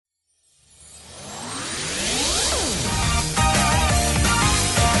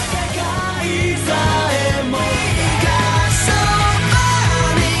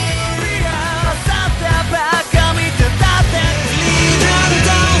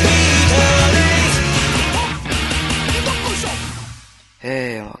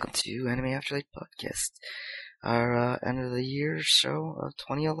to Anime Afterlife Podcast, our end of the year show of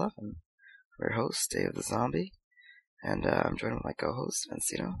 2011. We're host, Dave the Zombie, and I'm joined with my co-host,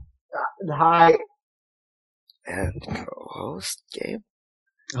 Vincito. Hi. And co-host, Gabe.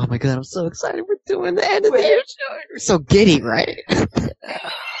 Oh my god, I'm so excited we're doing the end of the year show. We're so giddy, right? Head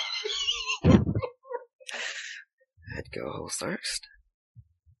co-host first. I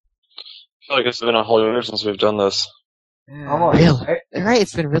feel like it's been a whole year since we've done this. Yeah. Almost. Really? Right? Right,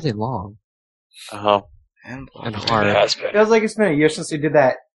 it's been really long. Uh-huh. And And Block hard. It has been. Feels like it's been a year since we did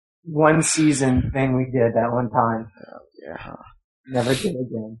that one season thing we did that one time. Yeah, huh. Never did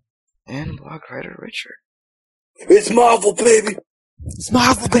again. And Block Writer Richard. It's Marvel, baby! It's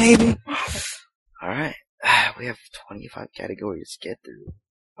Marvel, baby! Alright, we have 25 categories to get through.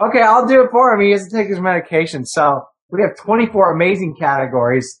 Okay, I'll do it for him. He has to take his medication. So we have 24 amazing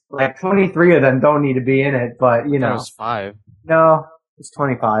categories. Like 23 of them don't need to be in it, but you That know. was 5. No, it's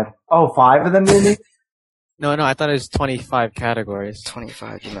 25. Oh, 5 of them didn't need? No, I thought it was 25 categories.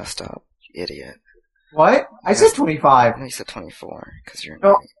 25, you messed up, you idiot. What? I said 25. No, you said 24, because you're an No.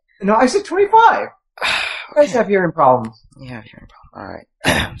 idiot. No, I said 25. You guys have hearing problems. You have hearing problem.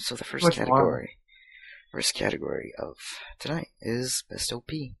 Alright, so the first Which one? category of tonight is Best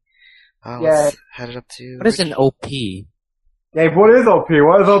OP. Yeah. Let's head it up to... What is an OP? Dave, what is OP?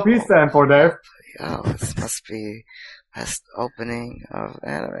 What does OP stand for, Dave? Oh, this must be Best Opening of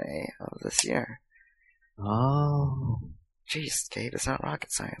Anime of this year. Oh. Jeez, Gabe, it's not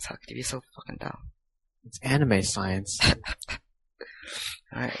rocket science. How could you be so fucking dumb? It's anime science.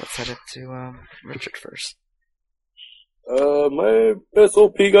 Alright, let's head up to, Richard first. My best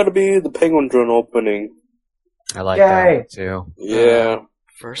OP gotta be the Penguin Drone opening. I like Yay. that one too. Yeah.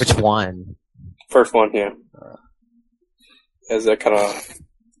 First Which one? First one, yeah. As that kind of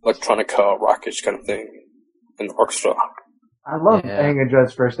electronica, rockish kind of thing. In the orchestra. I love Yeah. Hang a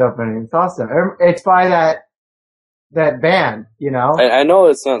Judge first opening. It's awesome. It's by that band, you know? I know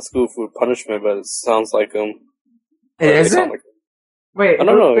it's not School Food Punishment, but it sounds like them. It isn't? Wait, I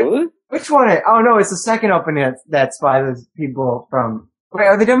don't know, really? which one? Oh no, it's the second opening that's by those people from. Wait,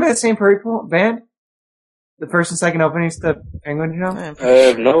 are they done by the same people band? The first and second openings to Penguin Drum? I'm I pretty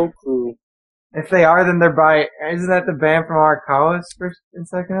have sure. no clue. If they are, then they're by. Isn't that the band from Arakawa's first and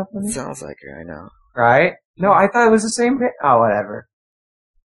second opening? Sounds like it, I know. Right? No, I thought it was the same band. Oh, whatever.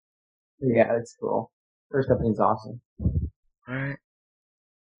 Yeah, it's cool. First opening's awesome. Alright.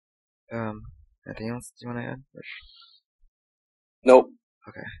 Anything else you want to add? Nope.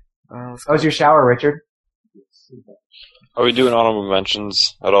 Let's How was your shower, Richard? Are we doing honorable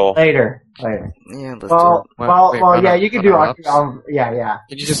mentions at all? Later. Yeah, let's Well, do yeah, you can do. runner-ups? Yeah.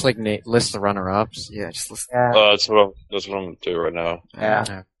 Could you just like list the runner-ups? it. Yeah, just listen. Yeah. That's what I'm gonna do right now.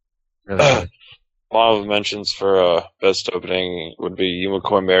 Yeah. Really good. Honorable mentions for best opening would be Yuma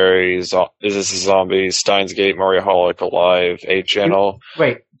Koimeri, Is This a Zombie, Steins Gate, Mario Holic Alive, 8 Channel,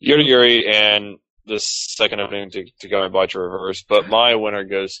 Wait. Yuri Yuri, and the second opening to Go by to Reverse. But my winner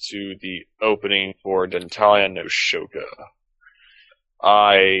goes to the opening for Dentalia no Shoka.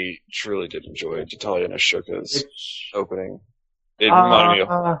 I truly did enjoy Dentalia no Shoka's opening. It reminded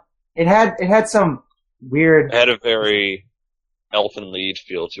me of, It had some weird. it had a very elfin lead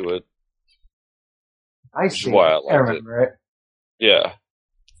feel to it. I is see. why I I liked remember it. Yeah.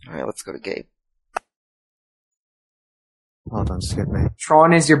 Alright, let's go to Gabe. Hold on, skip me.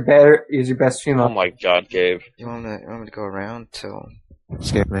 Tron is your best Oh female. my god, Gabe. You want me to go around till...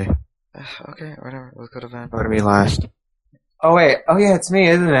 Skip me. Okay, whatever. Let's go to Van. Go to me last. Oh wait. Oh yeah, it's me,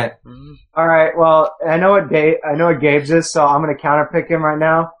 isn't it? Mhm. All right. Well, I know what Gabe's is, so I'm gonna counterpick him right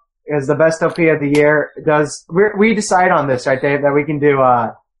now. Is the best OP of the year we decide on this, right, Dave? That we can do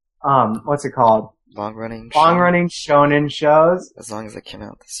what's it called? Long running Shonen shows. As long as it came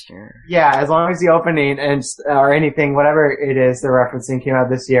out this year. Yeah, as long as the opening or anything, whatever it is they're referencing came out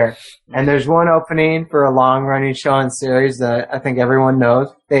this year. And there's one opening for a long-running shonen series that I think everyone knows.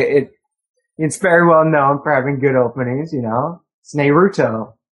 It's very well known for having good openings, you know. It's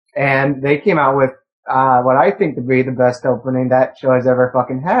Naruto. And they came out with what I think to be the best opening that show has ever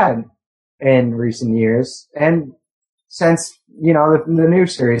fucking had in recent years. And since, you know, the new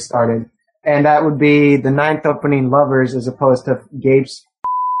series started. And that would be the 9th opening, Lovers, as opposed to Gabe's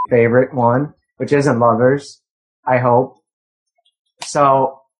favorite one, which isn't Lovers, I hope.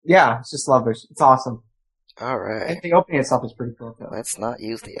 So, yeah, it's just Lovers. It's awesome. Alright. And the opening itself is pretty cool, too. Let's not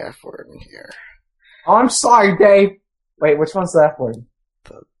use the F word in here. Oh, I'm sorry, Dave. Wait, which one's the F word?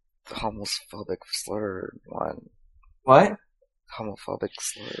 The homophobic slur one. What? Homophobic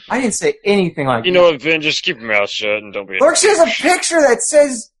slur. I didn't say anything like You that. know what, Vin? Just keep your mouth shut and don't be. Look, she has a picture that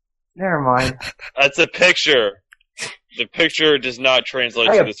says... Never mind. That's a picture. The picture does not translate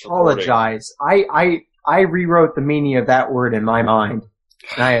I to this recording. apologize. I rewrote the meaning of that word in my mind.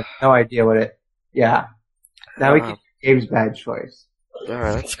 And I have no idea what it. Yeah. Now we can Gabe's bad choice.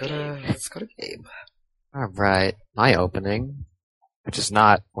 Alright, let's go to Gabe. Alright, my opening, which is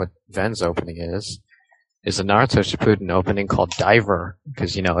not what Ven's opening is a Naruto Shippuden opening called Diver,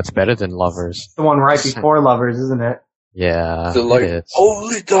 because, it's better than Lovers. The one right before Lovers, isn't it? Yeah, So like, it is.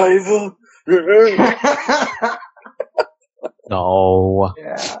 holy diver! No.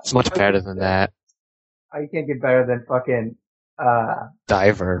 Yeah. It's much better than that. You can't get better than fucking,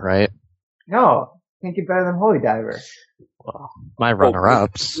 Diver, right? no. Can't get better than Holy Diver. Well, my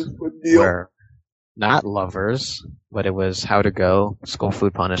runner-ups were not Lovers, but it was How to Go, School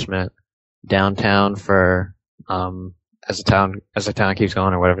Food Punishment, Downtown for, As the Town Keeps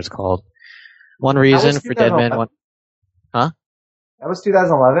Going, or whatever it's called. One Reason for Dead Man, one... Huh? That was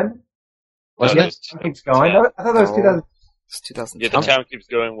 2011? Wasn't No, it? It keeps going? I thought that was 2000. It's 2010. Yeah, The Town Keeps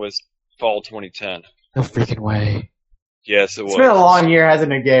Going was fall 2010. No freaking way. Yes, it was. It's been a long year,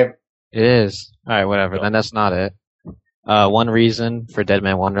 hasn't it, Gabe? It is. Alright, whatever. Then that's not it. One Reason for Dead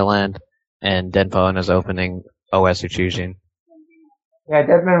Man Wonderland, and Denpo in his opening, OS Uchujin. Yeah,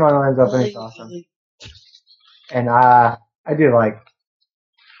 Dead Man Wonderland's opening is awesome. And, I do like,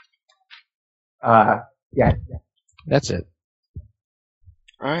 yeah. That's it.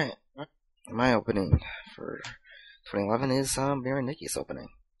 Alright. My opening for 2011 is Mira Nikki's opening.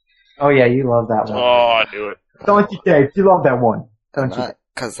 Oh yeah, you love that one. Oh, I knew it. Don't you, Dave? You love that one. Don't you? Not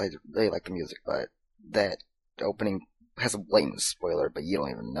because I really like the music, but that opening has a blatant spoiler, but you don't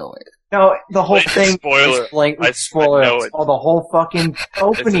even know it. No, the whole Blatant thing spoiler. is blatant I spoilers. know it. Oh, the whole fucking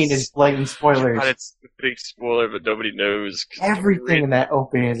opening It's a- is blatant spoilers. God, it's a big spoiler, but nobody knows. 'cause Everything in that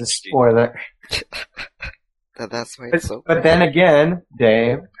opening is a spoiler. That's why it's so. But then again,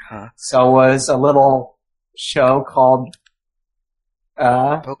 Dave, Huh? so was a little show called,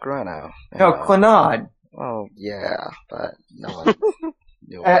 Pokerano. Clannad. Oh yeah, but no one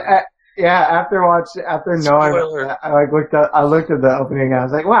knew. Yeah, after knowing, Spoiler. I looked at the opening and I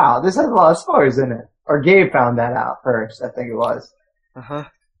was like, wow, this has a lot of spoilers in it. Or Gabe found that out first, I think it was. Uh huh.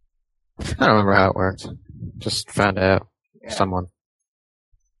 I don't remember how it worked. Just found out. Yeah. Someone.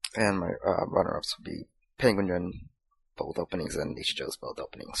 And my runner-ups would be Penguin Run, both openings, and Nichijo's both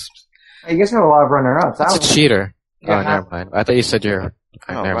openings. You guys have a lot of runner-ups. That's a cheater. Yeah. Oh, never mind. I thought you said you're...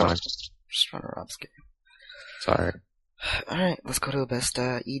 Oh, never well, mind. just runner-ups game. Sorry. Alright, let's go to the best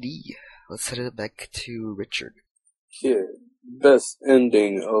ED. Let's head it back to Richard. Yeah, best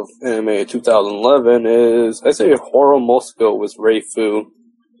ending of anime 2011 is, I say Horo Mosco with Ray Fu.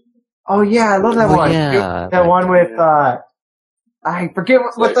 Oh yeah, I love that Oh, one. yeah. That one with, I forget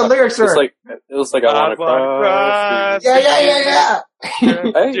what the lyrics It was are. like I wanna cry. Yeah.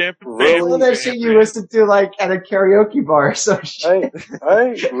 I really, Well, that shit you listen to like at a karaoke bar or some shit.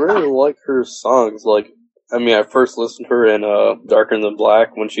 I really like her songs. I first listened to her in Darker Than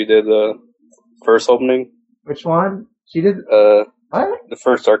Black when she did the first opening. Which one? She did, What? what? The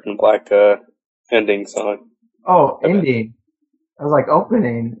first Darker Than Black ending song. Oh, ending. I was like,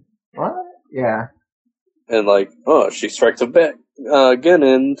 opening. What? Yeah. And she strikes a back again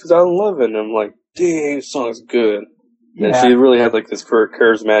in 2011. I'm like, dang, this song's good. And Yeah. she really had this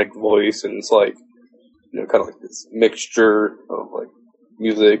charismatic voice, and it's kind of like this mixture of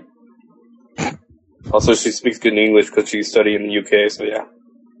music. Also, she speaks good English because she's studying in the UK. So yeah.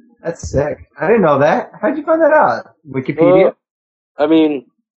 That's sick. I didn't know that. How'd you find that out? Wikipedia?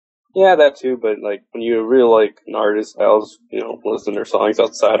 Yeah, that too. But when you really like an artist, I always listen to their songs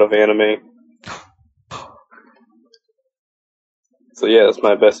outside of anime. So yeah, that's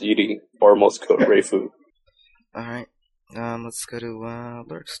my best ED or most code Reifu. Alright, let's go to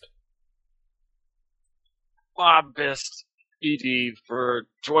Lurst. My best ED for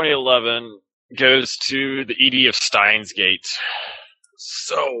 2011 goes to the ED of Steins Gate.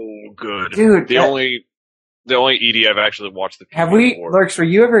 So good. Dude, the only ED I've actually watched the have PV we, for. Lurks,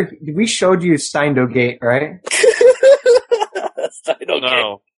 we showed you Steindo Gate, right?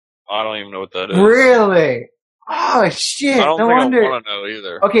 No, I don't even know what that is. Really? Oh shit, I don't no think wonder. I want to know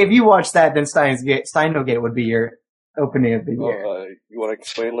either. Okay, if you watch that, then Steindo Gate would be your opening of the year. You want to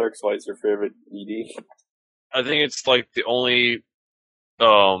explain, Lurks, why it's your favorite ED? I think it's the only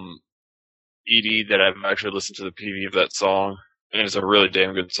ED that I've actually listened to the PV of that song, and it's a really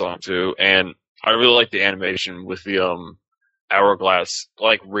damn good song too. And I really like the animation with the hourglass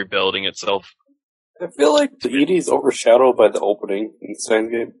rebuilding itself. I feel like the ED is overshadowed by the opening in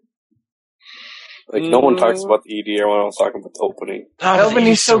Steins Gate. No one talks about the ED, everyone else talking about the opening. The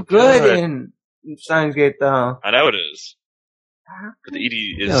opening's so good in Steins Gate, though. I know it is. But the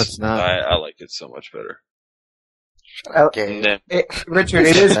ED is... No, it's not. I like it so much better. Okay. Richard,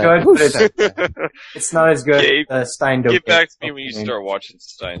 it is good, but it's not as good Gabe, as Stein Get back to me when you start watching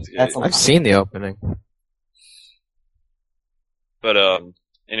Steins Gate. I've seen the opening. But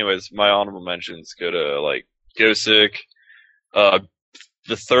anyways, my honorable mentions go to like Gosick,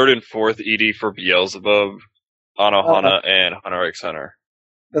 the third and fourth ED for Beelzebub, Anohana, and Hunter x Hunter.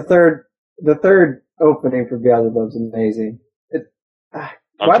 The third opening for Beelzebub is amazing.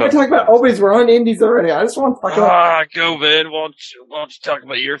 Why are we talking about openings? We're on indies already. I just want to talk about. Go, man. Why don't you talk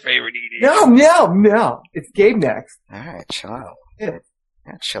about your favorite ED? No. It's Gabe next. Alright, chill out. Yeah.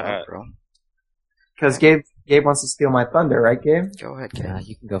 Chill out, bro. Because Gabe wants to steal my thunder, right, Gabe? Go ahead, Gabe. Yeah,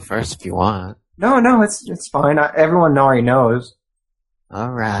 you can go first if you want. No, it's fine. Everyone already knows.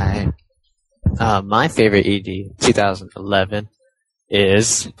 Alright. My favorite ED, 2011,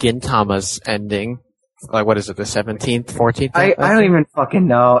 is Gintama's ending. Like, what is it, the 17th, 14th? I don't even fucking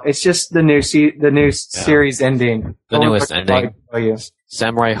know. It's just the new series ending. The newest ending.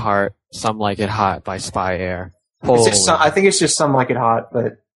 Samurai Heart, Some Like It Hot by Spy Air. I think it's just Some Like It Hot,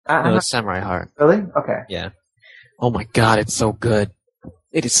 but... No, it's Samurai Heart. Really? Okay. Yeah. Oh my god, it's so good.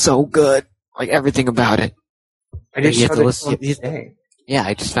 It is so good. Like, everything about it. I just showed it today. Yeah,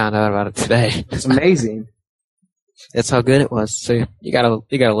 I just found out about it today. It's amazing. That's how good it was. So you gotta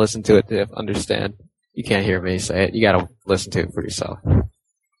listen to it to understand. You can't hear me say it. You gotta listen to it for yourself.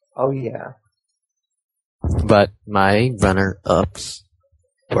 Oh yeah. But my runner-ups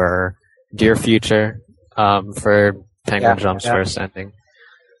were Dear Future, for Penguin Jump's first ending.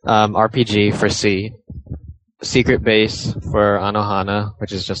 RPG for C. Secret Base for Anohana,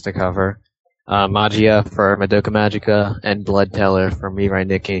 which is just a cover. Magia for Madoka Magica, and Blood Teller for Mirai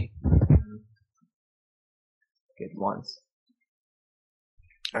Nikki. Good ones.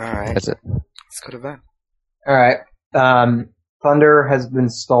 Alright. That's it. Let's go to bed. Alright. Thunder has been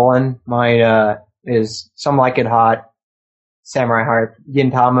stolen. Mine is Some Like It Hot, Samurai Heart,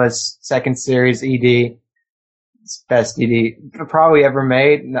 Gintama's second series ED. It's best ED probably ever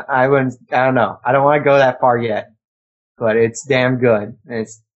made. I don't know. I don't want to go that far yet, but it's damn good.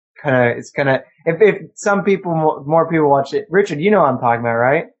 It's gonna, if some people, more people watch it. Richard, you know what I'm talking about,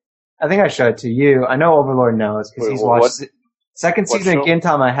 right? I think I showed it to you. I know Overlord knows because he's watched it. Second season of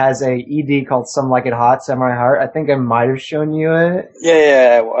Gintama has a ED called Some Like It Hot, Samurai Heart. I think I might have shown you it.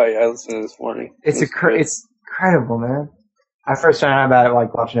 Yeah, I listened to this morning. It's incredible, man. I first found out about it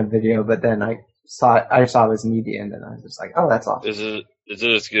like watching a video, but then I saw it as an ED, and then I was just like, oh, that's awesome. Is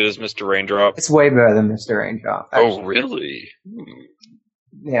it as good as Mr. Raindrop? It's way better than Mr. Raindrop. Actually. Oh, really?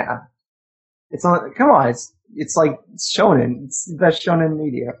 Yeah. It's on. Come on, it's like shonen. It's the best shonen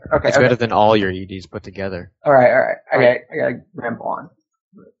media. Okay, it's better than all your EDs put together. All right. I gotta ramble on.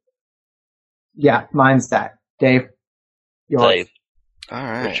 Yeah, mine's that. Dave, yours. All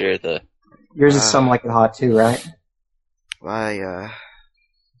right. Richard, yours is Some Like It Hot too, right? My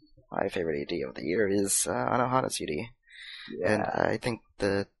favorite ED of the year is Anohana's ED. Yeah. And I think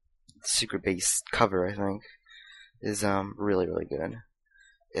the Secret Base cover, is really, really good.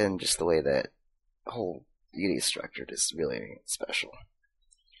 And just the way that whole ED is structured is really special.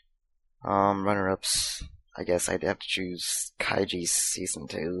 Runner-ups, I guess I'd have to choose Kaiji's Season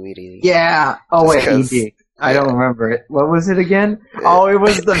 2 ED. Yeah! Oh wait, ED. I don't remember it. What was it again? Oh, it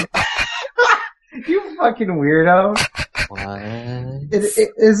was the... You fucking weirdo. What?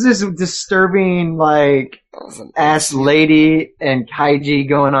 It is this disturbing, like, ass lady and Kaiji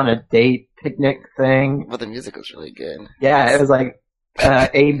going on a date picnic thing. But the music was really good. Yeah, it was like,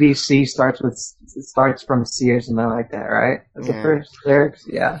 ABC starts from C or something like that, right? That's the first lyrics?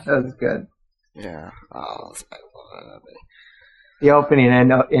 Yeah, that was good. Yeah. Oh, I love it. The opening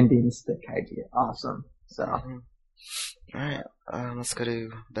and endings to Kaiji are awesome. So. Alright, let's go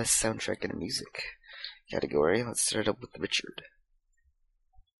to Best Soundtrack in a Music category. Let's start up with Richard.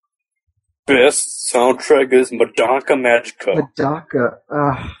 Best soundtrack is Madoka Magica. Madoka.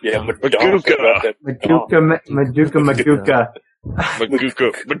 Yeah, Madoka. Madoka.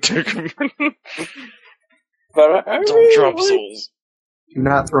 But I don't really drop like souls. Do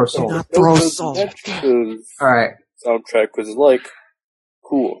not throw souls. Do not throw souls. Alright. Soundtrack was like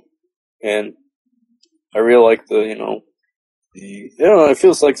cool. And I really like it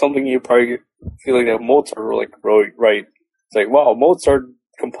feels like something you probably feel like that Mozart wrote right. It's like, wow, Mozart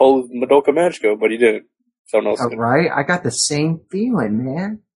composed Madoka Magica, but he didn't. Someone else did. Right? I got the same feeling,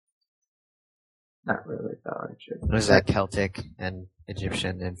 man. Not really, though. Was that Celtic and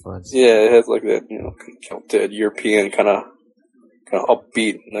Egyptian influence? Yeah, it has like that, Celtic, European kind of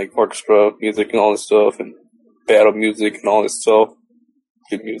upbeat, like orchestra music and all this stuff, and battle music and all this stuff.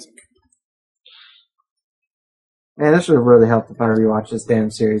 Good music. Man, this would have really helped if I rewatched this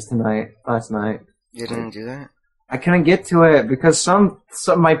damn series last night. You didn't do that? I couldn't get to it because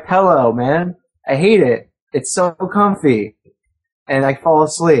my pillow, man. I hate it. It's so comfy. And I fall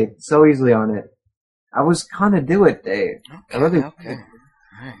asleep so easily on it. I was gonna do it, Dave. Okay, really okay.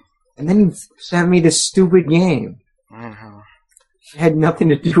 Alright. And then you sent me this stupid game. It had nothing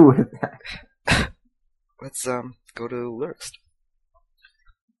to do with that. Let's go to Lurks.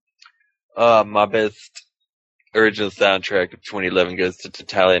 My best original soundtrack of 2011 goes to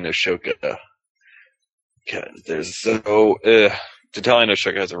Tatalia no Shoka. Because Tatalia no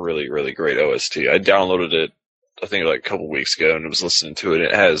Shoka has a really, really great OST. I downloaded it, I think, like a couple weeks ago, and I was listening to it.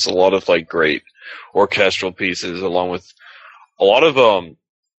 It has a lot of like great orchestral pieces, along with a lot of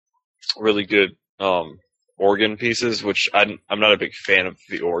really good organ pieces. Which I'm not a big fan of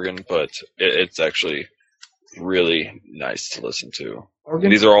the organ, but it's actually really nice to listen to. Organ?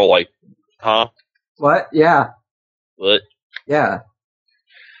 And these are all like, huh? What? Yeah. What? Yeah.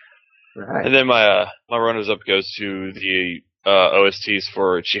 Right. And then my runners up goes to the OSTs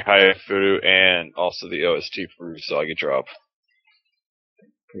for Chihaya Furu and also the OST for Usagi Drop.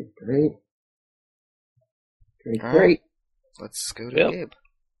 Great. All right. Great. Let's go to Yep. Gabe.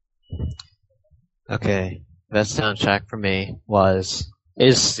 Okay, best soundtrack for me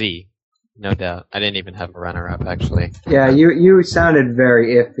is C, no doubt. I didn't even have a runner-up actually. Yeah, you sounded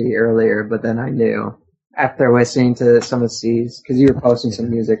very iffy earlier, but then I knew after listening to some of C's, because you were posting some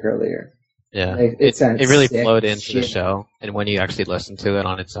music earlier. Yeah, It sounds it really sick flowed into the shit. show, and when you actually listen to it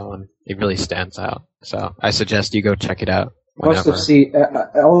on its own, it really stands out. So I suggest you go check it out. Most Whenever. of C,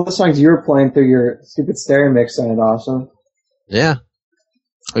 all the songs you were playing through your stupid stereo mix sounded awesome. Yeah,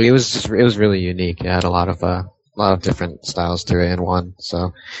 it was really unique. It had a lot of different styles to it in one.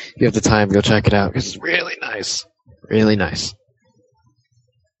 So if you have the time, go check it out. It's really nice, really nice.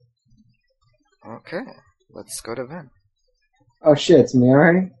 Okay, let's go to Vin. Oh shit, it's me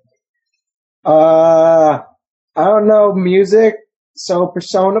already? I don't know music, so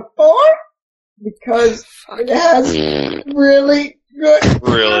Persona 4? Because it has really good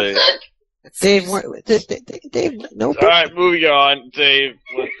Really? music. It's Dave, music. no. Alright, moving on. Dave,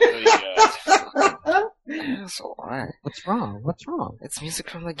 Asshole, alright. What's wrong? What's wrong? It's music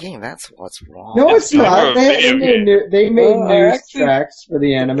from the game. That's what's wrong. No, it's It's not. not a They video made news actually- tracks for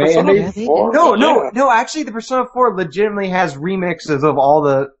the anime, Persona and Yeah, they 4? did. no. Actually, the Persona 4 legitimately has remixes of all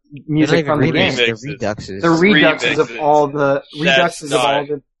the music from the remixes, game. game. they're redux. The reduxes of Remixes. all the That's reduxes of all not-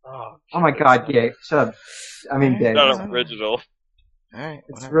 the. Oh my God, Gabe! Shut up. I mean, Dave. not original. Alright,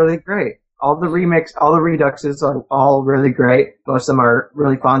 It's whatever. really great. All the reduxes are all really great. Most of them are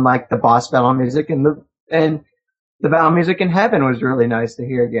really fun, like the boss battle music and the battle music in Heaven was really nice to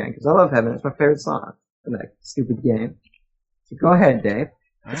hear again because I love Heaven. It's my favorite song in that stupid game. So go ahead, Dave.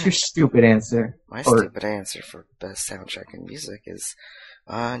 What's your Alright. stupid answer? My Or- stupid answer for best soundtrack in music is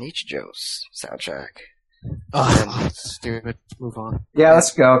Nichijo's soundtrack. Oh, stupid. Let's move on. Yeah,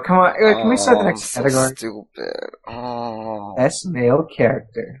 let's go. Come on. Can we start the next so category? Stupid. Oh. Best male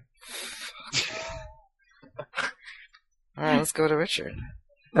character. Alright, let's go to Richard.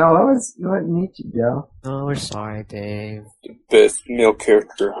 No, that was Nichijou. Oh, we're sorry, Dave. The best male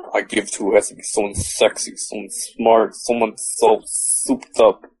character I give to has to be someone sexy, someone smart, someone so souped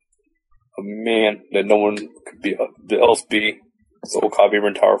up. A man that no one could else be. It's Okabe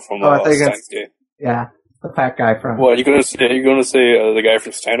Rentaro from I think Steins Gate. Yeah, the fat guy from. What, you gonna say the guy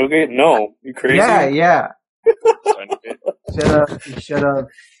from Steins Gate? No. You crazy? Yeah. Shut up.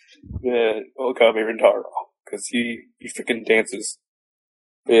 Yeah, Okabe Rentaro. Because he freaking dances.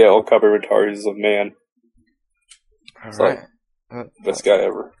 But yeah, Okabe Rentaro is a man. Alright. Best guy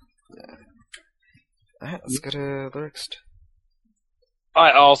ever. Alright, let's go to Lurks.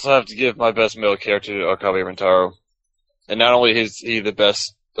 I also have to give my best male character to Okabe Rentaro. And not only is he the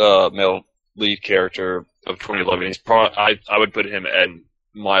best male lead character of 2011, he's I would put him in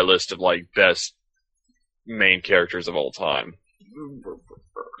my list of like best main characters of all time.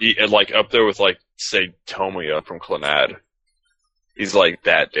 Like up there with like say Tomoya from Clannad. He's like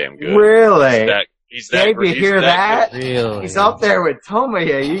that damn good. Really? He's that Dave, you he's hear that? Really? He's up there with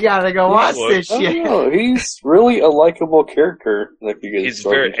Tomoya. You gotta go watch Look, this shit. No, he's really a likable character. Like you get He's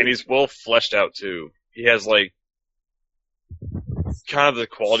very and he's well fleshed out too. He has like kind of the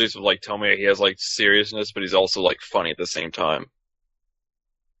qualities of like Tomoya. He has like seriousness, but he's also like funny at the same time.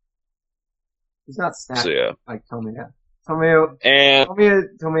 He's not So snappy yeah. like Tomoya.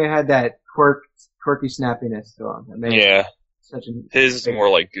 Tomoya had that quirky snappiness to him. That made him Yeah. such a His is more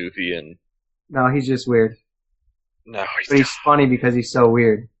like goofy and no, he's just weird. no, But he's funny because he's so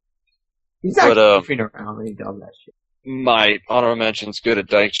weird. He's not But, goofing around when he does that shit. my honorable mentions go to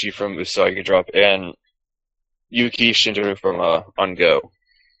Daichi from Usagi Drop and Yuki Shinduru from Ungo.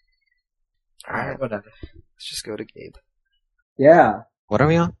 Alright. Whatever. Let's just go to Gabe. Yeah. What are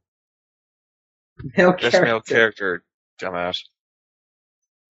we on? Male Best character. male character, dumbass.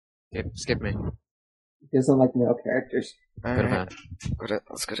 Skip me. He doesn't like male characters. Go to Alright, Van.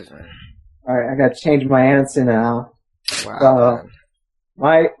 let's go to Van. Alright, I gotta change my answer now. Wow.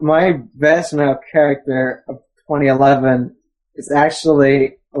 My best male character of 2011 is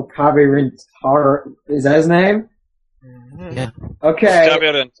actually Okabe Rintaro. Is that his name? Mhm. Yeah. Okay.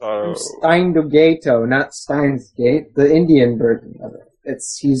 Gabriel From Dentaro. Steins Gato, not Steins Gate, the Indian version of it.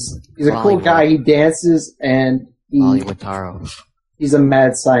 He's a cool Hollywood. guy. He dances and Hollywood Taro. he's a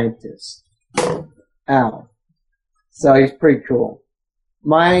mad scientist. Ow. So he's pretty cool.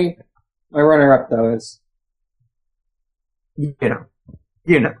 My runner-up though is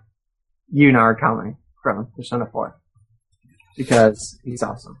Arakami from Persona 4 because he's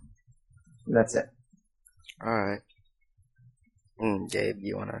awesome. That's it. Alright. Gabe,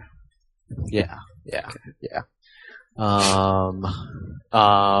 you wanna? Yeah.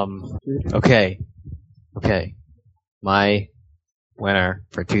 Okay. My winner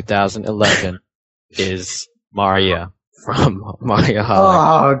for 2011 is Maria from Mario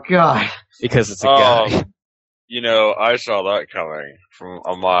Hollow Oh god. because it's a Oh. guy. You know, I saw that coming from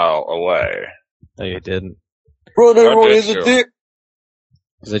a mile away. No, you didn't. Bro, everyone did is a you? dick.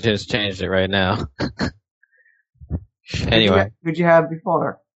 Because I just changed it right now. Anyway, Who'd you have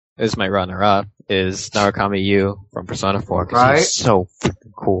before? this is my runner-up. Is Narukami Yu from Persona 4 because Right. he's so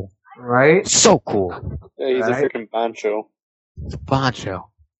freaking cool. Right? So cool. Yeah, he's Right. a freaking bancho. It's a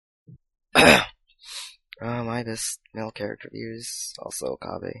Bancho. My best male character view is also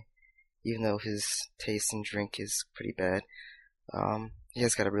Okabe. Even though his taste in drink is pretty bad, he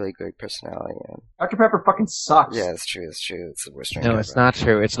has got a really great personality. And Dr. Pepper fucking sucks. yeah, it's true. It's the worst drink No, ever. it's not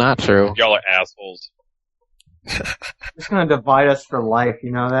true. It's not true. Y'all are assholes. It's gonna divide us for life,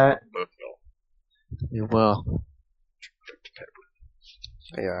 you know that? Both y'all. You will.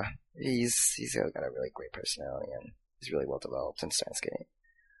 But yeah, he's got a really great personality and he's really well developed in Steins Gate.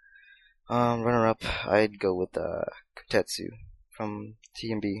 Runner up, I'd go with Kutetsu from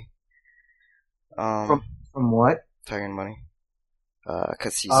TMB. From what? Tiger and Money.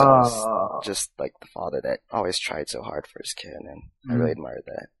 'Cause he's always Oh. just like the father that always tried so hard for his kid, and I really admired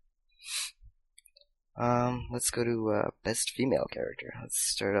that. Let's go to best female character. Let's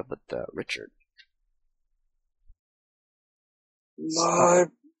start up with Richard. My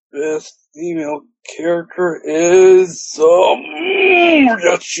best female character is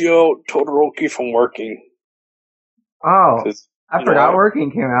Yachio Todoroki from Working. Oh. 'Cause, I you know forgot why?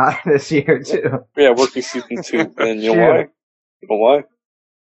 Working came out this year too. Yeah, Working season 2. And you know Shoot. why? You know why?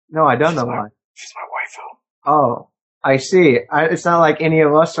 No, I don't know why. She's my waifu. Oh. I see. It's not like any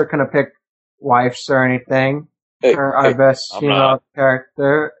of us are gonna pick wives or anything Hey, for our hey, best I'm female not.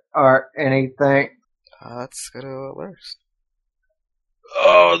 character or anything. Let's go to worst.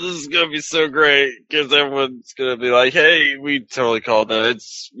 Oh, this is gonna be so great, because everyone's gonna be like, hey, we totally called it.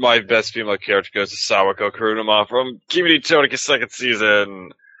 It's my best female character goes to Sawako Kurunuma from Kimi ni Todoke second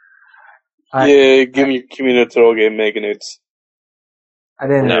season. yeah, give me no Toroge Meganutes. I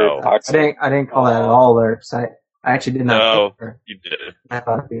didn't. No. I didn't call that at all. Lyrics. I actually did not. No. pick her. You did it. I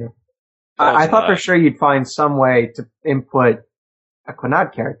thought of you. That's I thought for not- sure you'd find some way to input a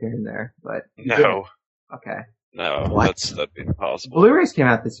Quinad character in there, but you No, didn't. Okay. no, What? that'd be impossible. Blu-rays came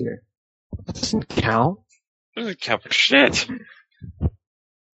out this year. That doesn't count. Doesn't count for shit.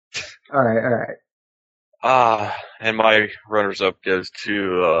 All right. And my runners-up goes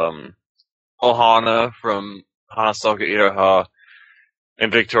to, Ohana from Hanasaku Iroha,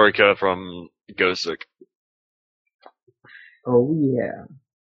 and Victorica from Gosek. Oh yeah.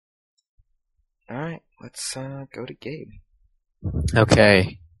 Alright, let's go to Gabe.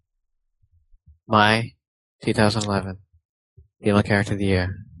 Okay. My 2011 female character of the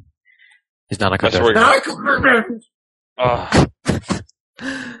year is Nanako That's where Doshi. Ah,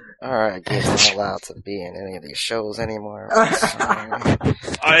 Alright, Gabe's not allowed to be in any of these shows anymore. I'm sorry.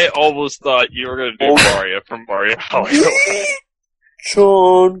 I almost thought you were gonna do Mario from Mario Hollywood.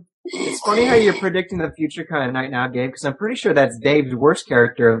 Sean. It's funny how you're predicting the future kind of night now, Gabe, because I'm pretty sure that's Dave's worst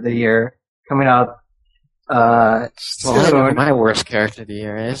character of the year coming out. Well, I know who Soon. my worst character of the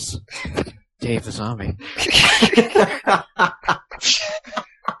year is Dave the Zombie.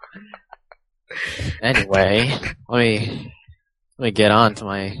 Anyway, let me get on to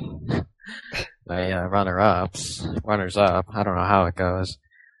my runners up. I don't know how it goes.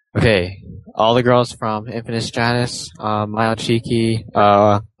 Okay, all the girls from Infinite Stratus, Mile Cheeky,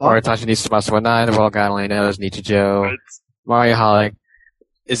 Oritachi Nisumasu 9, The World God Only Knows, Nichijou, Mario Holic,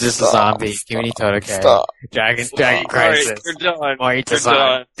 Is This a Stop, Zombie, stop, Kimi ni Todoke, Stop. Dragon Alright, Crisis, we're done. Morita We're San,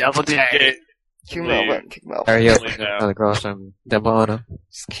 done. Double Okay, J, Kick him out. Kick him out. Arya, Only now. another girl from Demona,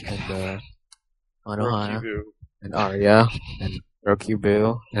 Just kick him and Rocky Anohana, Boo. and Arya, and Roku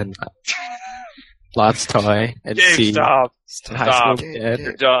and Lot's Toy, and Dave, C, stop. and High School Stop. Kid.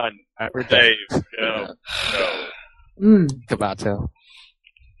 You're done. We're done. Dave, no. No. Kabato.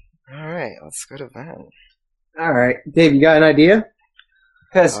 Alright, let's go to Van. All right, Dave, you got an idea?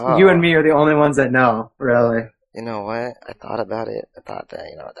 Because Oh. you and me are the only ones that know, really. You know what? I thought about it. I thought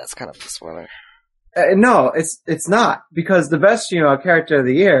that, that's kind of a spoiler. No, it's not, because the best female character of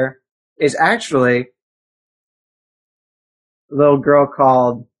the year is actually a little girl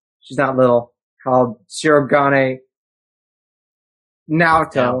called, she's not little, called Shirogane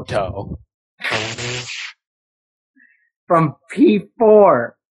Naoto Naoto. from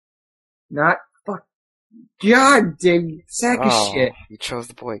P4. Not fuck. God, Dave, sack of Oh, shit. you chose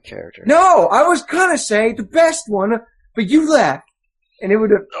the boy character. No, I was gonna say the best one, but you left, and it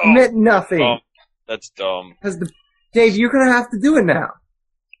would have Oh, meant nothing. Dumb. That's dumb. Because Dave, you're gonna have to do it now.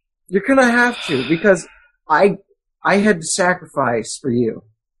 You're gonna have to, because I had to sacrifice for you.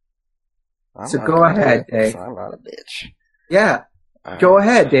 I'm So not go gonna do ahead, it, Dave. 'cause I'm not a bitch. Yeah, Alright. go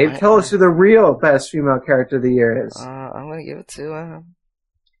ahead, Dave. Tell us I- who the real best female character of the year is. I'm gonna give it to,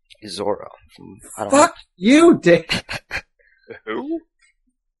 Zoro. I don't Fuck you, Dave. Who?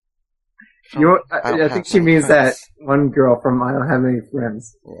 from- I don't think have she many means friends. that one girl from I Don't Have Many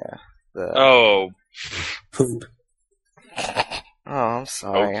Friends. Yeah. The, Oh, Poop. oh, I'm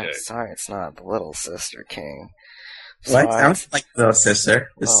sorry. Okay. I'm sorry. It's not the little sister king. What? Sorry. Sounds like little sister.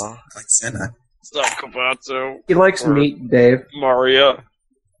 It's Oh. like Senna. it's not Kabato. He likes Or- meat, Dave. Maria.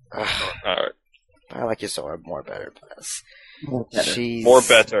 Ugh, Alright. I like your Zoro more better, Bless. More better. She's More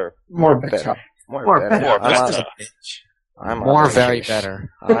better. More better. better. More More better. better. I'm Just on- a bitch. I'm on More very medication.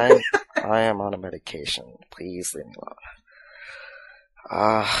 better. I am on a medication. Please leave me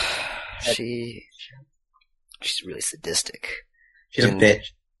alone. She's really sadistic. She's a And- bitch.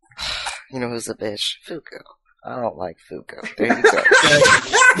 You know who's a bitch? Fuko. I don't like Fuko. There you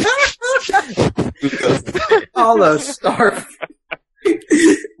go. All those starve.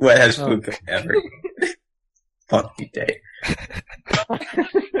 What has Oh. Fuka ever? Fuck you, Dave.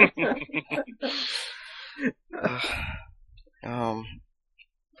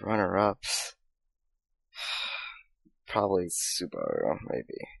 Runner-ups. Probably Subaru,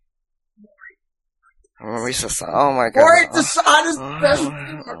 maybe. Marisa, oh my god. Or it's the hottest Oh, best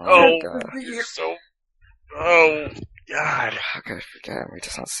oh, God. You're so. Oh, God. How could I forget? Marisa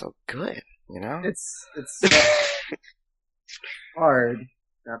sounds so good, you know? It's hard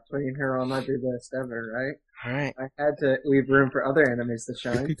not putting her on my best ever, right? Alright. I had to leave room for other enemies to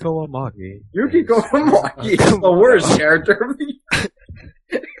shine. Yukiko Amagi. Yukiko Amagi is the worst character of the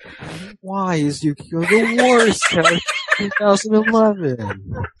year. Why is Yukiko the worst character in 2011?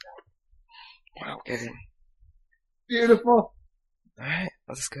 Wow, get him. Beautiful. Alright,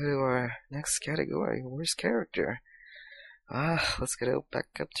 let's go to our next category. Worst character. Let's get it back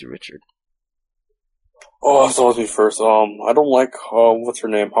up to Richard. Oh, it's always me first. I don't like, what's her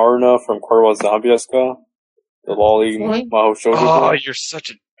name? Haruna from Korwa Zombieska? The lolly Maho Shoujo. Oh, you're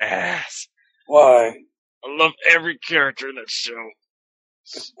such an ass. Why? I love every character in that show.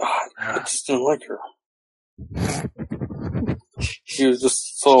 I just didn't like her. She was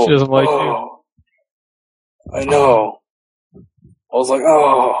just so. She doesn't like you. you. I know. I was like,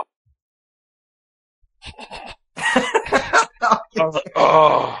 oh.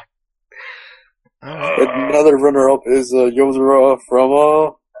 Oh. Another runner-up is Yozora from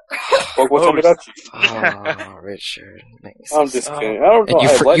Pokemon Tomodachi. Oh, Richard. Make me so I'm just sad. kidding. I don't know. And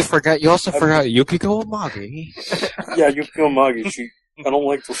I like. you also forgot Yukiko Amagi. Yeah, Yukio Magi. I don't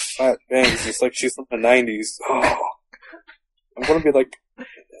like those fat bangs. It's like she's from the 90s. Oh. I'm gonna be like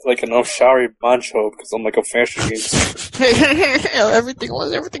an Oshari Bancho because I'm like a fashion game.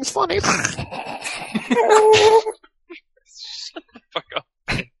 Everything's funny. Fuck up.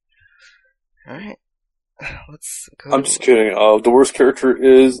 Alright. Let's go. I'm just kidding. The worst character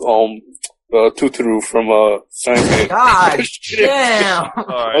is Tuturu from Science Game. God kidding. damn. I'm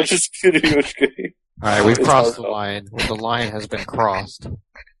Alright. just kidding. I'm just kidding. Alright, we've It's crossed the hard, though. line. The line has been crossed.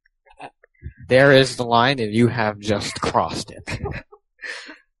 There is the line, and you have just crossed it.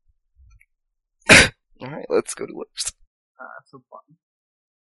 Alright, let's go to worst.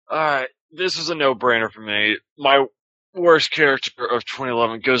 Alright, this is a no-brainer for me. My worst character of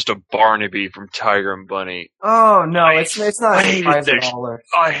 2011 goes to Barnaby from Tiger and Bunny. Oh no, it's not I a hated surprise at this. all.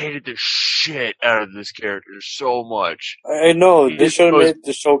 I hated the shit out of this character so much. I know. He They should have was- made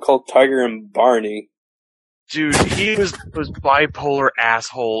the show called Tiger and Barney. Dude, he was the most bipolar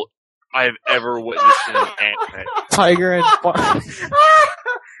asshole I've ever witnessed in an anime. Tiger and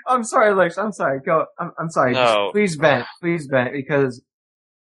I'm sorry, Lex. I'm sorry. Go. I'm sorry. No. Just please vent, because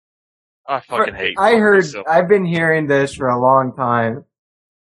I fucking hate. I heard. myself. I've been hearing this for a long time.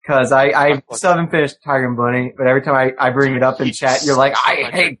 Because I still haven't finished Tiger and Bunny, but every time I bring it up in chat, you're like, I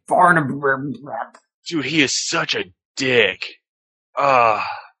hate Barnaby. Dude, he is such a dick. Ah.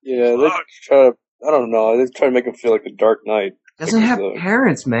 Yeah, they try to. I don't know. They try to make him feel like the Dark Knight. Doesn't have So-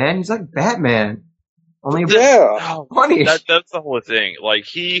 parents, man. He's like Batman. Only Yeah. Oh, funny. that's the whole thing. Like,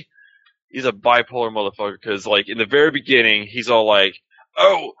 he's a bipolar motherfucker, because, like, in the very beginning, he's all like,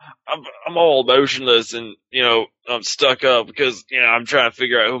 oh, I'm all emotionless and, I'm stuck up because, I'm trying to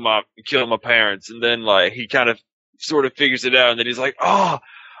figure out who killed my parents. And then, like, he kind of sort of figures it out, and then he's like, oh,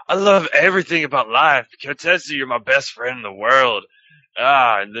 I love everything about life. Contessa, you're my best friend in the world.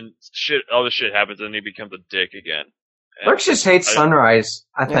 And then all this shit happens, and he becomes a dick again. And Lex just hates Sunrise,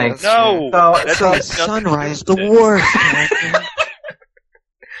 I think. that's no! So Sunrise, the worst. character.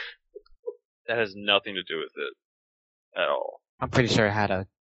 That has nothing to do with it at all. I'm pretty sure it had a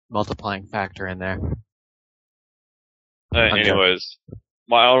multiplying factor in there. Anyways,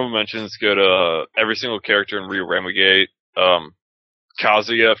 my honorable mentions go to every single character in Real Ramagate.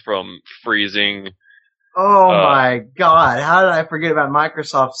 Kazuya from Freezing. oh my god, how did I forget about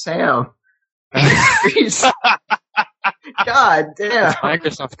Microsoft Sam? God damn.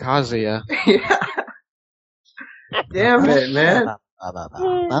 Microsoft Kazuya. Yeah. Damn it, man.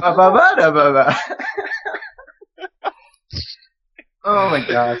 Oh my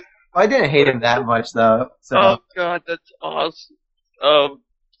god. I didn't hate him that much though. So Oh god, that's awesome.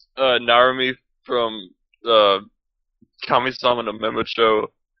 Narumi from Kami-sama no Memocho.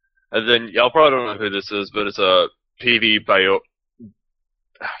 And then, y'all probably don't know who this is, but it's PV Bayo...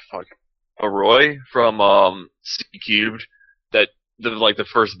 Aroi from C Cubed. The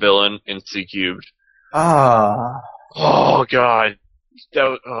first villain in C Cubed. Oh god.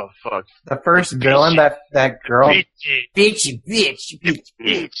 Oh fuck. The first villain, that girl. Bitchy. Bitch.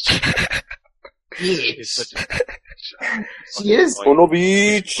 She's such a bitch. She is. Kono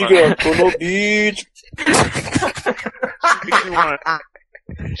Beach, you got Kono Beach.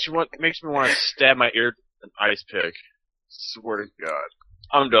 Makes me want to stab my ear with an ice pick. Swear to God.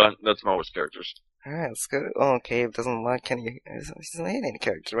 I'm done. That's my worst characters. Alright, let's go. Oh, Gabe doesn't like any. He doesn't hate any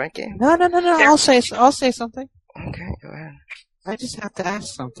characters, right, Gabe? No. I'll say something. Okay, go ahead. I just have to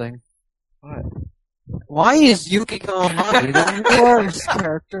ask something. What? Why is Yukiko Amagi the worst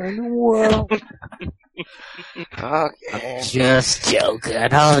character in the world? Okay. Just joking.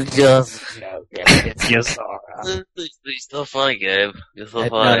 I'm just joking. It's Yasara. You're still funny, Gabe. You're still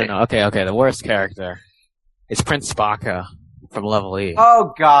No. Okay. The worst character is Prince Baka from Level E.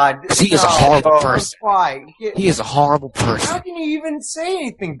 Oh god. He is a horrible person. Why? He is a horrible How person. can you even say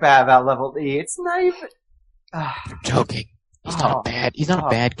anything bad about Level E? It's not even. I'm joking. He's not a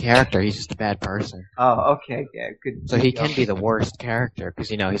bad character. He's just a bad person. Oh, okay, yeah, good. So he can be the worst character because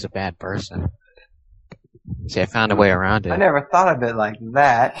he's a bad person. See, I found a way around it. I never thought of it like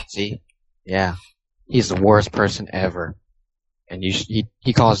that. See, yeah, he's the worst person ever. And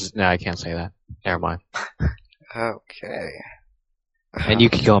he calls. No, I can't say that. Never mind. Okay. And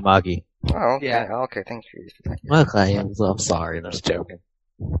Yukiko Amagi. Oh, okay. Yeah. Okay, thank you. Okay, I'm sorry. I'm just joking.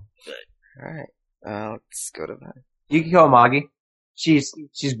 Alright. Let's go to that. Yukiko Amagi. She's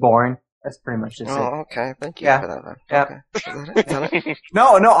boring. That's pretty much just it. Oh, okay. Thank you Yeah. for that then. Yeah. Okay. Is that it?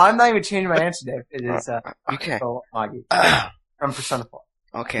 No, I'm not even changing my answer, Dave. It is Okay. Yukiko Amagi from Persona 4.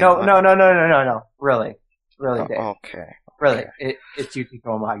 Okay. No. Really, Oh, Dave. okay. Really, it's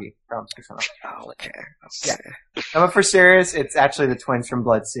Yukiko Amagi from Persona 4. Oh, okay. Yeah. But for serious, it's actually the twins from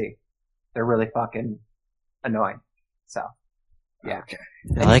Blood Sea. They're really fucking annoying. So, yeah. Okay.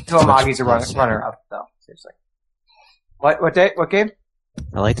 I like the Yukiko twins Amagi's a from Blood Sea. runner up, though. Seriously. What game?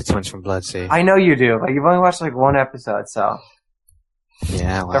 I like the twins from Blood Sea. I know you do. Like, you've only watched like one episode, so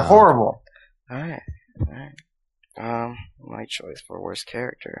Yeah, wow. they're horrible. Alright. My choice for worst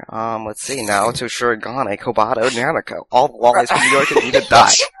character. Let's see. Naoto Shirogane, Kobato, Nanako. All the lollies from New York need to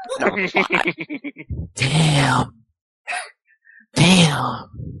die. No. Damn.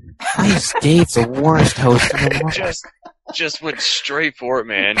 Ice Dave's the worst host in the world. Just went straight for it,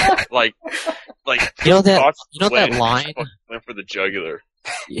 man. Like You know that went line? Went for the jugular.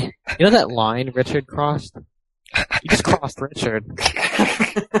 You know that line Richard crossed? You just crossed Richard.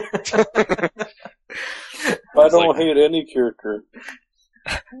 I don't hate any character.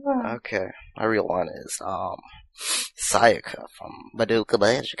 Okay. My real one is, Sayaka from Madoka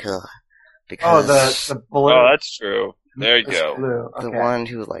Magica. Because Oh, the blue. Oh, that's true. There you It's go. blue. the Okay. one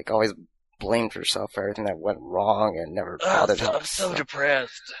who, like, always blamed herself for everything that went wrong and never bothered I'm herself. so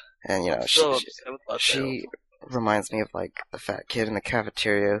depressed. And, So upset with myself. she reminds me of like the fat kid in the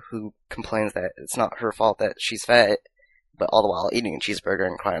cafeteria who complains that it's not her fault that she's fat, but all the while eating a cheeseburger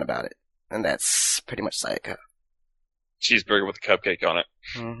and crying about it. And that's pretty much Sayaka. Cheeseburger with a cupcake on it.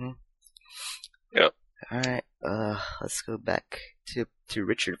 Mm-hmm. Yep. Alright, let's go back to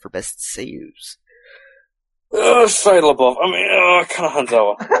Richard for best saves. Shia LaBeouf. I mean, Kana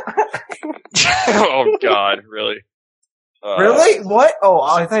Hanzawa. Oh God, really? Really? What? Oh,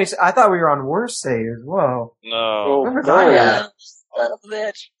 I thought we were on worst saves. Whoa. No. Where was I at? Son of a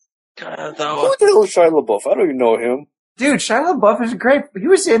bitch. Who the hell is Shia LaBeouf? I don't even know him. Dude, Shia LaBeouf is great. He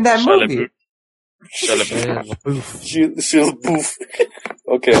was in that Shia movie. Shia LaBeouf.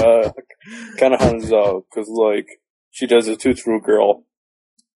 Okay, Kana Hanzawa, because, like, she does a Tuturu girl.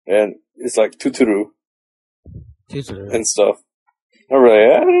 And it's like Tuturu and stuff.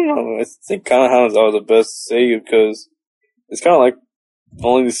 Alright, I don't know. I think Kana Hanzawa is the best Seiyu, because it's kind of like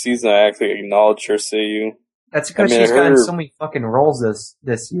only the season I actually acknowledge her Seiyu. That's because she's gotten so many fucking roles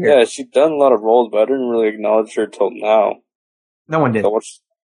this year. Yeah, she's done a lot of roles, but I didn't really acknowledge her till now. No one did.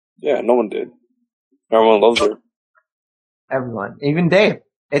 No one did. Everyone loves her. Everyone. Even Dave.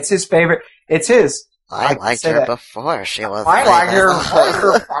 It's his favorite. It's his. I liked her before she was. I like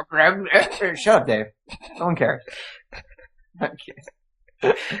her. Shut up, Dave. No one cares. Okay.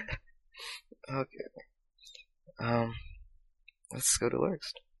 Let's go to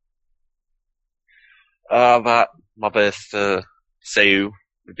worst. My best Seiyu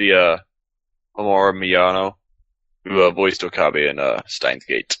would be Homura Miyano, who voiced Okabe in Steins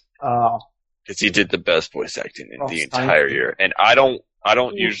Gate. Oh. Because he did the best voice acting in the Steins entire Gate. year. And I don't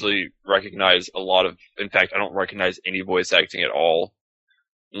usually recognize in fact, I don't recognize any voice acting at all.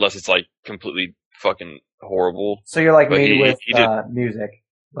 Unless it's like completely fucking horrible. So you're like But me with he did. music,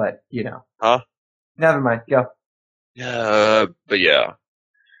 but you know. Huh? Never mind. Go. Yeah, but yeah.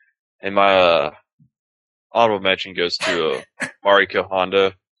 And my honorable mention goes to Mariko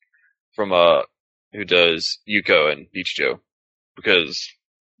Honda from who does Yuko and Nichijou, because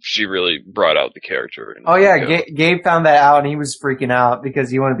she really brought out the character. In Oh yeah, Yuko. Gabe found that out and he was freaking out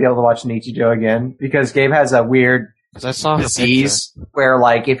because he wanted to be able to watch Nichijou again because Gabe has a weird I saw her disease where,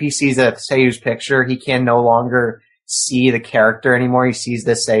 like, if he sees a Seiyu's picture, he can no longer see the character anymore. He sees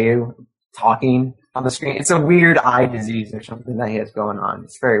the Seiyu talking on the screen. It's a weird eye disease or something that he has going on.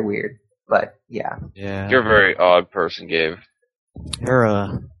 It's very weird, but yeah. Yeah. You're a very odd person, Gabe. You're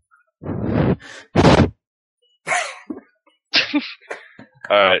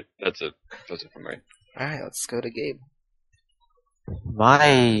Alright, that's it. That's it for me. Alright, let's go to Gabe.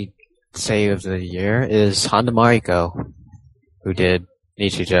 My save of the year is Honda Mariko, who did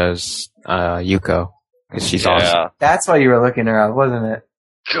Nichijou's Yuko, because she's awesome. That's why you were looking her up, wasn't it?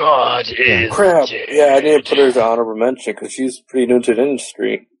 God is Crap. dead. Yeah, I need to put her as an honorable mention because she's pretty new to the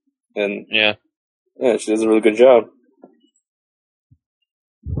industry. And Yeah. she does a really good job.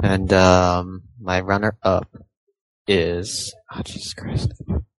 And my runner-up is Jesus Christ,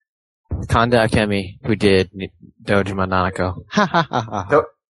 Kanda Akemi, who did Dojima Nanako. Ha ha ha ha.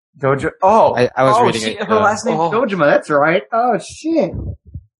 Doja. Oh, I was reading it. Her last name's Dojima. That's right. Oh shit.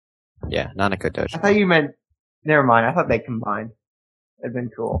 Yeah, Nanako I Dojima. thought you meant. Never mind. I thought they combined. It'd been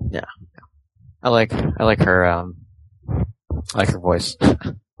cool. Yeah. I like her. I like her voice.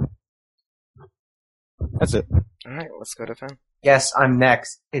 That's it. Alright, let's go to Finn. Yes, I'm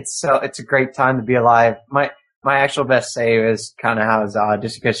next. It's a great time to be alive. My actual best save is Kana Hazawa,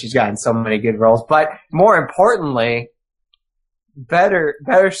 just because she's gotten so many good roles. But more importantly, better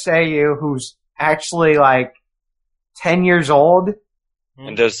Seiyu who's actually like 10 years old.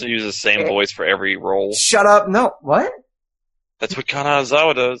 And does use the same voice for every role. Shut up. No, what? That's what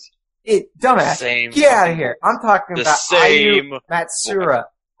Kanazawa does. Dumbass. Same Get out of here. I'm talking the about same Ayu Matsura.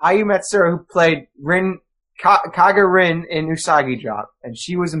 Ayu Matsura, who played Kaga Rin in Usagi Drop. And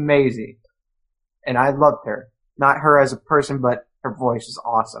she was amazing. And I loved her. Not her as a person, but her voice is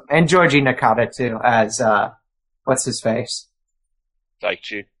awesome. And Georgie Nakata, too, as, what's his face?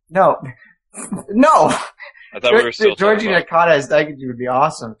 Daichi. No. No! I thought we were still Georgie talking about. Nakata as Daikichi would be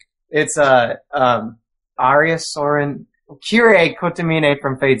awesome. It's, Arya Soren, Kirei Kotomine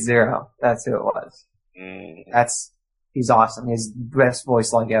from Fate Zero. That's who it was. He's awesome. He's the best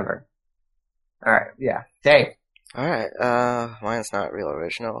voice like ever. Alright, yeah. Dave. Alright, mine's not real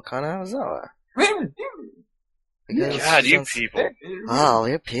original. Kana Hazawa. God, you people. Oh,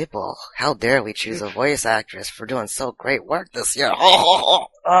 you people. How dare we choose a voice actress for doing so great work this year. Oh,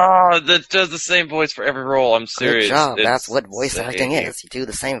 that does the same voice for every role. I'm serious. Good job. It's That's what voice same. acting is. You do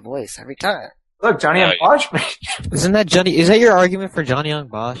the same voice every time. Look, Johnny Young Bosch. Isn't that Johnny? Is that your argument for Johnny Young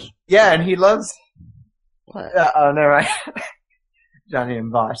Bosch? Yeah, and he loves... What? Oh, never mind. Johnny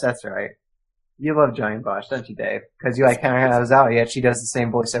and Bosch, that's right. You love Johnny Bosch, don't you, Dave? Because you like Henry Hazael, yet she does the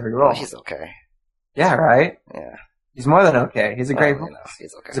same voice every role. Oh, he's okay. Yeah, right? Yeah. He's more than okay. He's a great voice.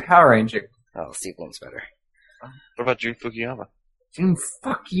 He's okay. He's a Power Ranger. Oh, Steve Bloom's better. What about Jun Fukuyama? Dude,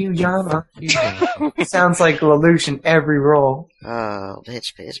 fuck you, Yama. Sounds like Lelouch in every role. Oh,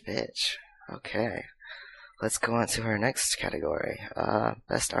 bitch. Okay. Let's go on to our next category.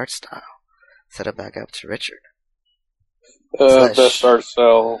 Best art style. Set it back up to Richard. Best art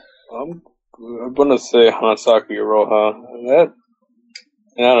style. I'm gonna say Hanasaki Iroha.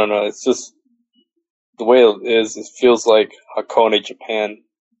 And I don't know, it's just the way it is. It feels like Hakone Japan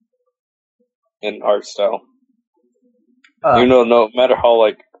in art style. No matter how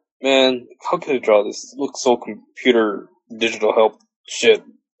man, how can I draw this? It looks so computer digital help shit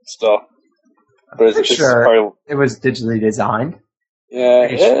stuff. But it's sure probably, it was digitally designed. Yeah,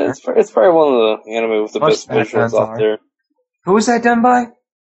 Sure. it's probably one of the anime with the Most best visuals out there. Who was that done by?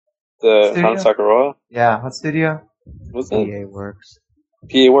 The Studio? Hanasaki Iroha. Yeah, what studio? What's it? PA Works.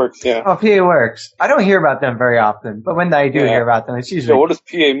 PA Works, yeah. Oh, PA Works. I don't hear about them very often, but when I do Yeah. hear about them, it's So usually... what does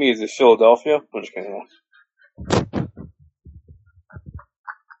PA mean? Is it Philadelphia? I'm just kidding.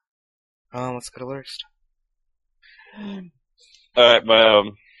 Let's go to worst. Alright,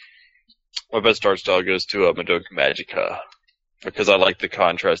 my best art style goes to Madoka Magica. Because I like the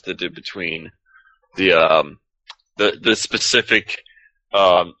contrast it did between the specific,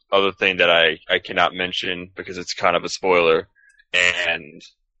 other thing that I cannot mention because it's kind of a spoiler, and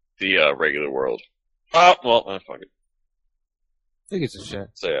the, regular world. Oh, well, fuck it. I think it's a shit.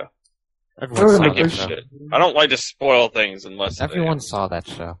 So yeah. Everyone saw I that give a show. shit. I don't like to spoil things unless Everyone saw that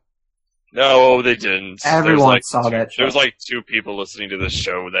show. No, they didn't. Everyone saw that show. There's like 2 people listening to this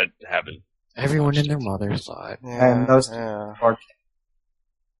show that haven't. Everyone and their mother saw it. Yeah, And those yeah.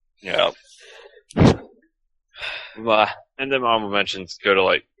 Yeah. And then honorable mentions go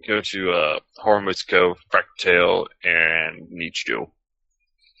to Hormuzko, Fractale, and Nichijou.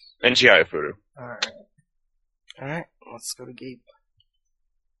 And Chihaya Furu. Alright, let's go to Gabe.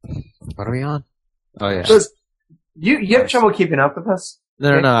 What are we on? Oh yeah. You have trouble keeping up with us,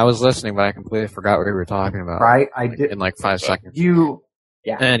 No, I was listening, but I completely forgot what we were talking about. right? I did. In like 5 seconds.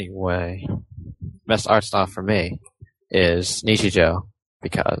 Anyway, best art style for me is Nichijou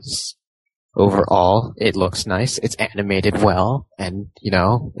because overall it looks nice. It's animated well, and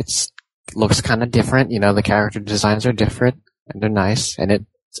it looks kind of different. The character designs are different, and they're nice, and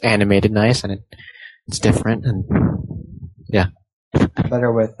it's animated nice, and it's different, and yeah.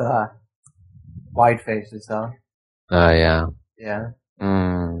 Better with wide faces, though. Yeah. Yeah.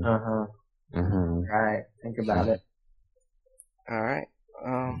 Mm. Uh-huh. Mm-hmm. Right. Think about it. Alright,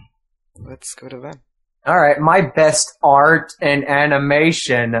 let's go to Ben. All right. My best art and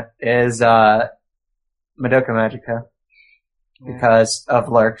animation is Madoka Magica because of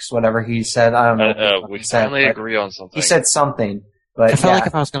Lurks, whatever he said. I don't know. what We he said, finally but agree on something. He said something, but I felt yeah. like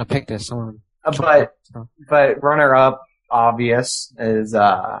if I was gonna pick this, someone. But runner up, obvious, is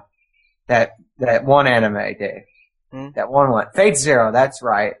that one anime, Dave. That one. Fate Zero, that's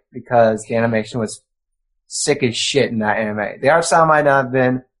right, because the animation was sick as shit in that anime. The art style might not have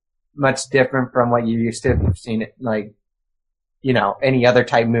been much different from what you used to have seen it, any other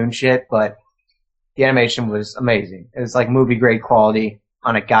type Moon shit, but the animation was amazing. It was like movie grade quality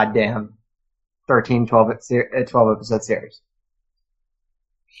on a goddamn 12 episode series.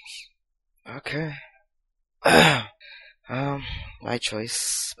 Okay. My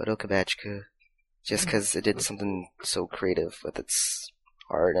choice, Madoka Magica, just because it did something so creative with its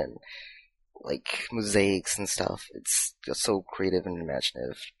art and like mosaics and stuff. It's just so creative and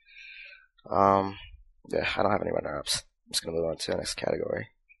imaginative. Yeah, I don't have any runner-ups. I'm just gonna move on to the next category.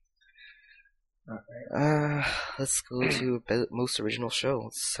 Let's go to most original show.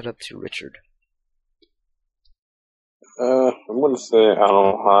 Let's set up to Richard. I'm gonna say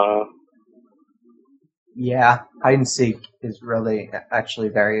Anohana. Yeah, hide and seek is really actually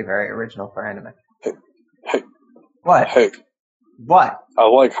very, very original for anime. Hey. What? Hey, What? I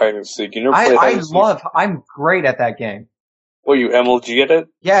like hide and seek. You never played hide and seek? I'm great at that game. What, you MLG at it?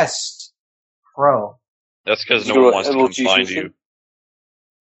 Yes. Pro. That's because You no go one to wants to MLG come find Sushi? you.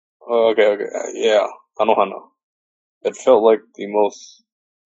 Oh, okay. Yeah, Anohana. It felt like the most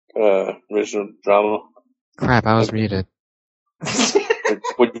original drama. Crap, I was muted.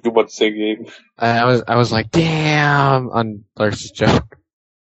 What you about to say, Gabe? I was like, damn, on Lurk's joke.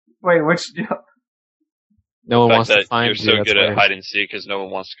 Wait, which joke? No one The wants fact to that find you're you. so that's good at weird. hide and seek because no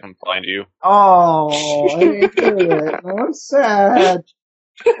one wants to come find you. Oh, I didn't do it. I'm sad.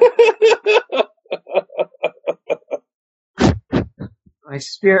 My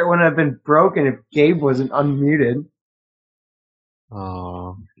spirit wouldn't have been broken if Gabe wasn't unmuted.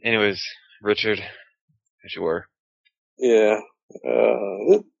 Oh, Anyways, Richard, as you were. Yeah.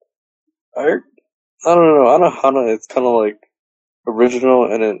 I don't know. Anohana, it's kind of like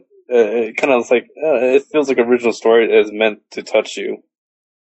original, and it kind of like it feels like original story is meant to touch you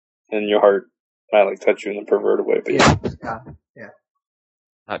in your heart, not like touch you in a perverted way. But Yeah.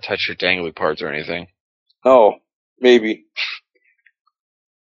 Not touch your dangly parts or anything. Oh, maybe.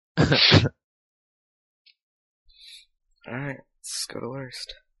 Alright, let's go to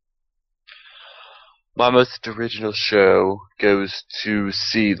worst. My most original show goes to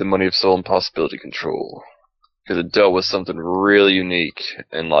See the Money of Soul and Possibility Control. Because it dealt with something really unique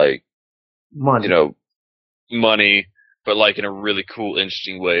and like, Money. money, but like in a really cool,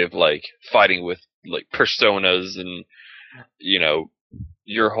 interesting way of like fighting with like personas and,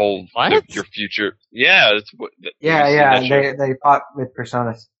 your whole, What? your future. Yeah, that's what. Yeah. They fought with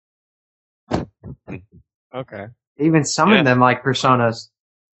personas. Okay. They even summoned them like personas.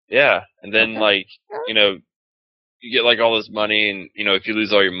 Yeah, and then like, you get like all this money, and if you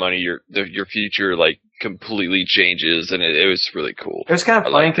lose all your money, your future like completely changes, and it was really cool. It was kind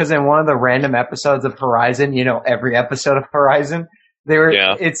of funny because in one of the random episodes of Horizon, every episode of Horizon,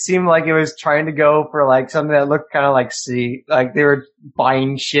 it seemed like it was trying to go for like something that looked kind of like like they were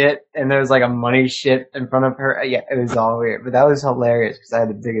buying shit, and there was like a money shit in front of her. Yeah, it was all weird, but that was hilarious because I had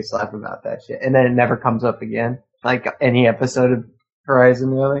the biggest laugh about that shit, and then it never comes up again, like any episode of Horizon,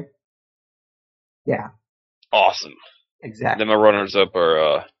 really. Yeah. Awesome. Exactly. Then my runners-up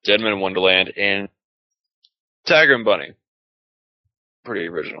are Deadman Wonderland and Tiger and Bunny. Pretty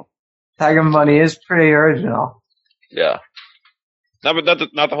original. Tiger and Bunny is pretty original. Yeah. Not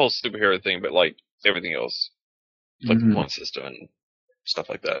the whole superhero thing, but like everything else. Like the point system and stuff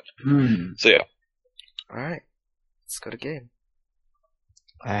like that. So yeah. Alright, let's go to game.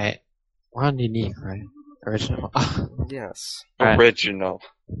 Alright. We're on unique, right? Original. Yes. Alright. Original.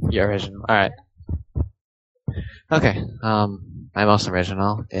 Yeah, original. Alright. Okay, my most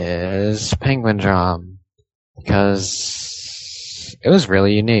original is Penguin Drum. Because it was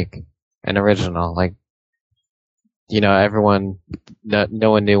really unique and original. Like, everyone,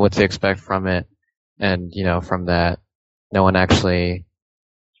 no one knew what to expect from it. And, from that, no one actually,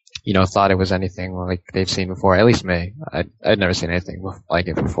 thought it was anything like they've seen before. At least me. I'd never seen anything like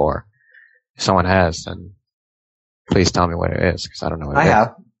it before. If someone has, then please tell me what it is, because I don't know what it is. I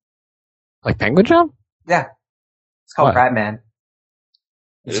have. Like Penguin Drum? Yeah. It's called What? Batman.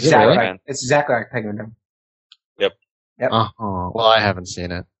 It's exactly Batman. like, it's exactly like Penguin Drum. Yep. Oh, well, I haven't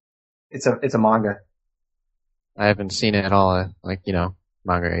seen it. It's a manga. I haven't seen it at all, like,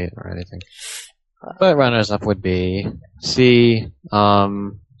 manga or anything. But runners up would be what the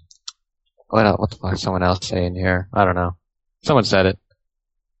fuck is someone else saying here? I don't know. Someone said it.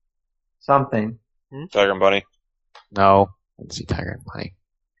 Something. Tiger and Bunny. No. I didn't see Tiger and Bunny.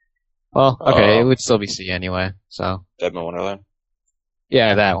 Well, okay, it would still be C anyway, so. Deadman Wonderland.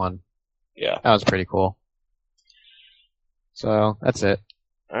 Yeah, that one. Yeah. That was pretty cool. So, that's it.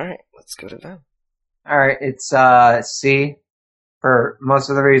 Alright, let's go to them. Alright, it's C. For most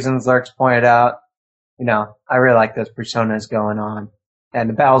of the reasons Lurks pointed out. I really like those personas going on. And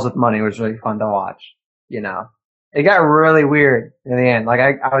the battles with money was really fun to watch. It got really weird in the end. Like,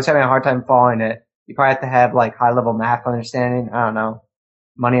 I was having a hard time following it. You probably have to have, like, high-level math understanding. I don't know.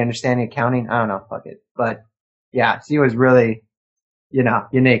 Money understanding, accounting. I don't know. Fuck it. But, yeah, C was really,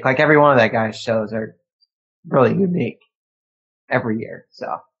 unique. Like, every one of that guy's shows are really unique every year.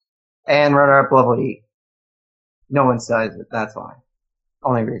 So, and runner-up level E. No one says it. That's why.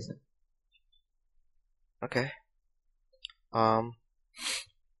 Only reason. Okay.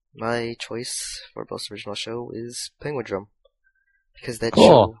 My choice for most original show is Penguin Drum. Because that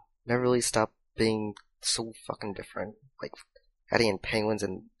show never really stopped being so fucking different. Like, adding in penguins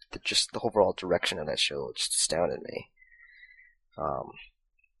and just the overall direction of that show just astounded me.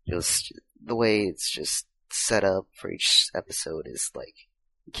 It was, the way it's just set up for each episode is like,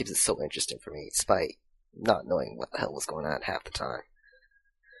 it keeps it so interesting for me, despite not knowing what the hell was going on half the time.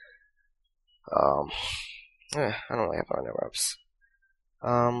 I don't really have our runner-ups.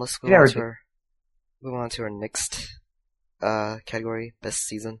 Let's move on to our next category, best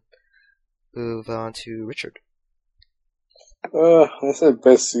season. Move on to Richard. I said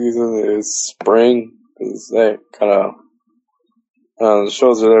best season is spring, because that kind of the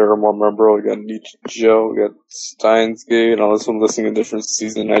shows that are more memorable. We got Nichijou, we got Steins Gate, unless I'm listening a different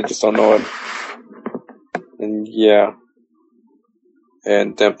season, I just don't know it. And yeah.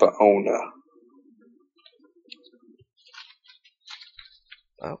 And Denpa Ona.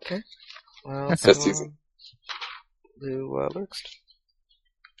 Okay. Well, let's Best move season. on to Lurks.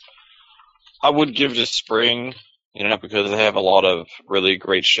 I would give it to spring, because they have a lot of really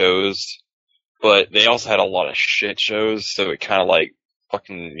great shows. but they also had a lot of shit shows, so it kind of like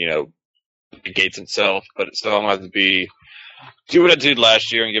fucking, negates itself, but it still has to do what I did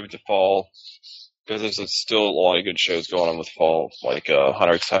last year and give it to fall, because there's still a lot of good shows going on with fall, like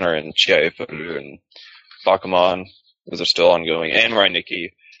Hunter x Hunter and Chiaifu and Bakuman. Those are still ongoing, and Rai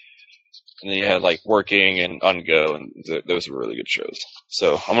Nikki. And then you had like Working and Ungo, and those were really good shows.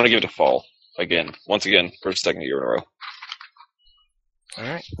 So I'm gonna give it to fall once again for the second year in a row.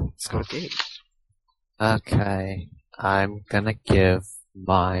 Alright, let's go to Gabe. Okay, I'm gonna give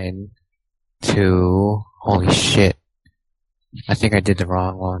mine to... Holy shit. I think I did the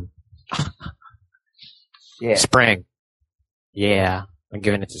wrong one. Yeah. Spring. Yeah, I'm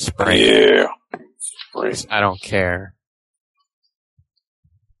giving it to Spring. Yeah. Spring. I don't care.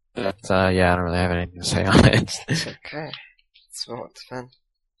 But, I don't really have anything to say on it. Okay. Let's move on to Finn.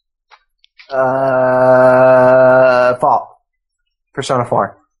 Fall. Persona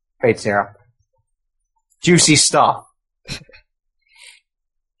 4. Fate Zero. Juicy stuff.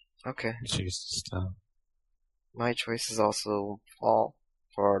 Okay. Jesus. My choice is also Fall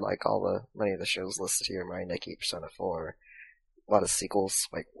for like many of the shows listed here. My Nikki, Persona 4. A lot of sequels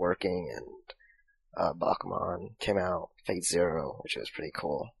like Working and Bakuman came out. Fate Zero, which was pretty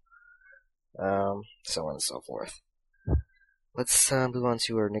cool. So on and so forth. Let's move on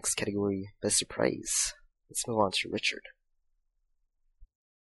to our next category, Best Surprise. Let's move on to Richard.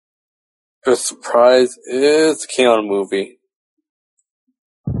 Best surprise is Keanu movie.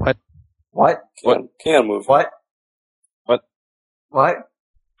 What? What? Keanu movie. What? What?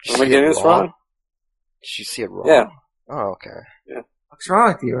 Did Am I you see getting it this wrong? Did you see it wrong? Yeah. Oh, okay. What's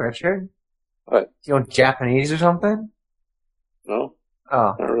wrong with you, Richard? What? You know Japanese or something? No,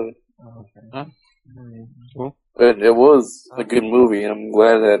 Oh. not really. Okay. But it was a good movie, and I'm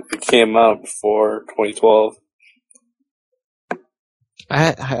glad that it came out before 2012.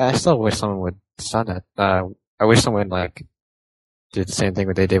 I still wish someone would start that. I wish someone did the same thing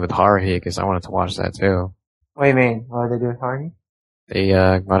what they did with Haruhi, because I wanted to watch that too. What do you mean? What did they do with Hardy? They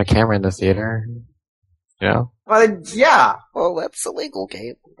got a camera in the theater, Well, yeah. Well, that's illegal,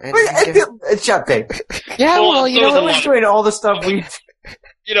 Gabe. And Shut up. Yeah, Well, you there was know, a We're lot doing all the stuff we...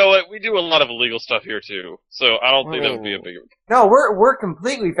 You know what? We do a lot of illegal stuff here too, so I don't think that would be a big. No, we're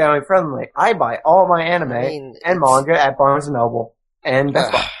completely family friendly. I buy all my anime and manga at Barnes & Noble. And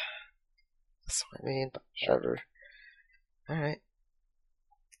Best Buy. That's what I mean, but whatever. Alright.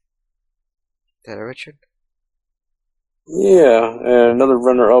 Is that it, Richard? Yeah, and another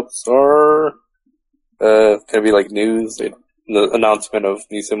runner-ups are gonna be like news. The announcement of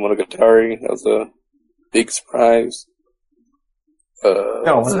Nissan Monogatari. That was a big surprise. No,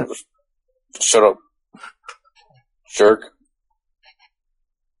 it wasn't. Shut up, jerk.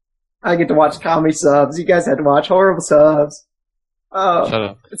 I get to watch comedy subs. You guys had to watch horrible subs. Oh, shut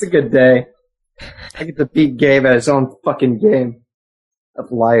up. it's a good day. I get to beat Gabe at his own fucking game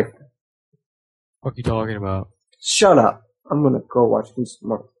of life. What are you talking about? Shut up. I'm gonna go watch this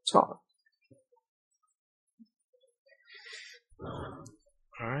more talk.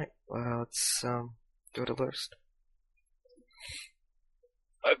 Alright, well, let's go to list.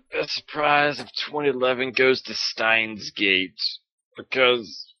 My best surprise of 2011 goes to Steins Gate,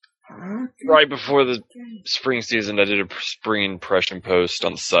 because right before the spring season, I did a spring impression post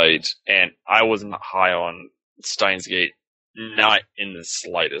on the site, and I was not high on Steins Gate, not in the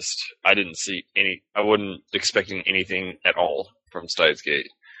slightest. I wasn't expecting anything at all from Steins Gate,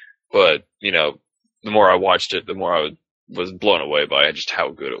 but, the more I watched it, the more I was blown away by just how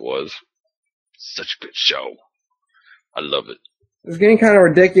good it was. Such a good show. I love it. It's getting kind of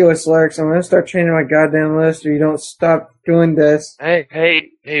ridiculous, Lurks. I'm gonna start changing my goddamn list or you don't stop doing this. Hey,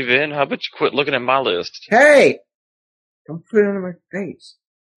 Vin, how about you quit looking at my list? Hey! Don't put it under my face.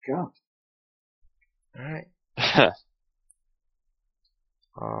 God. Alright.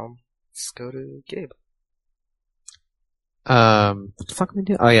 Let's go to Gabe. What the fuck am I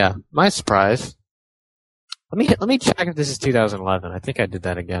doing? Oh yeah, my surprise. Let me check if this is 2011. I think I did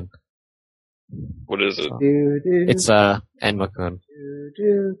that again. What is it? It's Enma-kun.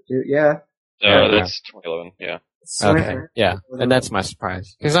 Yeah. That's 2011, yeah. Okay, yeah, and that's my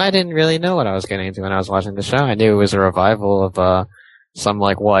surprise. Because I didn't really know what I was getting into when I was watching the show. I knew it was a revival of some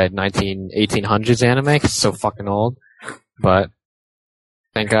 1800s anime, 'cause it's so fucking old. But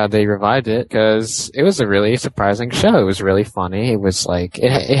thank God they revived it, because it was a really surprising show. It was really funny. It was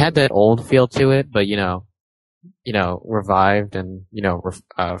it had that old feel to it, but revived and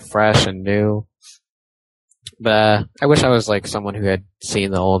fresh and new. But I wish I was someone who had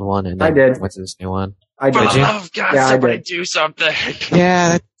seen the old one and then went to this new one. I did. Did you? Oh God, Yeah, somebody I did. do something.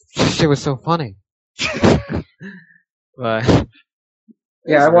 Yeah, that shit was so funny. But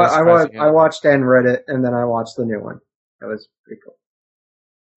Yeah, It's really surprising, I watched and read it, and then I watched the new one. That was pretty cool.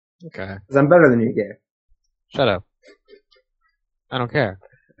 Okay. Because I'm better than you, Gabe. Shut up. I don't care.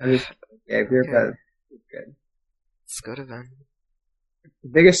 I'm just, Gabe, you're Okay. better. Good. Let's go to Ven.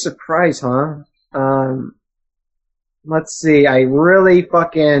 Biggest surprise, huh? Let's see. I really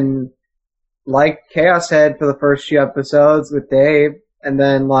fucking liked Chaos Head for the first few episodes with Dave, and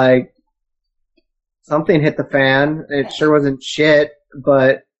then like something hit the fan. It sure wasn't shit,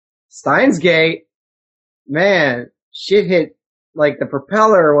 but Steins Gate, man, shit hit like the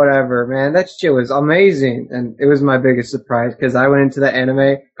propeller or whatever, man. That shit was amazing, and it was my biggest surprise because I went into the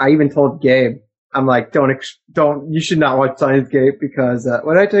anime. I even told Gabe, I'm like, don't, you should not watch Steins Gate because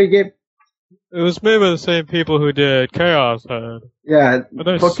what did I tell you, Gabe? It was made by the same people who did Chaos Head. Yeah, But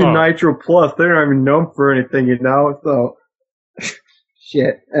they fucking suck. Nitro Plus, they're not even known for anything, you know, so.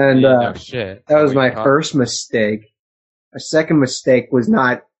 Shit. And, No shit. that was What my you first mistake. My second mistake was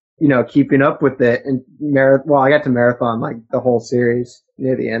not, keeping up with it. And I got to marathon like the whole series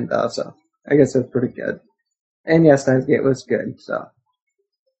near the end though, so I guess it was pretty good. And yeah, Steins Gate was good, so.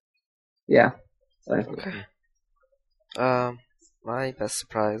 Yeah. Steins Gate. Okay. My best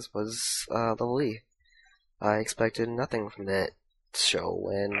surprise was the Lee. I expected nothing from that show,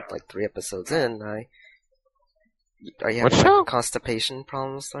 and like 3 episodes in, are you What having show? like, constipation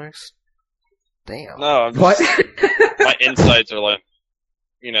problems, Starks? Damn. No, I'm What? just, my insights are like,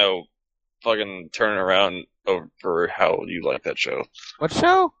 fucking turning around over how you like that show. What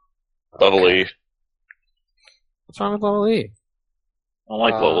show? Lovely. What's wrong with Level E? I don't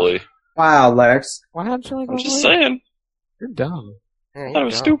like Lovely. Wow, Lex. Why haven't you like I'm Level just E? saying. You're dumb. Yeah, That you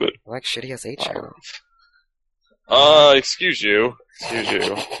was don't. stupid. I like shitty as 8 channel. Excuse you. You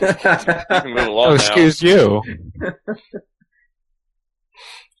can move along Oh, now. excuse you.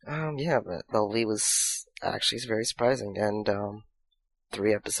 Yeah, but the Lee was actually very surprising, and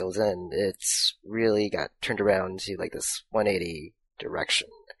 3 episodes in, it's really got turned around to like this 180 direction,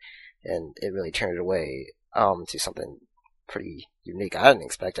 and it really turned it away to something pretty unique. I didn't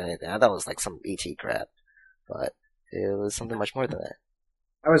expect anything. I thought it was like some ET crap, but it was something much more than that.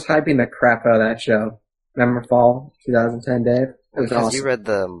 I was hyping the crap out of that show. Remember Fall 2010, Dave? It was Because awesome. you read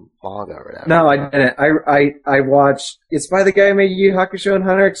the manga or whatever. No, I didn't. I watched. It's by the guy who made Yu Yu Hakusho and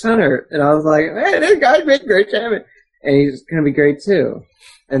Hunter x Hunter, and I was like, man, this guy made great anime, and he's gonna be great too.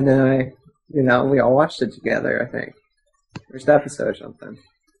 And then we all watched it together. I think first episode or something.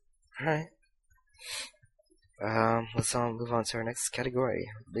 Alright. Let's move on to our next category.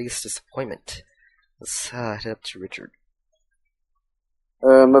 Biggest disappointment. Let's head up to Richard.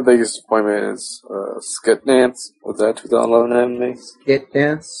 My biggest disappointment is Skit Dance. Was that 2011 anime? Skit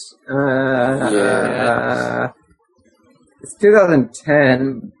Dance. Yeah. It's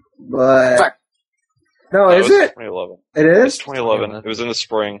 2010, but Fuck. no, That is was it? 2011. It It's is. 2011. It was in the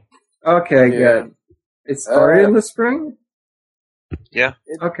spring. Okay, Yeah. good. It started in the spring. Yeah.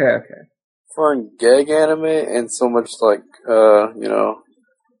 Okay. For a gag anime and so much like, It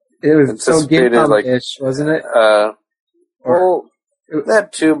was so Anticipated, Gintama-ish, wasn't it? well,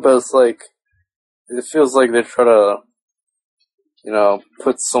 that too, but it's like, it feels like they try to,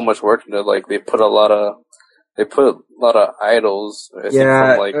 put so much work into it. Like, they put a lot of idols, I think,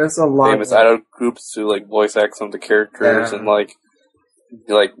 Yeah, from like there's a lot famous of idol groups to like voice act some of the characters Yeah. and like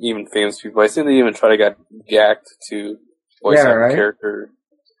even famous people. I think they even try to get gacked to voice act right? the character.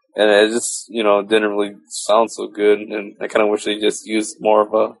 And it just, didn't really sound so good, and I kind of wish they just used more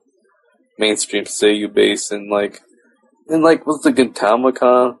of a mainstream Seiyu base and was the Gintama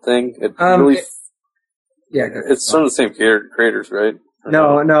kind of thing? It really, it's some of the same creators, right?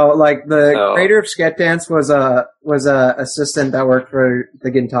 Or No, like the No. creator of Skit Dance was a assistant that worked for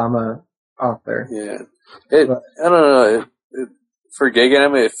the Gintama author. Yeah. But- I don't know. For gag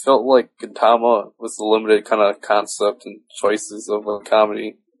anime, it felt like Gintama was the limited kind of concept and choices of a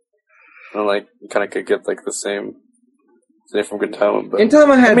comedy. And you kind of could get the same from Gintama, but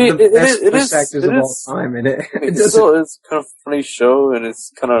Gintama had the best it voice is- actors it of all is- time in it. It It's doesn't- still it's kind of a funny show and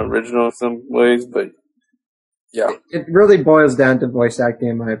it's kind of original in some ways, but yeah. It really boils down to voice acting,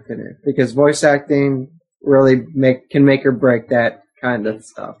 in my opinion, because voice acting really can make or break that kind of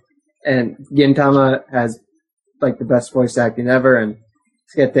stuff. And Gintama has the best voice acting ever, and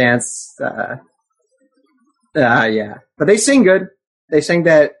Skit Dance, yeah. But they sing good. They sing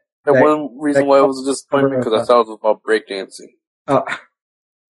that. And that- one reason why it was a disappointment because I thought it was about breakdancing, Oh,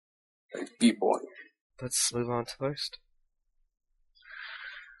 like b-boy. Let's move on to first.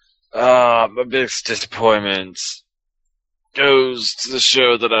 My biggest disappointment goes to the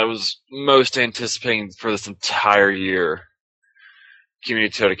show that I was most anticipating for this entire year.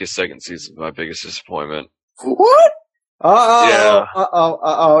 Community Totika's second season, my biggest disappointment. What? Nope.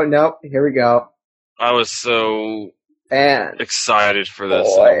 Here we go. I was so And excited for this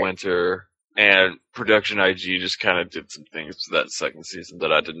in the winter, and Production IG just kind of did some things to that second season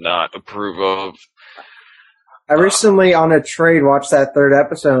that I did not approve of. I recently, on a trade, watched that third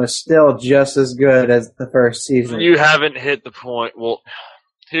episode, and it's still just as good as the first season. You haven't hit the point. Well,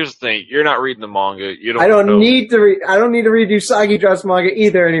 here's the thing: you're not reading the manga. You don't. I don't know. need to read. I don't need to read Usagi Dress manga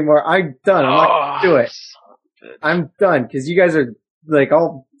either anymore. I'm done. I'm not gonna do it. I'm done because you guys are like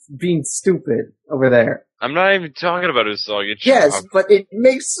all being stupid over there. I'm not even talking about Usagi. Yes, but it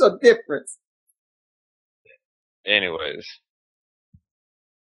makes a difference. Anyways,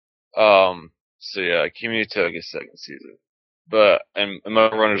 so yeah, Kimi no Toge's second season, but and my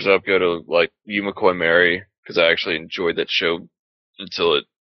runners up go to like Yumiko Mary because I actually enjoyed that show until it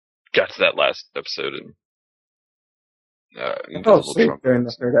got to that last episode and I fell asleep during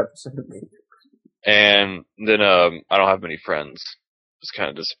the third episode. And then I don't have many friends. It's kind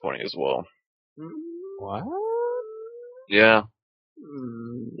of disappointing as well. What? Yeah.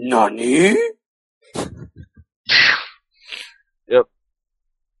 Nani? Yep.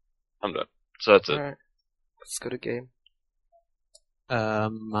 I'm done. So that's it. Alright. Let's go to game.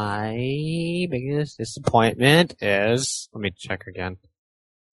 My biggest disappointment is, let me check again.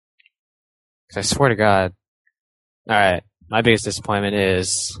 'Cause I swear to God. Alright. My biggest disappointment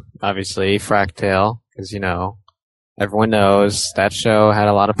is, obviously, Fractale. 'Cause, you know, everyone knows that show had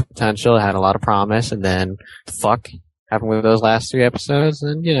a lot of potential, it had a lot of promise, and then, the fuck happened with those last 3 episodes,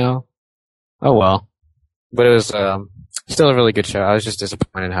 and, you know, oh well. But it was, still a really good show. I was just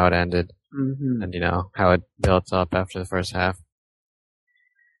disappointed how it ended. Mm-hmm. And, you know, how it built up after the first half.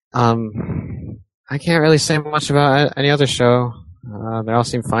 I can't really say much about any other show. They all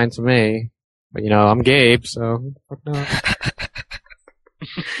seem fine to me. But, you know, I'm Gabe, so fuck no.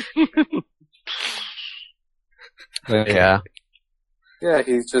 But, yeah. Yeah,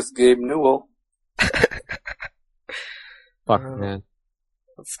 he's just Gabe Newell. Fuck, man.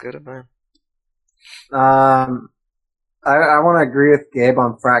 Let's go to man. I want to agree with Gabe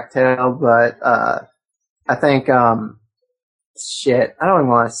on Fractale, but I think shit. I don't even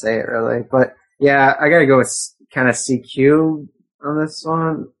want to say it really, but yeah, I gotta go with kind of CQ on this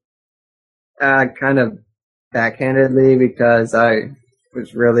one. Kind of backhandedly because I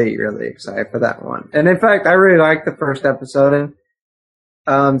was really, really excited for that one. And in fact, I really liked the first episode,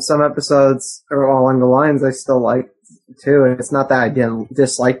 and some episodes are all along the lines I still like too. And it's not that I didn't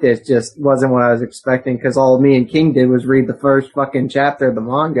dislike it, it just wasn't what I was expecting because all me and King did was read the first fucking chapter of the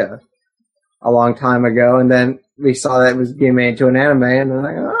manga a long time ago, and then we saw that it was being made into an anime, and I'm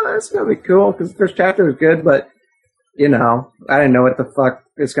like, oh, that's gonna be cool because the first chapter was good, but you know, I didn't know what the fuck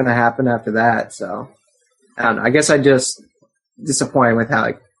is gonna happen after that, so I don't know. I guess I just disappointed with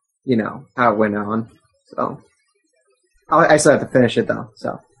how, you know, how it went on. So I still have to finish it though.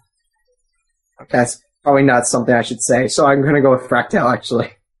 So that's probably not something I should say. So I'm gonna go with Fractale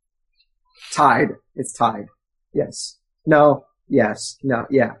actually. Tied. It's tied. Yes. No. Yes. No.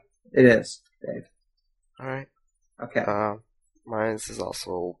 Yeah. It is. Dave. Alright. Okay. Mine is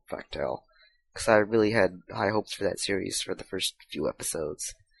also Fractale. Because I really had high hopes for that series for the first few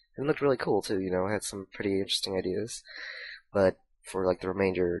episodes. It looked really cool too, you know, it had some pretty interesting ideas. But for like the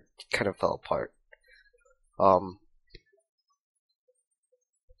remainder, it kind of fell apart.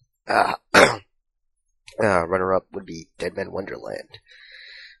 Runner-up would be Dead Man Wonderland.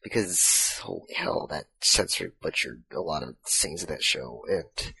 Because, holy hell, that censor butchered a lot of scenes of that show,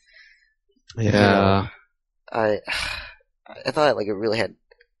 and Yeah. I thought like it really had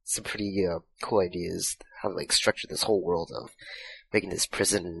some pretty cool ideas how to like structure this whole world of making this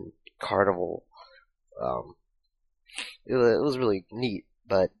prison carnival. It was really neat,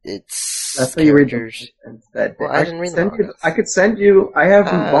 but it's That's how you read characters. that. Well, I didn't read the mangas. I could send you. I have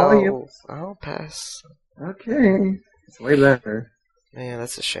volumes. I'll pass. Okay, it's way better. Man,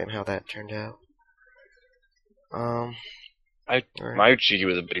 that's a shame how that turned out. Mayuchi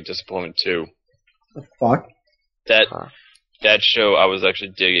was a big disappointment too. The fuck? That show I was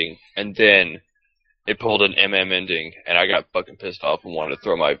actually digging, and then it pulled an MM ending, and I got fucking pissed off and wanted to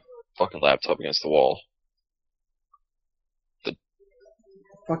throw my fucking laptop against the wall.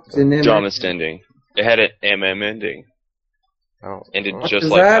 Fuck's in there? Dumbest ending. It had an MM ending. Oh, Ended What just does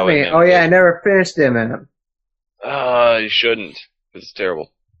like that how mean? it ended. Oh yeah, I never finished him in him. You shouldn't. It's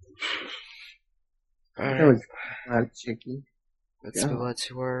terrible. That alright. was not cheeky. Let's move on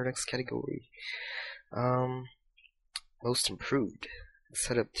to our next category. Most improved.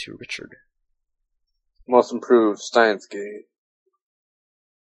 Set up to Richard. Most improved Steins Gate.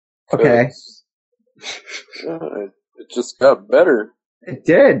 Okay, Yeah, it just got better. it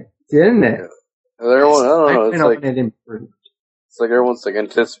did, didn't it? Everyone, I don't know. I It's know like when it improved. it's like everyone's like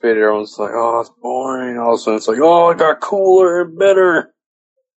anticipated. Everyone's like, oh, it's boring. All of a sudden, it's like, oh, it got cooler and better.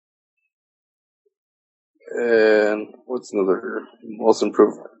 And what's another most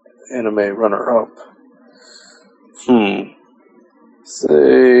improved anime runner-up?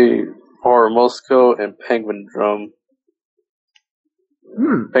 Say Horror Moscow and Penguin Drum.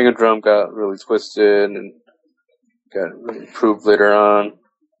 Penguin Drum got really twisted and got really improved later on.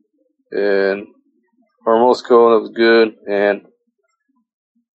 And Horror Moscow, that was good. And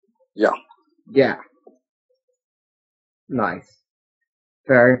yeah. Yeah. Nice.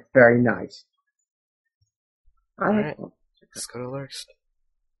 Very, very nice. Alright, let's go to Lurks.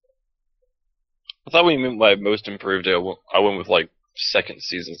 I thought we meant by most improved. I went with like second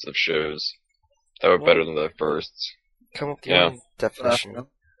seasons of shows that were better than the firsts. Come up with your own definition.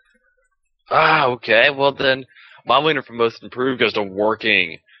 Okay. Well then, my winner for most improved goes to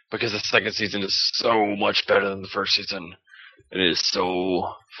Working, because the second season is so much better than the first season. It is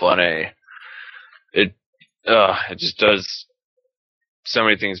so funny. It just does so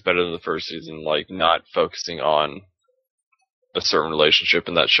many things better than the first season, like not focusing on a certain relationship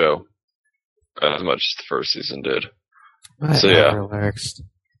in that show as much as the first season did. So yeah, Relaxed.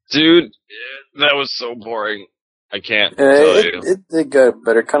 dude, that was so boring. I can't tell you. It got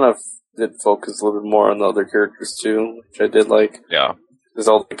better. Kind of did focus a little bit more on the other characters too, which I did like. Yeah. Because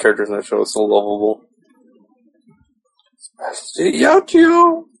all the characters in that show are so lovable.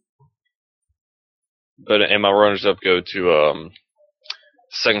 Yachio! But and my runners up go to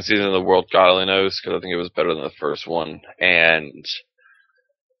second season of The World God Only Knows, because I think it was better than the first one, and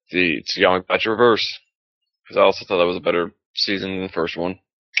the Tsuyami Batch Reverse, because I also thought that was a better season than the first one.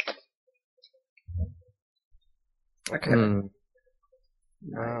 Okay.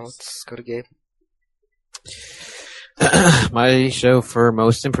 Let's go to Gabe. My show for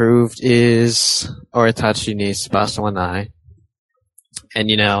most improved is Oritachi ni Tsubasa wa Nai. And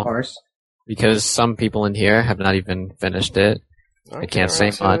you know, Of course. because some people in here have not even finished it, I can't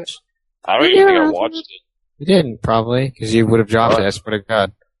say much. I don't even think I watched it. You didn't, probably, because you would have dropped it, I swear to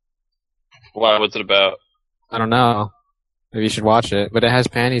God. Why? What's it about? I don't know. Maybe you should watch it. But it has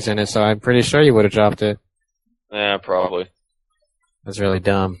panties in it, so I'm pretty sure you would have dropped it. Yeah, probably. That's really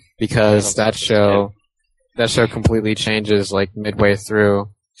dumb. Because that show completely changes, like, midway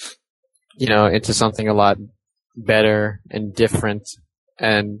through, you know, into something a lot better and different.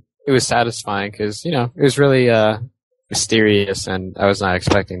 And it was satisfying, because, you know, it was really, mysterious, and I was not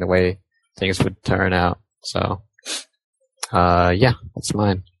expecting the way things would turn out. So, yeah, that's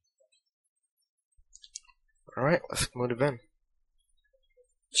mine. Alright, let's move to Ben.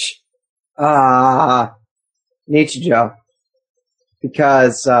 Nichijou.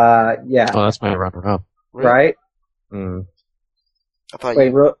 Because, yeah. Oh, that's my runner-up. Really? Right? Mm. I thought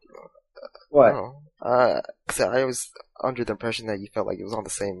Wait, you... what? No. 'Cause I was under the impression that you felt like it was on the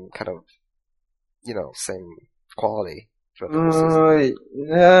same kind of, you know, same quality throughout the whole season.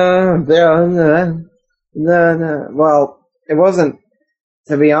 No. Well, it wasn't,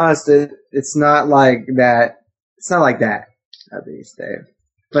 to be honest, it's not like that. It's not like that, at least, Dave.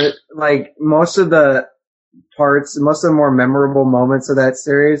 But, like, most of the more memorable moments of that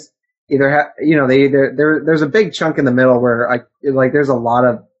series there's a big chunk in the middle where there's a lot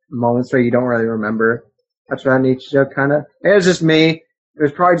of moments where you don't really remember much about Nichijou, kind of. It was just me. It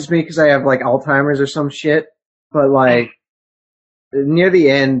was probably just me because I have, like, Alzheimer's or some shit. But, like, near the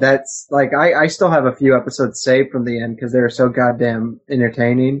end, that's, like, I still have a few episodes saved from the end because they were so goddamn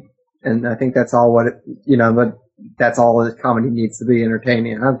entertaining. And I think that's all but that's all the comedy needs to be,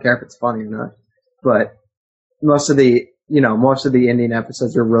 entertaining. I don't care if it's funny or not. But most of the ending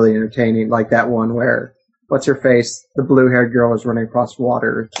episodes are really entertaining, like that one where, what's her face, the blue-haired girl was running across water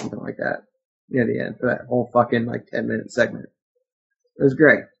or something like that near the end for that whole fucking, like, 10-minute segment. It was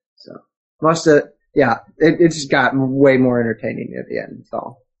great. So, it just got way more entertaining near the end,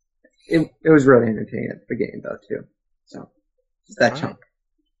 so. It was really entertaining at the beginning, though, too. So, just that chunk.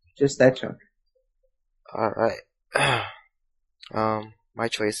 Just that chunk. Alright. My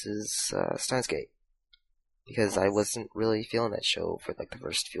choice is Steins Gate. Because I wasn't really feeling that show for like the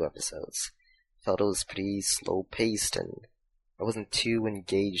first few episodes. Felt it was pretty slow paced, and I wasn't too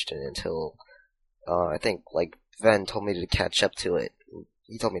engaged in it until I think like Ven told me to catch up to it.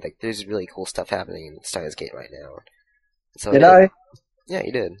 He told me like there's really cool stuff happening in Steins Gate right now. So did I? Yeah,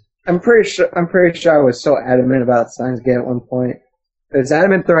 you did. I'm pretty sure I was so adamant about Steins Gate at one point. Is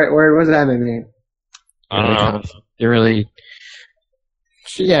adamant the right word? What does adamant mean? You're really...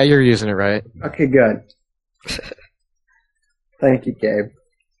 Yeah, you're using it right. Okay, good. Thank you, Gabe.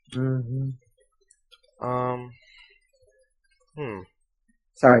 Mm-hmm.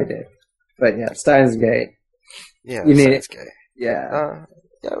 Sorry, Dave. But yeah, Steins Gate. Yeah, You need Steins Gate. Yeah.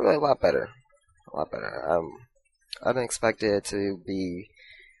 Yeah, really a lot better. A lot better. I didn't expect it to be,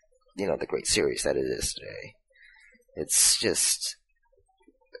 the great series that it is today. It's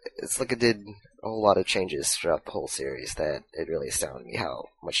like it did a whole lot of changes throughout the whole series that it really astounded me how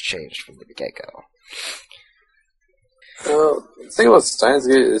much changed from the get-go. The thing about Steins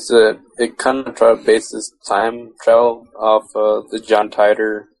Gate is that it kind of tried to base this time travel off the John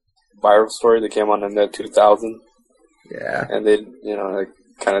Titor viral story that came on in the 2000. Yeah. And they, like,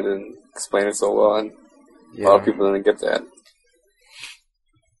 kind of didn't explain it so well, and a lot of people didn't get that.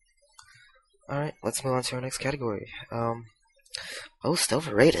 Alright, let's move on to our next category. Most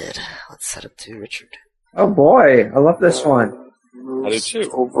overrated. Let's set up to Richard. Oh boy, I love this one. I do too.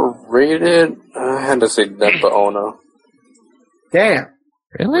 Overrated? I had to say Denpa Ona. Damn.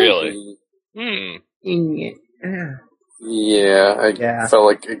 Really? Yeah, I felt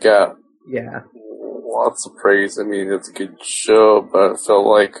like it got lots of praise. I mean, it's a good show, but I felt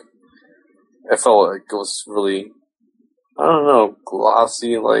like it was really, I don't know,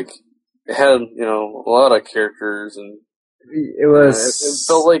 glossy. Like, it had, a lot of characters, and it was.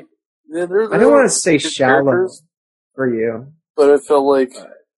 It felt like there I don't want to say shallow for you, but it felt like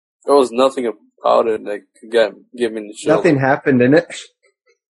there was nothing about it that could get me in the show. Nothing happened in it.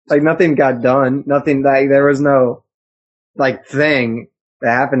 Like, nothing got done. Nothing, like, there was no, like, thing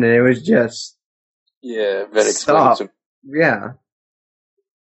that happened, and it was just. Yeah, very expensive. Yeah.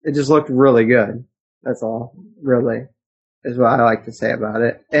 It just looked really good. That's all, really, is what I like to say about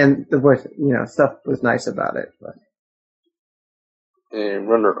it. And the voice, stuff was nice about it. But. And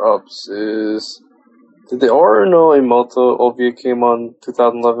runner-ups is... Did the Oro Emoto OVA came on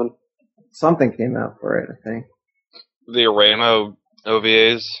 2011? Something came out for it, I think. The Aramo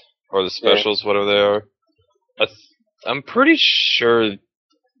OVAs, or the specials, whatever they are. I'm pretty sure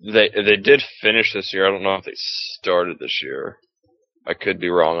they did finish this year. I don't know if they started this year. I could be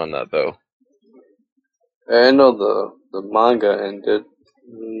wrong on that, though. I know the manga ended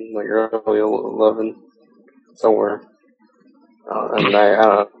like early 11 somewhere. And I don't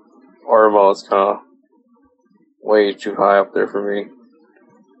know. Ormo is kind of way too high up there for me.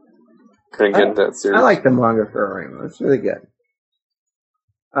 Couldn't get that series. I like the manga for Ormo. It's really good.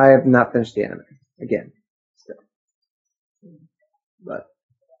 I have not finished the anime again, still, but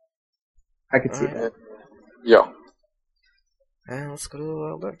I could see that. Yeah. And let's go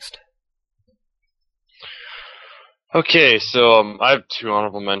to next. Okay, so I have two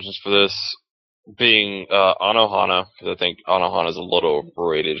honorable mentions for this. Being Anohana, because I think Anohana is a little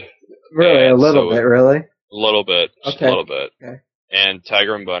overrated. Really, a little bit, really? A little bit, just okay. a little bit. Okay. And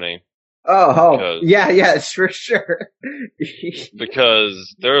Tiger and Bunny. Oh, yeah, for sure.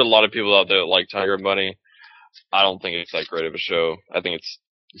 Because there are a lot of people out there that like Tiger and Bunny. I don't think it's that great of a show. I think it's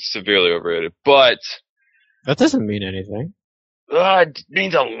severely overrated. But that doesn't mean anything. It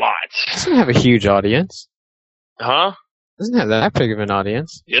means a lot. It doesn't have a huge audience. Huh? It doesn't have that big of an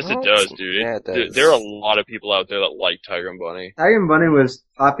audience. Yes, it does, dude. Yeah, it does. There are a lot of people out there that like Tiger and Bunny. Tiger and Bunny was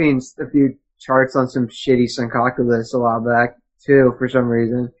topping a few charts on some shitty Senkaku list a while back, too, for some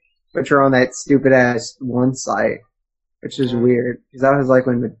reason. Which are on that stupid-ass one site. Which is weird. Because that was like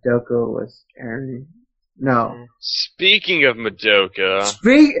when Madoka was airing. No. Speaking of Madoka...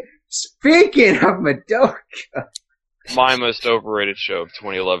 Speaking of Madoka... My most overrated show of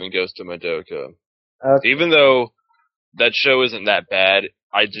 2011 goes to Madoka. Okay. Even though that show isn't that bad,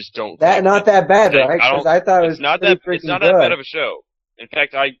 I just don't not that bad, right? Because I thought it was it's not that bad of a show. In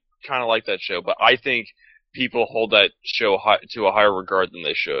fact, I kind of like that show, but I think people hold that show to a higher regard than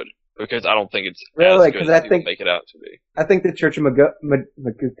they should. Because I don't think it's really, as good as people make it out to be. I think the Church of Madoka,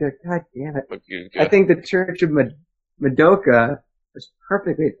 God damn it. Madoka. I think the Church of Madoka was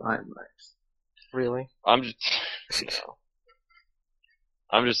perfectly fine, Max. Really? I'm just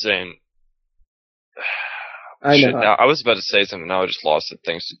saying. I know. Now, I was about to say something, now I just lost it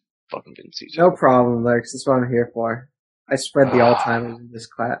thanks to fucking Vinci. No problem, Lex. That's what I'm here for. I spread the Alzheimer's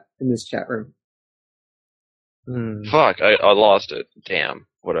in this chat room. Fuck, I lost it. Damn.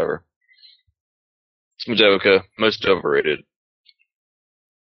 Whatever. It's Madoka. Most overrated.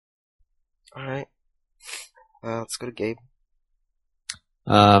 Alright. Let's go to Gabe.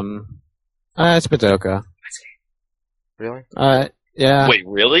 It's Madoka. Really? Yeah. Wait,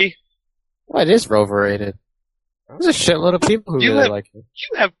 really? Well, it is overrated. There's a shitload of people who really like it.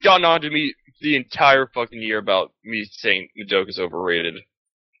 You have gone on to me the entire fucking year about me saying Madoka's overrated.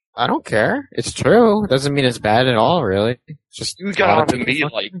 I don't care. It's true. It doesn't mean it's bad at all, really. It's just you got on to me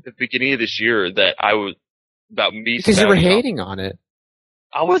like the beginning of this year that I was about me because you were hating on it.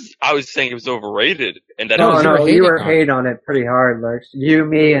 I was saying it was overrated, and that No, you were hating on it pretty hard, Lex. You,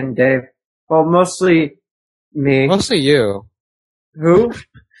 me, and Dave. Well, mostly me. Mostly you. Who?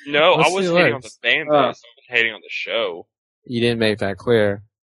 No, I Mostly was hating on the Legs. fan base. Oh. I was hating on the show. You didn't make that clear.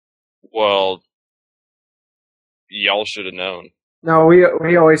 Well, y'all should have known. No, we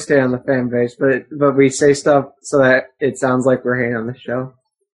always stay on the fan base, but we say stuff so that it sounds like we're hating on the show.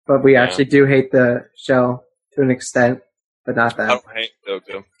 But we Yeah. actually do hate the show to an extent, but not I that. don't hate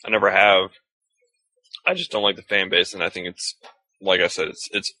Madoka. I never have. I just don't like the fan base, and I think it's, like I said,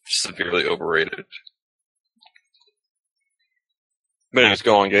 it's severely overrated. But anyways,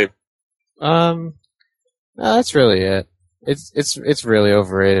 go on, Gabe. No, that's really it. It's really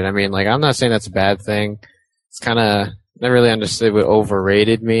overrated. I mean, like, I'm not saying that's a bad thing. It's kind of never really understood what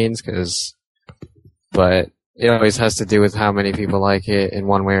overrated means, but it always has to do with how many people like it in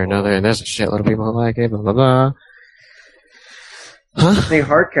one way or another. And there's a shitload of people who like it. Blah blah blah. I Huh? think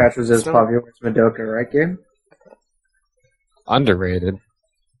Heartcatch was as popular as Madoka, right, Gabe? Underrated.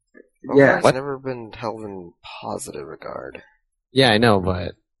 Yeah. It's never been held in positive regard. Yeah, I know,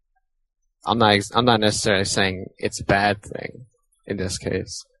 but I'm not necessarily saying it's a bad thing in this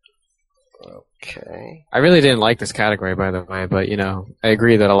case. Okay. I really didn't like this category, by the way, but, I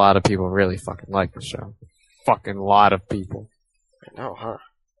agree that a lot of people really fucking like the show. Fucking lot of people. I know, huh?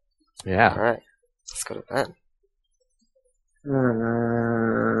 Yeah. Alright. Let's go to Ben.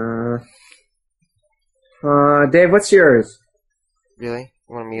 Dave, what's yours? Really?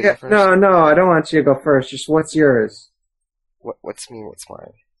 You want me to go first? No, I don't want you to go first. Just what's yours? What's me? What's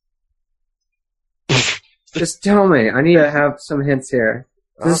mine? Just tell me. I need to have some hints here.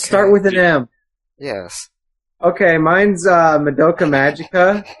 Does it Okay. start with an M? Yes. Okay, mine's Madoka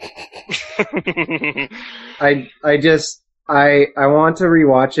Magica. I want to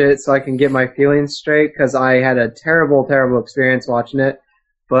rewatch it so I can get my feelings straight because I had a terrible experience watching it.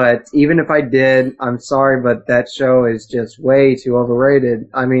 But even if I did, I'm sorry, but that show is just way too overrated.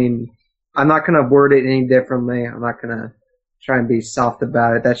 I mean, I'm not gonna word it any differently. I'm not gonna try and be soft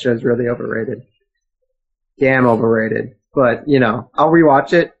about it. That show's really overrated. Damn overrated. But, I'll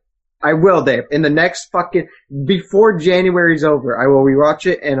rewatch it. I will, Dave. In the next before January's over, I will rewatch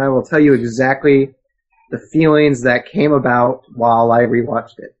it and I will tell you exactly the feelings that came about while I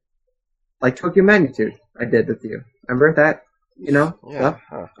rewatched it. Like Tokyo Magnitude, I did with you. Remember that? Yeah. Stuff?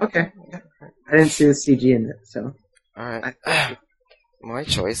 Huh. Okay. I didn't see the CG in it, so. Alright. My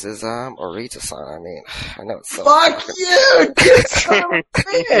choice is, Orita-san. I mean, I know it's so... Fuck you, dude, son of a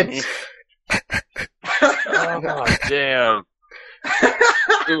bitch! Oh, damn.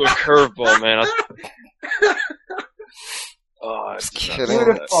 Ooh, a curveball, man. Oh, Just it's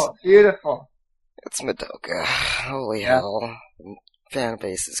kidding. Beautiful. It's Madoka. Holy Yeah. hell. The fan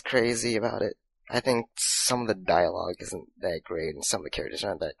base is crazy about it. I think some of the dialogue isn't that great, and some of the characters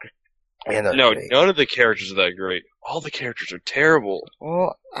aren't that great. And they're No, great. none of the characters are that great. All the characters are terrible.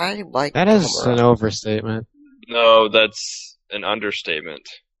 Well, I like That is Komura. an overstatement. No, that's an understatement.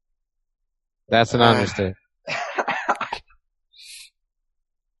 That's an understatement.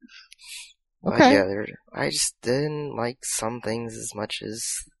 But Okay. yeah, I just didn't like some things as much as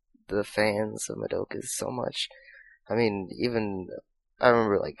the fans of Madoka so much. I mean, I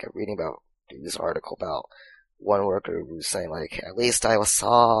remember reading about this article about one worker who was saying at least I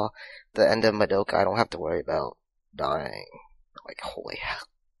saw the end of Madoka, I don't have to worry about dying. Like, holy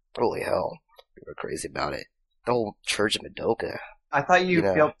hell. We were crazy about it. The whole Church of Madoka. I thought you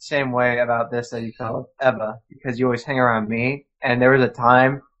Yeah. felt the same way about this that you felt Eva, because you always hang around me, and there was a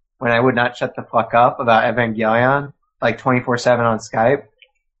time when I would not shut the fuck up about Evangelion, 24/7 on Skype,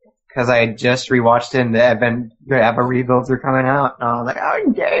 because I had just rewatched it and the Eva rebuilds are coming out, and I was like,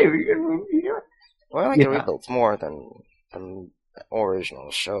 oh, Dave, Well, I like Yeah. the rebuilds more than the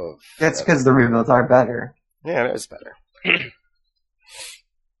original show. That's because the rebuilds are better. Yeah, it is better.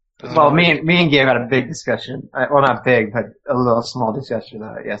 Well, me and Gabe had a big discussion. Well, not big, but a little small discussion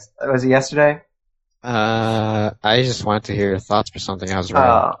about it. Yes, was it yesterday? I just wanted to hear your thoughts for something I was reading.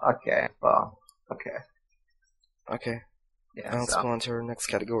 Oh, okay. Well, okay. Okay. Yeah. Now let's So. go on to our next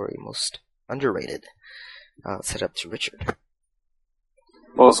category, most underrated. Let's head up to Richard.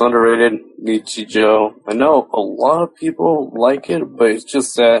 Most underrated, Nichijou. I know a lot of people like it, but it's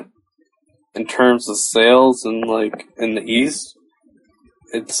just that in terms of sales and in the East,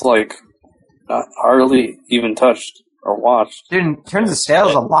 it's not hardly even touched or watched. Dude, in terms of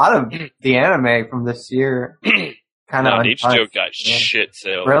sales, a lot of the anime from this year kind No, of Nichijou got shit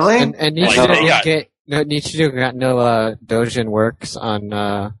sales. Really? And Like, Nichijou got no Dojin works on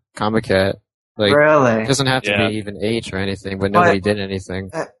Comiket. Really? It doesn't have to Yeah. be even H or anything, but nobody did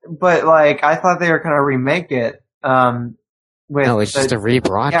anything. But I thought they were gonna remake it. With No, it's just a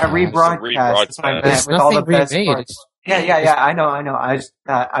rebroadcast. rebroadcast. That's what I meant, It's It's with all the nothing best remade. parts. Yeah. I know. I just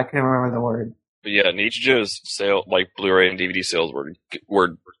I couldn't remember the word. But yeah, Nichijo's Blu-ray and DVD sales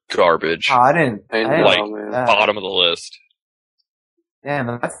were garbage. Oh, I didn't Like, man. bottom of the list. Damn,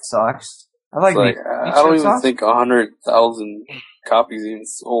 that sucks. I like. It's I don't even think 100,000 copies even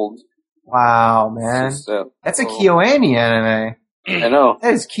sold. Wow, man, It's just, that's a KyoAni anime. I know.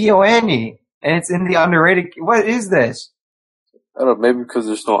 That is KyoAni, and it's in the underrated. What is this? I don't know. Maybe because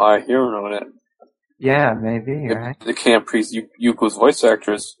there's no I Hero in it. Yeah, maybe. Right. They can't praise Yuko's voice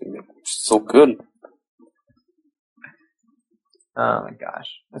actress. She's so good. Oh my gosh,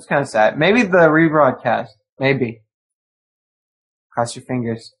 that's kind of sad. Maybe the rebroadcast. Maybe. Cross your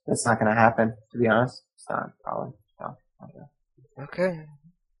fingers. That's not going to happen. To be honest, it's not probably. No. Okay.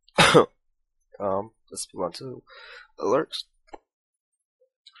 Let's move on to alerts.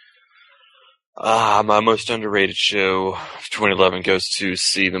 My most underrated show of 2011 goes to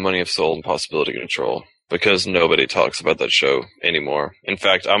See the Money of Soul and Possibility Control, because nobody talks about that show anymore. In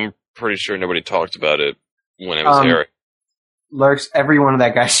fact, I'm pretty sure nobody talked about it when it was airing. Lurks, every one of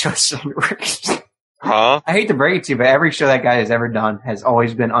that guy's shows works. Huh? I hate to break it to you, but every show that guy has ever done has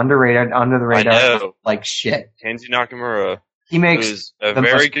always been underrated, under the radar, I know. like shit. Kenji Nakamura, He makes who's a the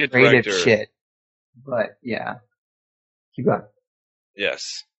very most good creative director. shit. But yeah, keep going.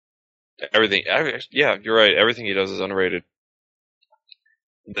 Yes. Yeah, you're right. Everything he does is underrated.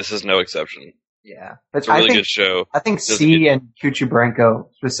 This is no exception. Yeah, but It's a really good show. I think Doesn't C get- and Kuchibrenko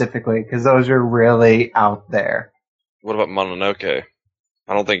specifically, because those are really out there. What about Mononoke?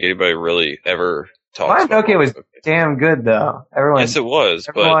 I don't think anybody really ever talks about Mononoke was damn good though. Everyone, Yes, it was,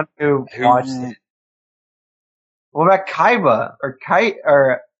 everyone who who- watched it. What about Kaiba or Kai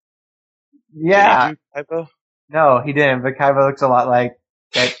or? Yeah, Did he do Typo? no, he didn't. But Kaiba looks a lot like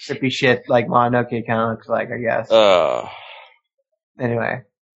that trippy shit, like Mononoke kind of looks like, I guess. Anyway,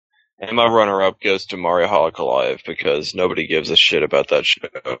 And my runner-up goes to Mario Holic Alive, because nobody gives a shit about that show.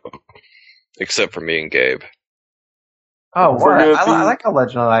 Except for me and Gabe. oh, what? Forget I the- like a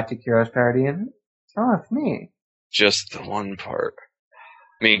Legend of Galactic Heroes parody, and it's not with me. Just the one part.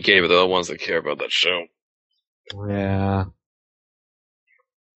 Me and Gabe are the only ones that care about that show. Yeah.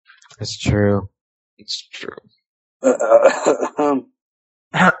 It's true. It's true. And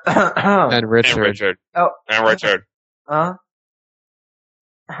And Richard. Richard. Oh. And Richard. Huh?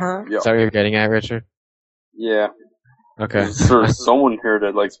 Is that what you're getting at, Richard? Yeah. Okay. There's sure someone here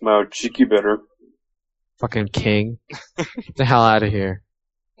that likes Mao Chiki better. Fucking king. Get the hell out of here.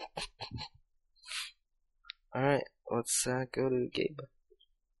 Alright, let's go to Gabe.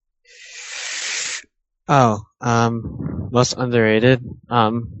 Oh, most underrated.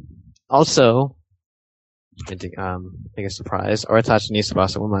 Also, I think, biggest surprise, Oritachi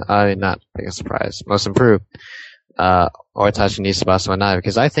Nisabasa Wama, not biggest surprise, most improved. Oritachi Nisabasa Wanai,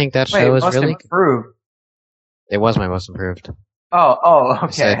 because I think that show is most really, improved. it was my most improved. Oh,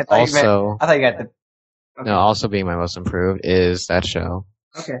 okay. Said I thought also, you got the. Okay. no, also being my most improved is that show.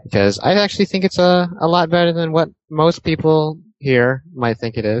 Okay. Because I actually think it's a lot better than what most people here might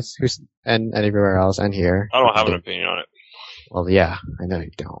think it is, and everywhere else, and here. I don't have an opinion on it. Well, yeah, I know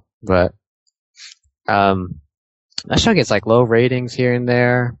you don't, but that show gets like low ratings here and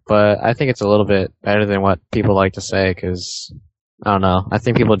there, but I think it's a little bit better than what people like to say, because I don't know. I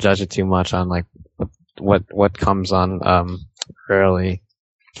think people judge it too much on like what comes on early.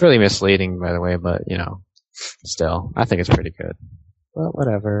 It's really misleading, by the way, but you know, still, I think it's pretty good. But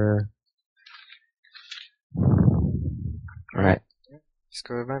whatever. All right.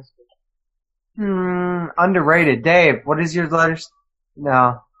 Screw man. Underrated. Dave, what is your letters?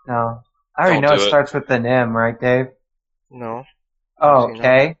 No. I already Don't know do it it. starts with an M, right, Dave? No. Oh, Actually,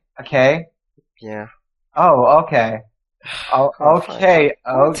 no. okay. Yeah. Oh, okay. Oh, Oh, okay.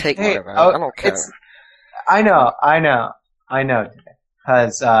 I'll take Okay. whatever. I don't care. I know.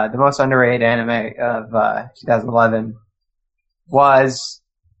 Because the most underrated anime of 2011 was.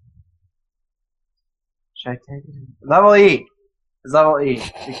 Should I take it? Level E. It's Level E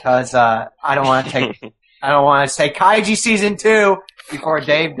because I don't want to say Kaiji Season 2 before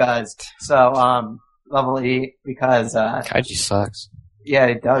Dave does. So Level E because Kaiji sucks. yeah,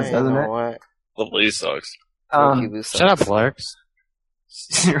 it does, Hey, doesn't you it? know what? Lovely sucks. Goku Shut up, sucks. Larks.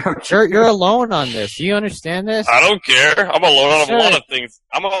 You're alone on this. Do you understand this? I don't care. I'm alone on Sure. a lot of things.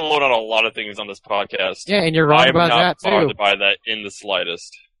 I'm alone on a lot of things on this podcast. Yeah, and you're wrong I'm about not that too. bothered by that in the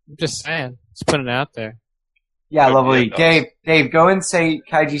slightest. I'm just saying. Just putting it out there. Yeah, Okay, Level E. it does. Dave, go and say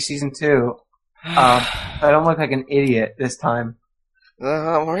Kaiji Season 2. I don't look like an idiot this time.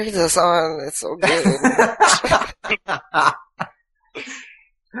 Read this on. It's so good.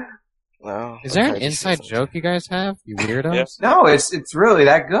 Well, Is there an Kaiju inside season. joke you guys have? You weirdos? Yeah. No, it's really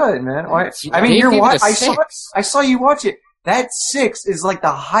that good, man. Why? I mean, Dave you're gave it what? a I 6. saw you watch it. That 6 is like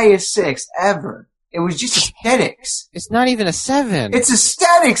the highest 6 ever. It was just aesthetics. It's not even a 7. It's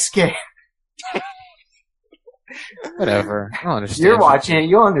aesthetics, game. Whatever. I don't understand. You're watching it.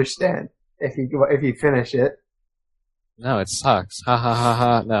 You'll understand if you finish it. No, it sucks. Ha ha ha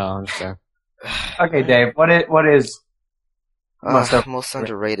ha. No, I'm just joking. Okay, Dave. What is Most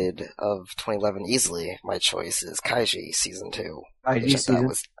underrated of 2011 easily. My choice is Kaiji season 2. IG Which I season? thought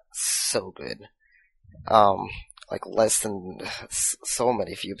was so good. Like less than so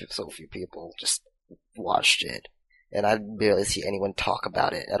few people just watched it, and I barely see anyone talk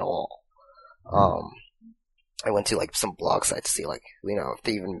about it at all. I went to like some blog sites to see like if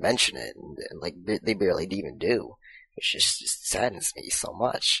they even mention it, and like they barely even do, which just saddens me so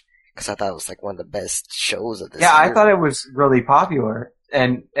much because I thought it was like one of the best shows of this Yeah, year. I thought it was really popular,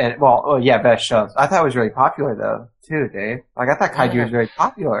 and best shows. I thought it was really popular though too, Dave. Like I thought Kaiju was very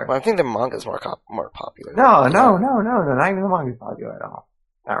popular. Well, I think the manga's more popular. No, not even the manga is popular at all.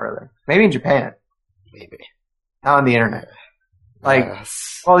 Not really. Maybe in Japan, Maybe. not on the internet. Like,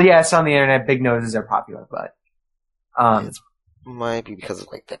 Yes. well, yes, on the internet, big noses are popular, but It might be because of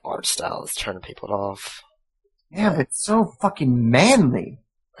like the art style that's turning people off. yeah, but it's so fucking manly,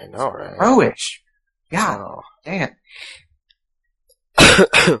 I know, right? bro-ish. God Oh. damn.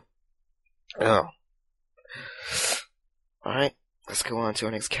 Oh. Alright, let's go on to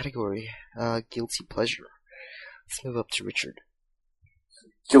our next category. Guilty pleasure. Let's move up to Richard.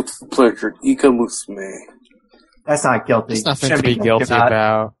 Guilty pleasure, Ika Musume. That's not guilty. There's nothing to Shouldn't be guilty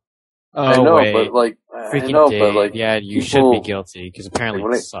about. Oh, I know, wait. but like, Freaking Dave. but yeah, you should people- be guilty, because apparently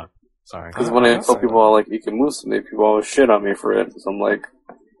When you I- suck. Sorry. because when I tell people I like Ika Musume, people always shit on me for it. So I'm like,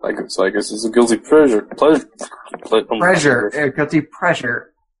 it's like this is a guilty pleasure. Guilty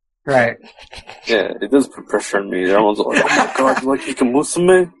pressure. Right. Yeah, it does put pressure on me. Everyone's like, "Oh my god, you like Ika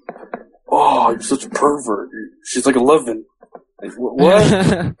Musume? Oh, you're such a pervert. She's like 11." Like,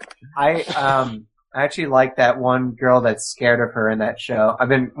 what? I actually like that one girl that's scared of her in that show. I've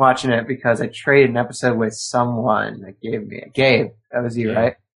been watching it because I traded an episode with someone that gave me Gabe. That was you, Yeah.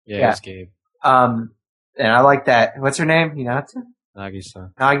 right? Yeah, it's Gabe. And I like that. What's her name? Hinata?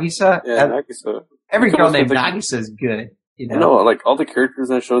 Nagisa. Nagisa? Yeah, Nagisa. Every Ika girl Musume, named like- Nagisa is good. You I know? know, like all the characters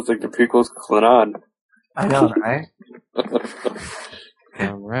in that show is like the prequels to Clannad. I know, right?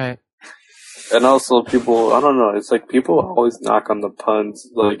 Right. And also people, I don't know, it's like people always knock on the puns,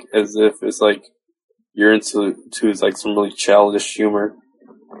 like as if it's like you're into like some really childish humor.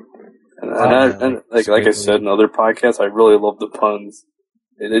 And like I said in other podcasts, I really love the puns.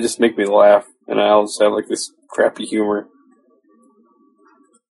 They just make me laugh, and I always have like this crappy humor.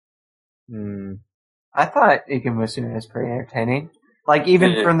 I thought Ikamusume was pretty entertaining. Like,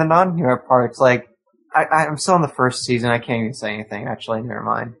 even Yeah. from the non-hero parts, like, I'm still in the first season, I can't even say anything, actually, never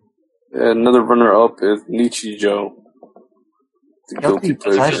mind. And another runner-up is Nichijou. The Guilty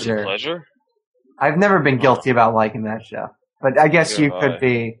pleasure. pleasure. Pleasure? I've never been guilty about liking that show. But I guess you could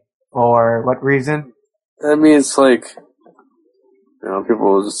be, for what reason? I mean, it's like,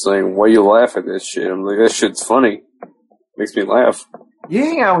 people are just saying, "Why you laugh at this shit?" I'm like, that shit's funny. Makes me laugh. You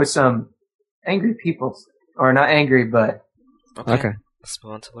hang out with some angry people. Or not angry, but... Okay. Let's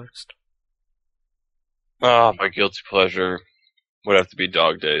move on to the next. Oh, my guilty pleasure would have to be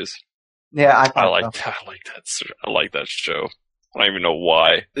Dog Days. Yeah, I I thought like so. I like that show. I don't even know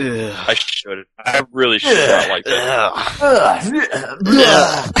why. Ugh. I should. I really should not like that.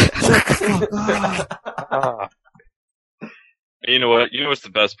 You know what? You know what's the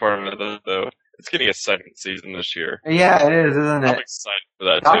best part of it though? It's getting a second season this year. Yeah, it is, isn't I'm it? excited for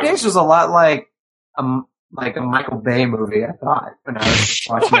that Dog too. Days was a lot like a Michael Bay movie, I thought, when I was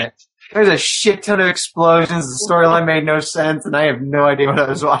watching it. There's a shit ton of explosions, the storyline made no sense, and I have no idea what I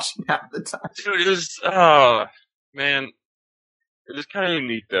was watching half the time. Dude, it was man, it was kind of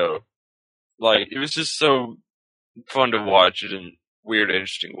unique though. Like it was just so fun to watch it in a weird,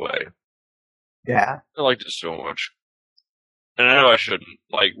 interesting way. Yeah. I liked it so much, and I know I shouldn't.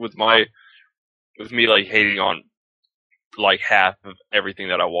 Like with me like hating on like half of everything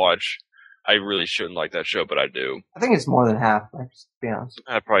that I watch, I really shouldn't like that show, but I do. I think it's more than half, let's be honest.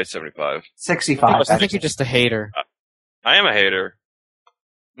 Probably 75. 65. I think you're just a hater. I am a hater.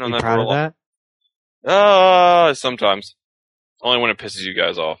 No, You proud of that? Sometimes. Only when it pisses you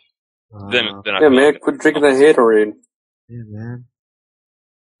guys off. Then I Yeah, feel man, like quit drinking that Haterade. Yeah, man.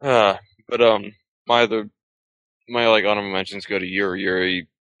 but my like honorable mentions go to Yuri,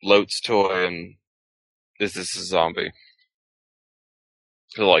 Lote's Toy, and This Is a Zombie.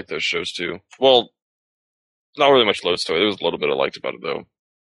 I like those shows too. Well, not really much Lote's Toy. There was a little bit I liked about it though.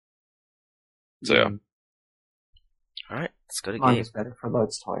 So yeah. Alright, let's go to Gabe. Manga's better for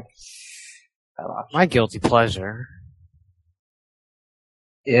Lode's toy. I lost. My guilty pleasure.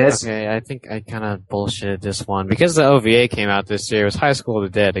 Yes. Okay, I think I kind of bullshitted this one. Because the OVA came out this year, it was High School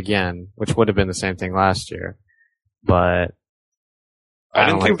of the Dead again, which would have been the same thing last year. But I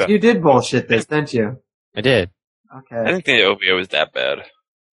didn't think that. You did bullshit this, didn't you? I did. I Okay. didn't think the OVA was that bad.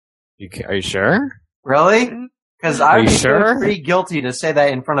 Are you sure? Really? Because Are I you would sure? feel pretty guilty to say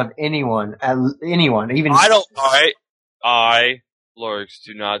that in front of anyone. Anyone, even. Lorix,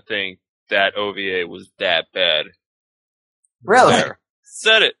 do not think that OVA was that bad. Really? There.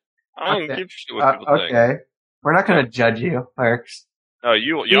 Said it. I don't Okay. give a shit what people think. Okay. We're not going to judge you, Perks. No,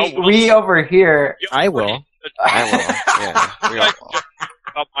 y'all We over here. I will. I will. Yeah, we all will.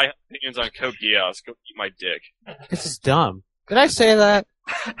 About my opinions on Code Geass. Go eat my dick. This is dumb. Did I say that?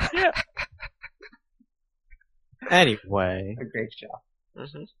 Yeah. Anyway. A great show.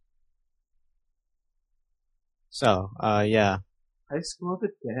 Mhm. So, yeah. High School of the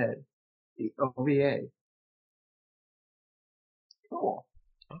Dead. The OVA. Cool.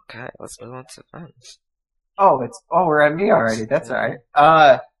 Okay, let's move on to friends. We're at me already. That's alright.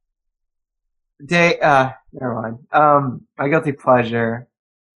 Never mind. My guilty pleasure,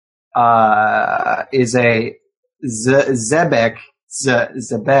 is a Zebek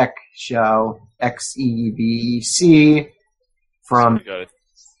show, XEBC, from Got it.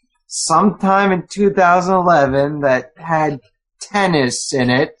 sometime in 2011 that had tennis in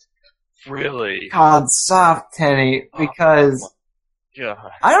it, Really? called Soft Tenny, because, Yeah.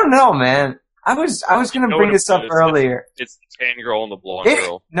 I don't know, man. I was gonna know bring what this up it is. earlier. It's the tan girl and the blonde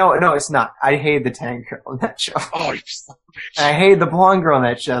girl. No, it's not. I hate the tank girl in that show. Oh, you son of a bitch. And I hate the blonde girl in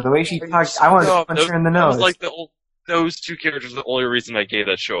that show. The way she talked, I wanted to punch her in the That was nose. like those two characters are the only reason I gave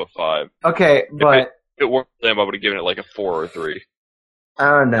that show a 5. Okay, but If it weren't for them, I would have given it like a 4 or 3. I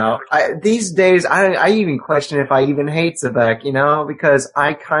don't know. These days, I even question if I even hate Zebek, because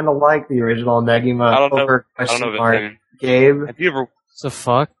I kind of like the original Negima I don't know. over I don't question know if mark it's Gabe. Have you ever? So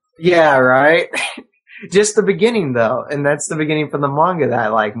fuck? Yeah, right? Just the beginning, though. And that's the beginning from the manga that I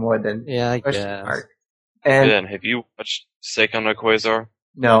like more than Yeah, I question guess. mark. And Ben, have you watched Seikon no Quasar?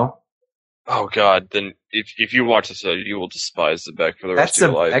 no. Oh God, then if you watch this, you will despise the Beck for the rest That's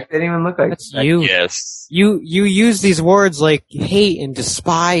of your life. Zebek. They didn't even look like That's Zebek. you. Yes. You use these words like hate and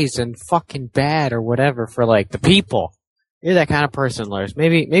despise and fucking bad or whatever for like the people. You're that kind of person, Lars.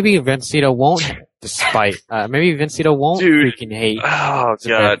 Maybe Vincito won't despite. Maybe Vincito won't Dude. freaking hate. Oh Zebek.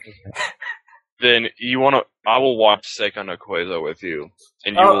 God. Then I will watch Seikon no Quasar with you,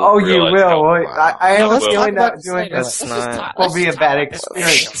 and you will. You realize will. how- Well, I have Let's a talk feeling about that this doing later. this That's not. will be a bad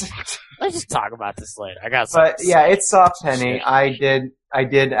experience. Let's just talk about this later. I got some. But yeah, it's Soft Penny. I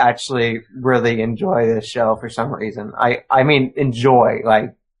did actually really enjoy this show for some reason. I mean, enjoy.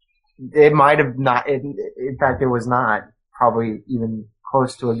 Like, it might have not, in fact, it was not probably even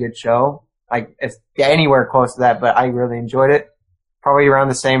close to a good show. Like, it's anywhere close to that, but I really enjoyed it. Probably around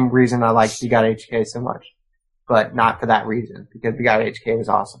the same reason I like We Got HK so much. But not for that reason, because We Got HK was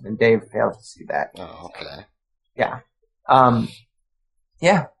awesome, and Dave failed to see that. Oh, okay. Yeah.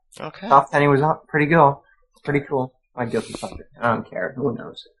 Yeah. Okay. Soft Penny was pretty good. Pretty cool. My guilty pleasure. I don't care. Who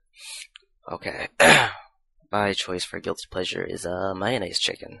knows? Okay. My choice for guilty pleasure is mayonnaise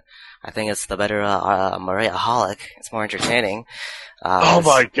chicken. I think it's the better Maria Holic. It's more entertaining. Oh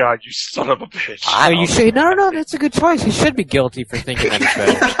my God, you son of a bitch! Oh, you should. No, that's a good choice. You should be guilty for thinking that it's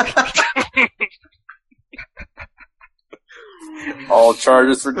better. All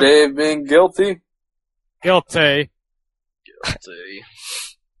charges for Dave being guilty. Guilty. Guilty.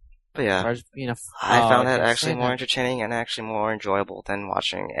 But yeah, Lars being a I found that can actually say more that. entertaining and actually more enjoyable than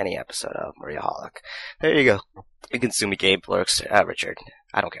watching any episode of Maria Holic. There you go. You can sue me, Gabe, Lurks, Richard.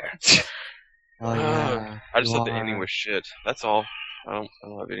 I don't care. Oh yeah. I just You thought the are. ending was shit. That's all. I don't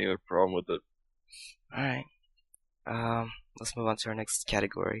have any other problem with it. Alright. Let's move on to our next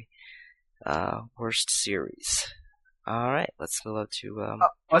category. Worst series. Alright, let's move on to,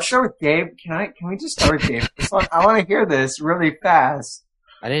 Let's start with Gabe. Can we just start with Gabe? I want to hear this really fast.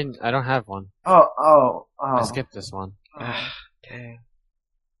 I don't have one. Oh. I skipped this one. okay.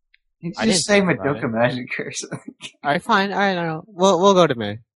 Did I you didn't just say think about Madoka Magic or something? Alright, fine. Alright, no. We'll go to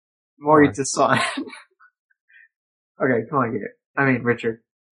me. Morita Swan. Okay, come on, Gabe. I mean, Richard.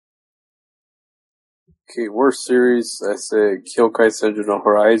 Okay, worst series, I say Kyokai Senju no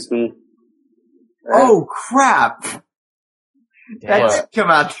Horizon. Oh, crap! That What? did come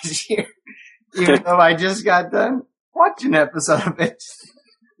out this year. Even though I just got done watching an episode of it.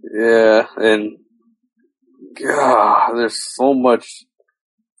 Yeah, and God, there's so much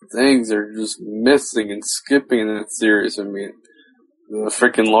things that are just missing and skipping in that series. I mean, the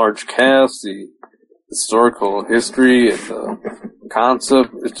freaking large cast, the historical history, and the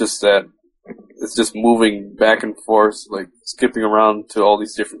concept. It's just that it's just moving back and forth, like skipping around to all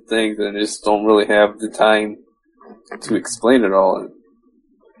these different things, and they just don't really have the time to explain it all.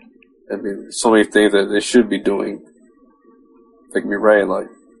 I mean, there's so many things that they should be doing. Like me, right? Like,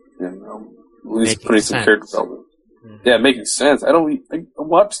 you know, at least Making putting some sense. character development. Yeah, making sense. I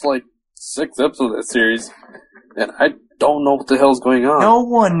watched like 6 episodes of that series, and I don't know what the hell's going on. No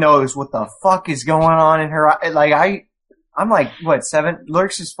one knows what the fuck is going on in her. Like I'm like what 7?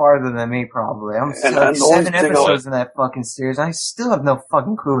 Lurks is farther than me probably. I'm And like the only 7 thing episodes in that fucking series. I still have no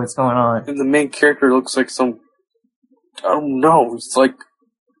fucking clue what's going on. And the main character looks like some, I don't know, it's like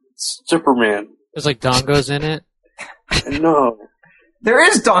Superman. There's like dongos in it. No. There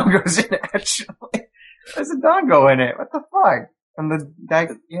is dongos in it actually. There's a dongo in it. What the fuck? And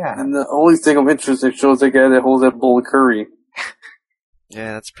yeah. And the only thing I'm interested in shows that guy that holds that bowl of curry.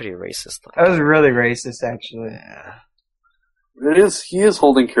 Yeah, that's pretty racist. That was really racist actually. Yeah. It is, he is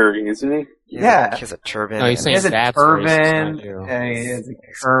holding curry, isn't he? Yeah. He has a turban. No, he's and saying He has a that's turban, racist, not you. and he has a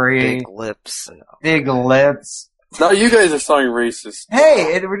curry, big lips and big lips. Now you guys are sounding racist.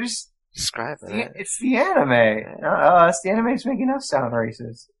 Hey, we're just describing it. it's the anime. Not us. The anime's making us sound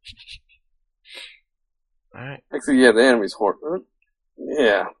racist. Alright. Actually, yeah, the anime's horror.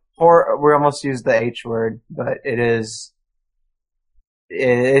 Yeah. Or we almost used the H word, but it is.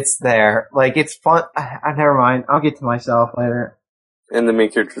 It's there. Like it's fun. Never mind. I'll get to myself later. And the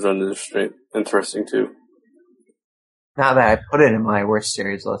main character's interesting too. Not that I put it in my worst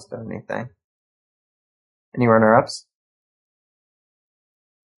series list or anything. Any runner-ups?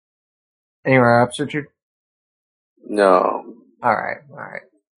 Any runner-ups, Richard? No. Alright.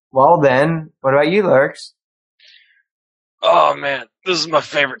 Well then, what about you, Lurks? Oh man, this is my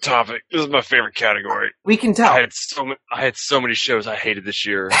favorite topic. This is my favorite category. We can tell. I had so many shows I hated this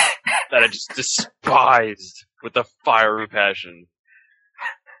year that I just despised with a fiery passion.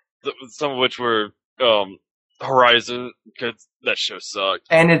 Some of which were Horizon, because that show sucked.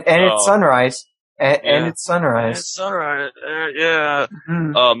 And it's Sunrise. And Yeah. it's Sunrise. It's Sunrise, yeah.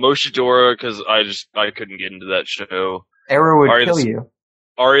 Mhm. Moshidora, because I couldn't get into that show. Error would Alright, kill this- you.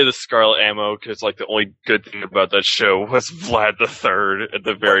 Aria the Scarlet Ammo, because like the only good thing about that show was Vlad the Third at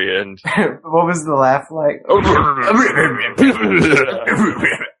the very end. What was the laugh like?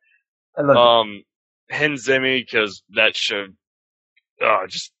 I love Henzemi, because that show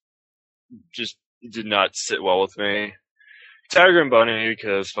just did not sit well with me. Tiger and Bunny,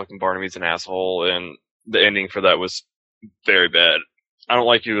 because fucking Barnaby's an asshole, and the ending for that was very bad. I don't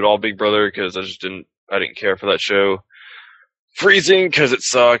like you at all, Big Brother, because I didn't care for that show. Freezing, because it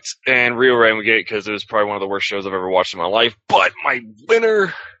sucked, and Rio Ramagate, because it was probably one of the worst shows I've ever watched in my life. But my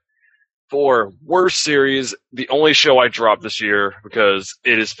winner for worst series, the only show I dropped this year, because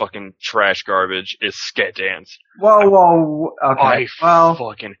it is fucking trash garbage, is Sket Dance. Whoa, okay. I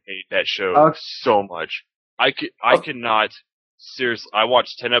fucking hate that show Okay. so much. I cannot, seriously, I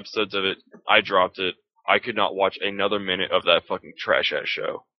watched 10 episodes of it, I dropped it. I could not watch another minute of that fucking trash ass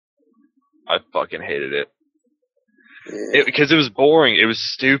show. I fucking hated it. Because it was boring, it was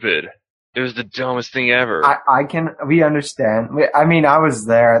stupid. It was the dumbest thing ever. we understand. I mean, I was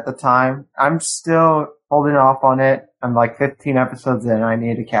there at the time. I'm still holding off on it. I'm like 15 episodes in. I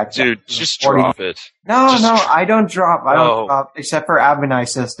need to catch up. Dude, just 40. drop it. No, just- I don't drop. I No. don't drop, except for Abinai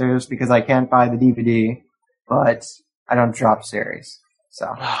Sisters because I can't buy the DVD. But I don't drop series.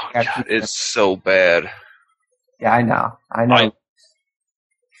 So, Oh, Yeah, God, it's so bad. yeah, I know.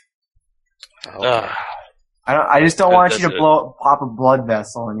 Okay. I just don't That- want you that's to it. pop a blood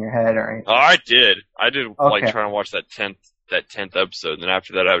vessel in your head or anything. Oh, I did, like, Okay. trying to watch that 10th episode, and then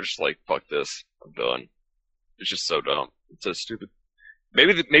after that I was just like, fuck this. I'm done. It's just so dumb. It's so stupid.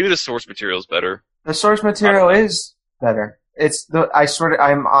 Maybe the source material is better. The source material is better.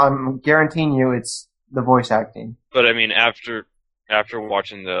 I'm guaranteeing you it's the voice acting. But I mean, after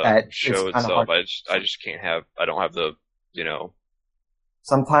watching the It's show kinda itself, hard. I just can't have. I don't have the,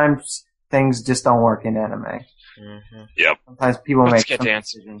 Sometimes things just don't work in anime. Mm-hmm. Sometimes people Let's make get some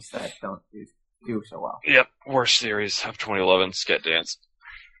dance. decisions that don't do so well. Yep, worst series of 2011, Sket Dance.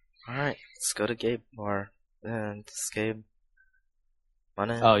 Alright, let's go to Gabe more. And this Gabe.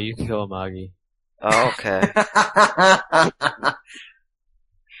 Money? Oh, you can go Amagi. Oh, okay.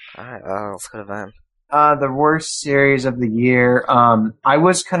 Alright, let's go to Van. The worst series of the year. I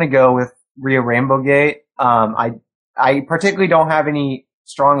was gonna go with Rio Rainbow Gate. I particularly don't have any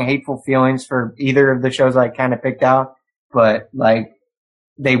strong hateful feelings for either of the shows I kind of picked out, but like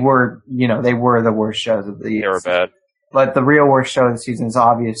they were the worst shows of the They year. were bad. But the real worst show of the season is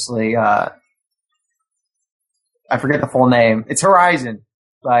obviously I forget the full name. It's Horizon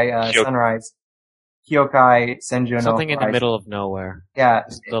by Kyo- Sunrise. Kyokai Senju no Something in the Horizon. middle of nowhere. Yeah,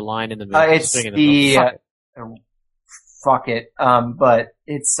 The line in the middle. it's Something in the middle. Fuck it. fuck it. But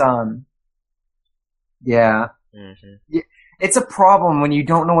it's yeah. Mm-hmm. It's a problem when you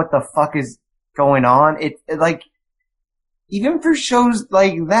don't know what the fuck is going on. It like, even for shows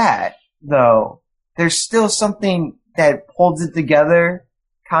like that, though, there's still something that holds it together,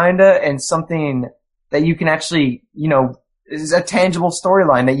 kinda, and something that you can actually, is a tangible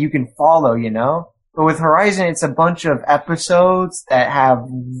storyline that you can follow, But with Horizon, it's a bunch of episodes that have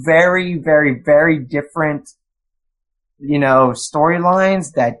very, very, very different,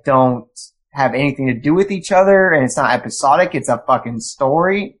 storylines that don't have anything to do with each other, and it's not episodic, it's a fucking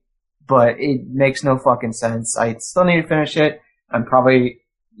story, but it makes no fucking sense. I still need to finish it. I'm probably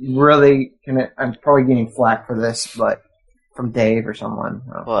getting flack for this, but from Dave or someone.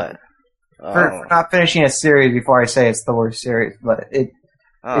 What? For not finishing a series before I say it's the worst series, but it's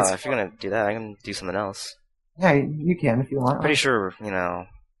if you're gonna do that, I can do something else. yeah, you can if you want. I'm pretty sure,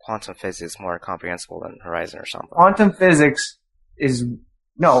 quantum physics is more comprehensible than Horizon or something. Quantum physics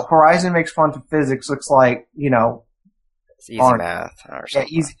Horizon makes quantum physics looks like, It's easy Fun. math or yeah,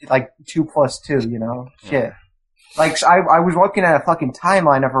 something. easy, like 2 + 2, Yeah. shit. Like, so I was looking at a fucking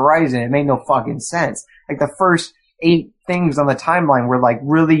timeline of Horizon, it made no fucking sense. Like, the first 8 things on the timeline were like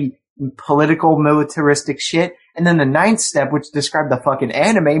really political, militaristic shit, and then the 9th step, which described the fucking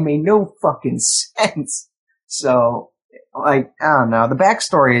anime, made no fucking sense. So, like, I don't know. The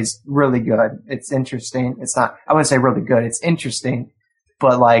backstory is really good. It's interesting. It's not, I wouldn't say really good, it's interesting.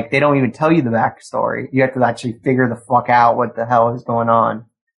 But, like, they don't even tell you the backstory. You have to actually figure the fuck out what the hell is going on.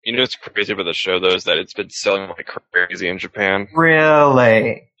 You know what's crazy about the show, though, is that it's been selling like crazy in Japan.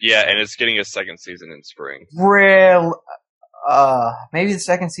 Really? Yeah, and it's getting a second season in spring. Maybe the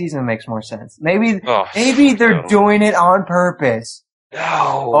second season makes more sense. Maybe Oh, they're no. doing it on purpose. No!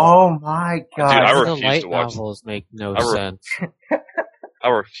 Oh my god. Dude, I The refuse light to watch. novels make no I re- sense. I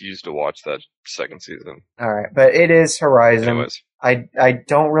refuse to watch that second season. Alright, but it is Horizon. Anyways, I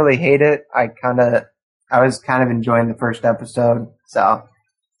don't really hate it. I was kind of enjoying the first episode, so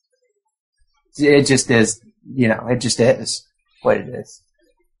it just is, it just is what it is.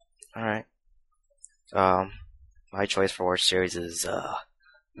 Alright. My choice for worst series is,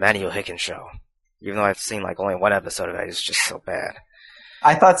 Manuel Hicken Show. Even though I've seen like only one episode of it, it's just so bad.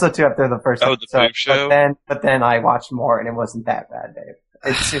 I thought so too after the first Oh, the episode, boob show? but then I watched more and it wasn't that bad,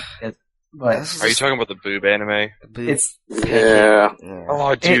 Dave. It's but This is are you just- talking about the boob anime? it's Yeah. Yeah.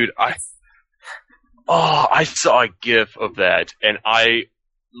 Oh, dude, I saw a GIF of that, and I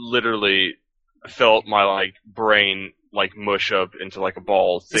literally felt my like brain like mush up into like a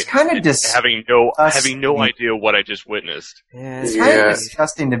ball. It's kind of having no disgusting. idea what I just witnessed. Yeah, It's it's kind of Yeah.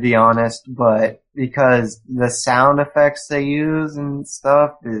 disgusting to be honest, but because the sound effects they use and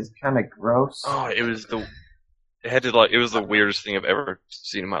stuff is kind of gross. Oh, it was the weirdest thing I've ever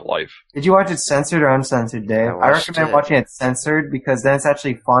seen in my life. Did you watch it censored or uncensored, Dave? I I watched recommend it. watching it censored because then it's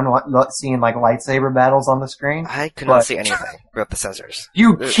actually fun seeing like lightsaber battles on the screen. I could But- not see anything without the censors.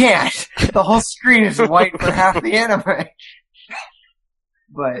 You can't! The whole screen is white for half the anime.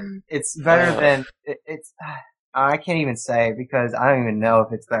 But it's better than, it's, I can't even say because I don't even know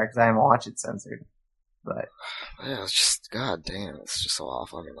if it's better because I haven't watched it censored. But, Yeah, it's just, god damn, it's just so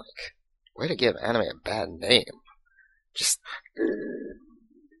awful. I mean, like, way to give anime a bad name. Just,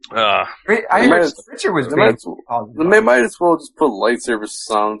 I They might as- Richard was they being might as well- They might as well just put lightsaber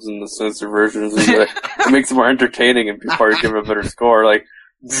sounds in the censored versions. It makes it more entertaining and people are giving a better score. Like,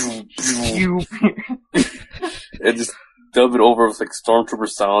 you, and just dub it over with like stormtrooper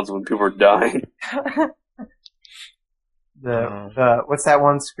sounds when people are dying. the what's that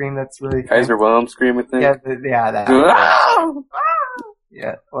one scream that's really Kaiser Wilhelm scream, I think. yeah, that.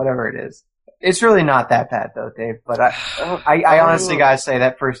 Yeah, whatever it is. It's really not that bad though, Dave. But I honestly gotta say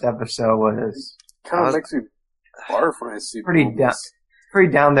that first episode was Kind of makes me barf when I see pretty movies.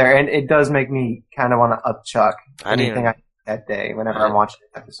 pretty down there, and it does make me kind of want to upchuck I didn't anything even, I eat that day whenever I'm watching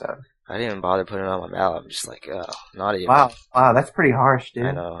an episode. I didn't even bother putting it on my mouth. I'm just like, oh, not even. Wow, that's pretty harsh, dude.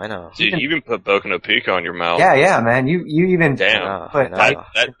 I know. Dude, you even put Boku no Pico on your mouth. Yeah, man. You even Damn. I know, But I know.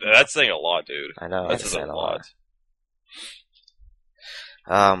 That's saying a lot, dude. I know, That's it's a saying a lot.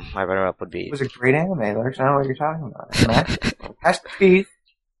 lot. My runner-up would be it was a great anime, Lurch. I don't know what you're talking about. Master Chief,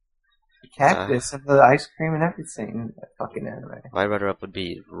 the cactus, and the ice cream and everything. That fucking anime. my runner-up would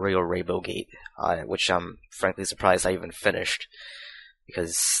be Royal Rainbow Gate, which I'm frankly surprised I even finished,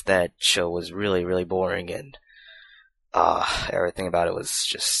 because that show was really, really boring, and everything about it was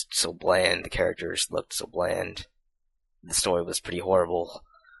just so bland. The characters looked so bland. The story was pretty horrible.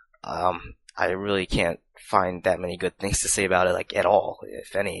 I really can't find that many good things to say about it, like, at all,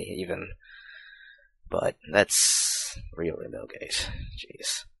 if any, even. But that's really no guys.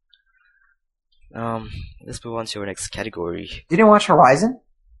 Jeez. Let's move on to our next category. You didn't watch Horizon?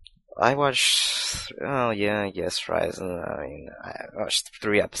 I watched, I guess Horizon. I mean, I watched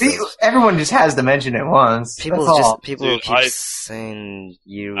 3 episodes. Everyone just has to mention it once. People Dude, keep saying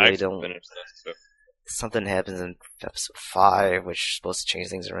you I really actually don't. finished this. So. Something happens in episode 5, which is supposed to change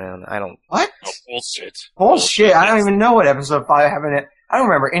things around. I don't. What? Oh, bullshit. Bullshit! I don't even know what episode 5 happened. I don't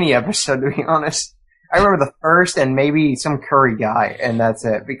remember any episode, to be honest. I remember the first and maybe some curry guy, and that's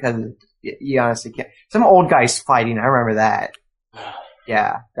it. Because you honestly can't. Some old guy's fighting. I remember that.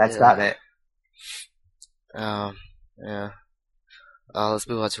 Yeah, that's about it. Yeah. Let's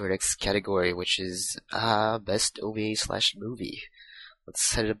move on to our next category, which is best OVA/movie.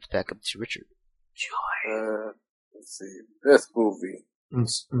 Let's head it back up to Richard. Let's see. Best movie.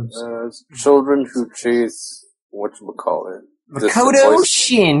 Children Who Chase whatchamacallit. Makoto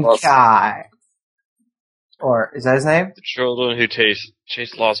Shinkai. Or, is that his name? The children who chase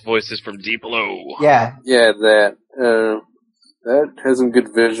lost voices from deep below. Yeah. Yeah, that. That has some good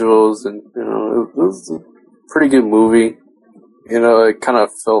visuals, and it was a pretty good movie. It kind of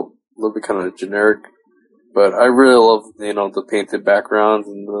felt a little bit kind of generic, but I really love the painted backgrounds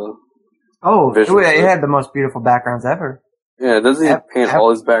and the. Oh, visuals. it had the most beautiful backgrounds ever. Yeah, doesn't he paint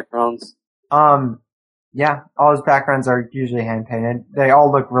all his backgrounds? Yeah, all his backgrounds are usually hand painted. They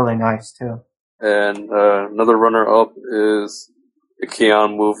all look really nice too. And another runner-up is the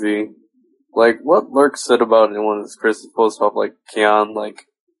Keon movie. Like what Lurk said about it in one of his Christmas posts about like Keon,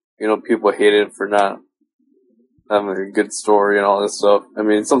 people hate it for not having a good story and all this stuff. I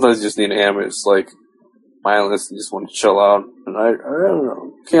mean, sometimes you just need an anime. It's like mindless and just want to chill out. And I don't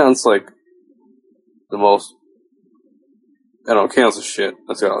know. Keon's like the most. I don't know. Keon's a shit.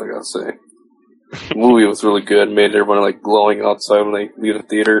 That's all I gotta say. The movie was really good. Made everyone like glowing outside when they leave the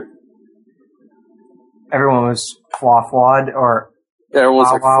theater. Everyone was quaffwad or. Yeah, everyone's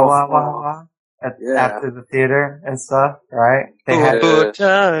like, wah, after the theater and stuff, right? They had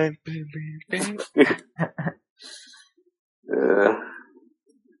time.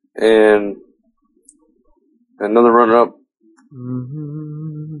 And another runner-up.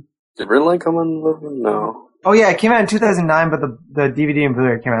 Mm-hmm. Did Redline come on? No. Oh yeah, it came out in 2009, but the DVD and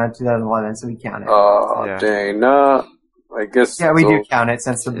Blu-ray came out in 2011, so we count it. Oh, Yeah. dang. Nah, I guess. Yeah, we so. do count it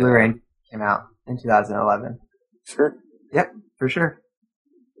since the Blu-ray came out in 2011. Sure. Yep, for sure.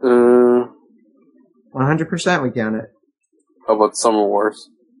 100% we count it. How about Summer Wars?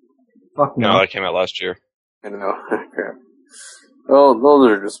 Fuck No, no. that came out last year. I know. Crap. Well, those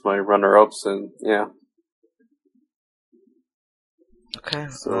are just my runner-ups, and yeah. Okay,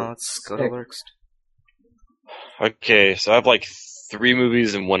 So, let's go to Lurks. Okay, so I have like 3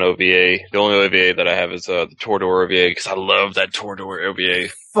 movies and 1 OVA. The only OVA that I have is the Toradora OVA because I love that Toradora OVA.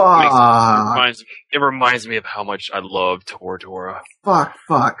 Fuck. It reminds me of how much I love Toradora. Fuck.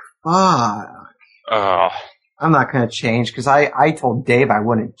 I'm not gonna change, because I told Dave I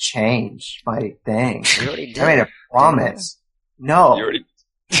wouldn't change my thing. You already did. I made a promise. No. You already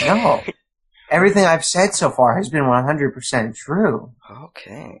No. Everything I've said so far has been 100% true.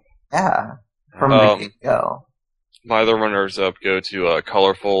 Okay. Yeah. From the get-go. My other runners up go to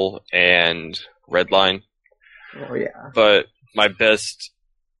Colorful and Redline, Oh, yeah. but my best,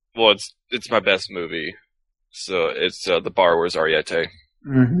 it's my best movie. So it's The Borrower's Ariete.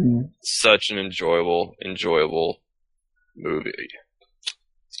 Mm-hmm. Such an enjoyable movie.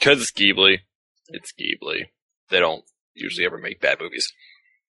 Because it's Ghibli. It's Ghibli. They don't usually ever make bad movies.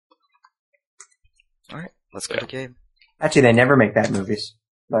 Alright, let's go to Gabe. Actually, they never make bad movies.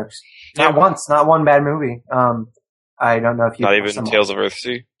 Lurks. Not once. Not one bad movie. I don't know if you... Not even Tales of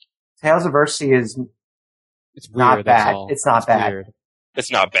Earthsea? Tales of Earthsea is It's weird, not that's bad. all. It's not bad. Weird.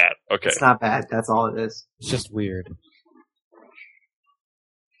 It's not bad. Okay. It's not bad. That's all it is. It's just weird.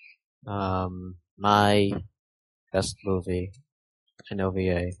 My best movie in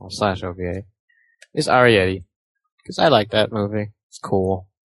OVA, or slash OVA, is Ariete. Because I like that movie. It's cool.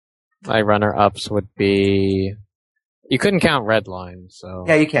 My runner-ups would be... You couldn't count Redline, so...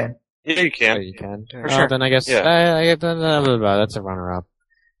 Yeah, you can. Yeah, you Yeah, can. you can. For sure. Then I guess Yeah. that's a runner-up.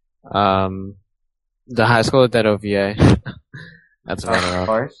 The High School of Dead OVA. That's a Of runner-up.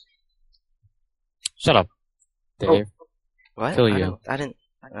 course. Shut up, Dave. What? Kill I you. didn't.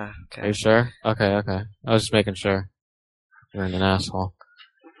 Are Okay. you sure? Okay. I was just making sure. You're an asshole.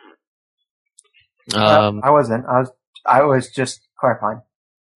 I wasn't. I was just clarifying.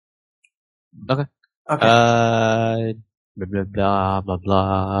 Okay. Okay. Blah blah blah blah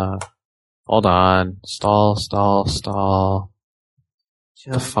blah. Hold on. Stall.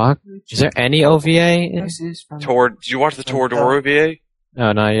 The fuck? Is there any OVA? Did you watch the Toradora OVA?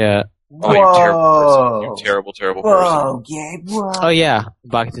 No, not yet. Oh, you terrible person. You terrible, terrible person. Gabe, whoa. Oh yeah,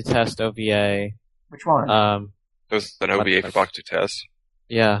 Bakuto Test OVA. Which one? There's an OVA for Bakuto Test.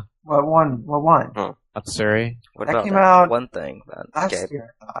 Yeah. What one? Huh. Atsuri. What That about came out one thing, then? last Gabe?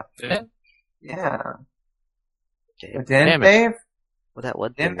 year, I thought. Did it? Yeah. Gabe? But then, Damn it. Dave? Well, that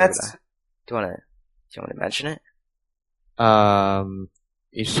one Then thing. that's... Do you want to mention it?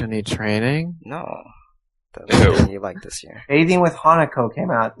 Ishuni Training. No. The Ew. one you like this year. Bathing with Hanako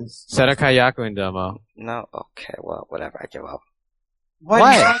came out this... Sedakai Yakuin Domo. No. Okay. Well, whatever. I give up.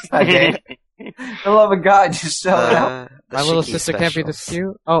 What? Dave? The love of God, just so The My little Shiki sister can't be this specials.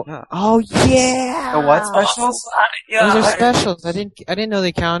 cute. Oh. No. Oh yeah. The what specials? Those are specials. I didn't know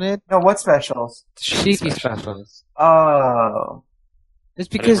they counted. No, what specials? The Shiki Shiki specials. specials. Oh. It's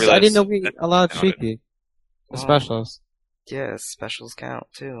because I realize didn't know we that allowed counted. Shiki. The Oh. specials. Yeah, specials count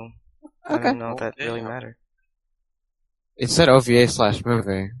too. I Okay. didn't know that Yeah. really mattered. It said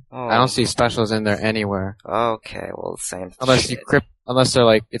OVA/movie. Oh. I don't see specials in there anywhere. Okay, well, same. Unless shit. unless they're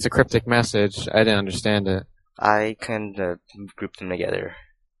like, it's a cryptic message. I didn't understand it. I can group them together.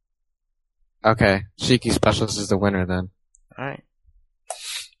 Okay. Shiki specials is the winner then. Alright.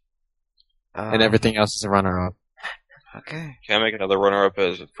 And everything else is a runner-up. Okay. Can I make another runner-up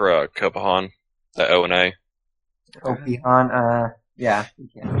for Kopahan? That O&A? Opihan, yeah. You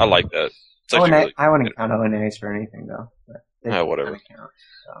can. I like that. It's actually O&A, really I wouldn't count ONAs for anything, though. But they Oh, whatever. kinda count,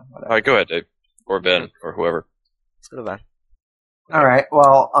 so whatever. Alright, go ahead, Dave. Or Ben, or whoever. Let's go to Ben. Alright,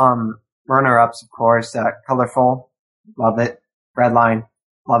 well, runner-ups, of course, Colorful, love it. Redline,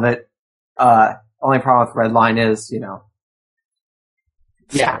 love it. Only problem with Redline is, yeah.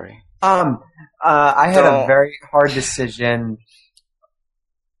 Sorry. I had a Don't- very hard decision.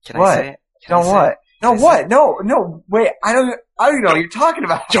 Can What? I say it? Can I No, say what? it? No, Can I what? No, wait, I don't even know what you're talking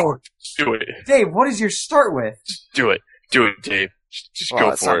about. George, do it. Dave, what does your start with? Do it. Do it, Dave. Just Well, go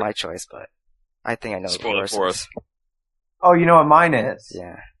it's for not it. my choice, but I think I know Spoil the it for person's. us. Oh, you know what mine is?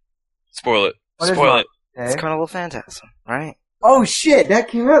 Yeah. Spoil it. What is Spoil mine? it. It's Dave? Carnival Phantasm, right? Oh shit, that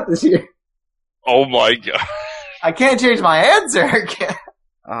came out this year. Oh my god. I can't change my answer. I can't.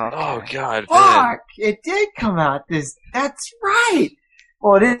 Oh Okay. god, Ben. Fuck! It did come out this. That's right.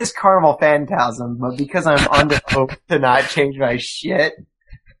 Well, it is Carnival Phantasm, but because I'm under oath to not change my shit,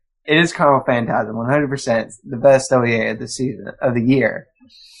 it is Carnival Phantasm. 100% the best OVA of the season of the year.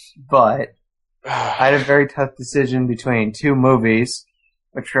 But I had a very tough decision between two movies,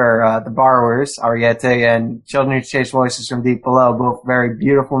 which are The Borrowers, Ariete, and Children Who Chase Voices from Deep Below. Both very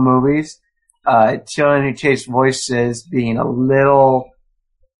beautiful movies. Children Who Chase Voices being a little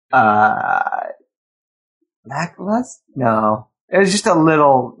lackluster? No. It was just a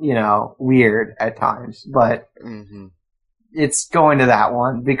little, weird at times, but Mm-hmm. it's going to that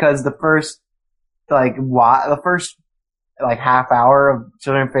one because the first half hour of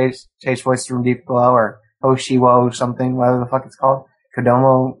Children Who Chase Voices from Deep Below or Hoshiwo something, whatever the fuck it's called.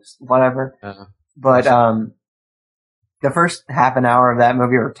 Kodomo, whatever. But, the first half an hour of that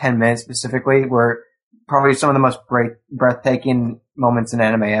movie, or 10 minutes specifically, were probably some of the most breathtaking moments in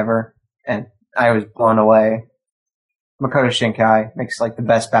anime ever. And I was blown away. Makoto Shinkai makes the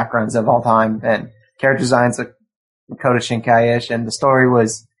best backgrounds of all time, and character designs like Makoto Shinkai-ish, and the story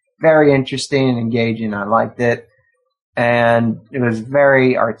was very interesting and engaging. I liked it. And it was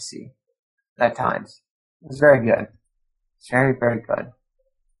very artsy at times. It was very good. It's very, very good.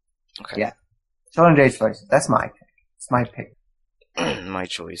 Okay. Yeah. Children J's Voices. That's my pick. It's my pick. My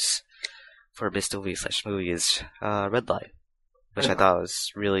choice for best movie/movie is Red Light, which I thought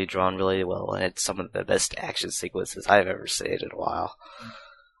was really drawn really well and had some of the best action sequences I've ever seen in a while.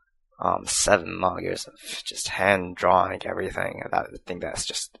 7 long years of just hand drawing everything. I think that's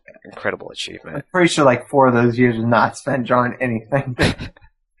just an incredible achievement. I'm pretty sure 4 of those years was not spent drawing anything.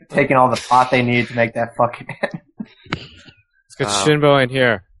 Taking all the plot they needed to make that fucking end. Let's get Shinbo in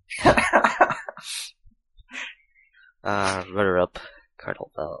here. Runner-up,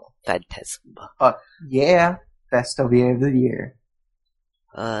 Carnival Phantasm. Yeah. Best OVA of the year.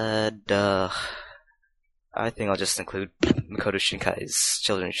 I think I'll just include Makoto Shinkai's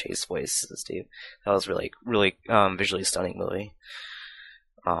Children Chase Voices, dude. That was really, really, visually stunning movie.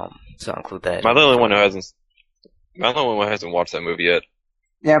 So I'll include that. Am I the only one who hasn't watched that movie yet?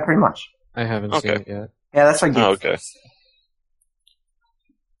 Yeah, pretty much. I haven't seen it yet. Yeah, that's what Oh, okay.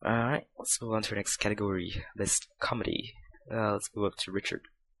 Alright, let's move on to our next category. Best comedy. Let's go up to Richard.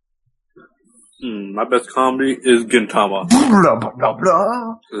 My best comedy is Gintama. Blah, blah, blah,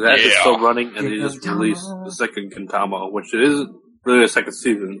 blah. That is Yeah. still running, and they just Gintama. released the second Gintama, which isn't really a second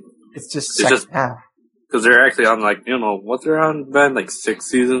season. It's just It's second just- half. Because they're actually on, like, what they're on, Ben? Like, 6th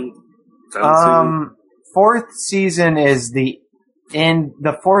season? 7th season? 4th season is the end.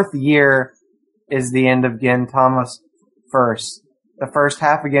 The 4th year is the end of Gintama's first. The first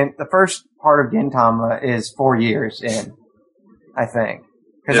part of Gintama is 4 years in, I think.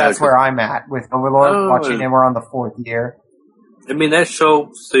 Because that's where I'm at with Overlord, watching, and we're on the 4th year. I mean, that show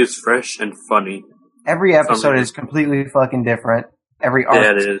stays fresh and funny. Every episode is completely fucking different. Every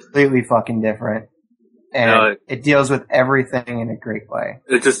arc is completely fucking different. And it deals with everything in a great way.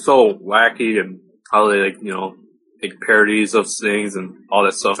 It's just so wacky and how they, make parodies of things and all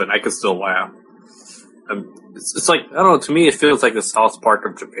that stuff, and I can still laugh. It's like, I don't know, to me it feels like the South Park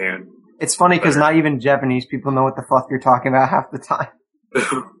of Japan. It's funny because not even Japanese people know what the fuck you're talking about half the time.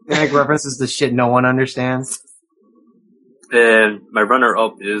 They make references to shit no one understands. And my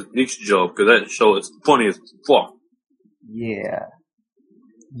runner-up is Nichijou, because that show is funny as fuck. Yeah.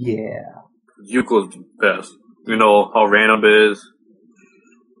 Yuko's the best. You know how random it is.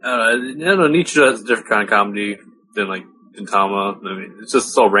 Nichijou has a different kind of comedy than, like, Gintama. I mean, it's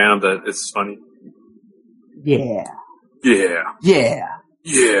just so random that it's funny. Yeah. Yeah,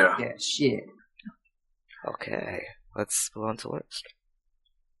 shit. Okay, let's move on to worst.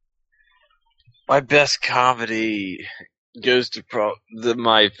 My best comedy goes to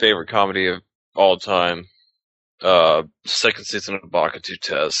my favorite comedy of all time. Second season of Bakuto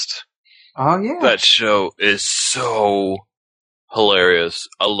Test. Oh, yeah. That show is so hilarious.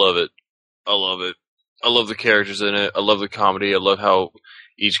 I love it. I love the characters in it. I love the comedy. I love how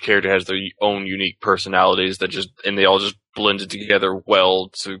each character has their own unique personalities and they all just blended together well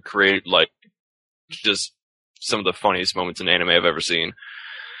to create, like, just some of the funniest moments in anime I've ever seen.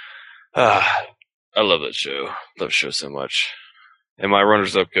 I love that show. Love the show so much. And my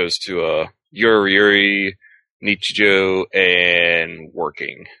runners-up goes to Yuri, Nichijou, and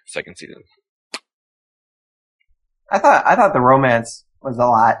Working, second season. I thought the romance was a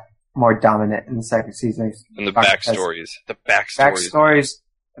lot more dominant in the second season. And the backstories. The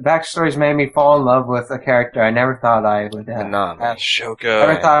backstories made me fall in love with a character I never thought I would have. Shoko.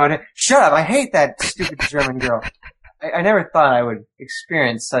 Never thought I would. Shut up! I hate that stupid German girl. I never thought I would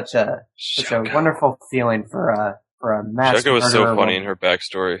experience such a wonderful feeling for a mass Shoko was so funny woman. in her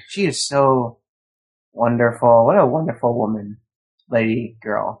backstory. She is so wonderful. What a wonderful woman, lady,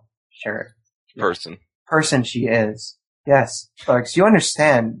 girl, sure, person she is. Yes, folks, you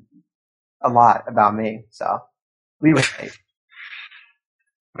understand a lot about me, so we relate.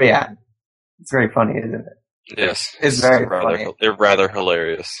 But yeah, it's very funny, isn't it? Yes, it's very funny. They're rather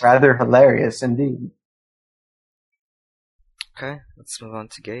hilarious. Rather hilarious, indeed. Okay, let's move on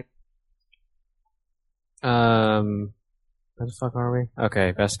to Gabe. Where the fuck are we?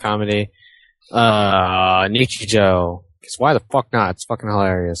 Okay, best comedy. Nichijou. Because why the fuck not? It's fucking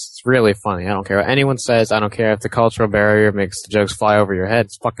hilarious. It's really funny. I don't care what anyone says. I don't care if the cultural barrier makes the jokes fly over your head.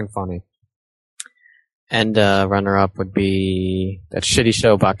 It's fucking funny. And runner-up would be that shitty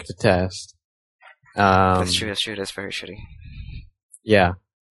show Bakuto Test. That's true. That's very shitty. Yeah.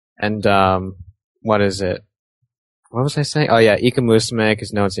 And what is it? What was I saying? Oh yeah, Ika Musume,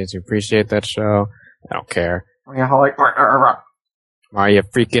 because no one seems to appreciate that show. I don't care. Are you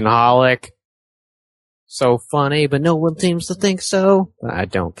freaking holic? So funny, but no one seems to think so. I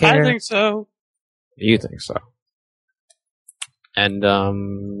don't care. I think so. You think so. And,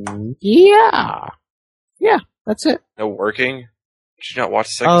 yeah, that's it. No Working? Did you not watch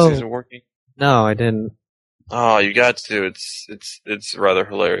the second season of Working? No, I didn't. Oh, you got to. It's rather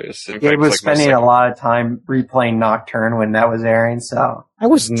hilarious. Gabe was spending a lot of time replaying Nocturne when that was airing, so. I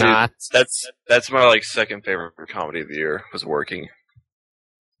was not. That's my, second favorite comedy of the year, was Working.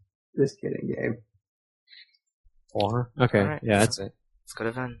 Just kidding, Gabe. 4? Okay, right, yeah, that's it. Let's go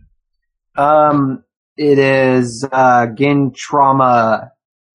to Ven. It is, Gintrama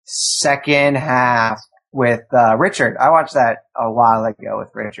second half with, Richard. I watched that a while ago with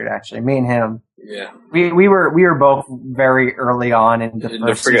Richard, actually. Me and him. Yeah. We were both very early on in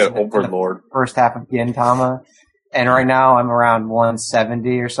the first half of Gintama. And right now I'm around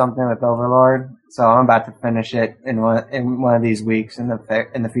 170 or something with Overlord. So I'm about to finish it in one of these weeks in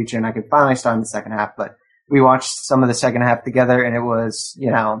the future, and I could finally start in the second half. But we watched some of the second half together, and it was,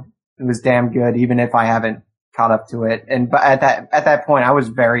 it was damn good, even if I haven't caught up to it. But at that point, I was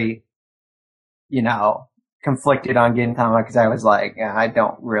very, conflicted on Gintama because I was like, I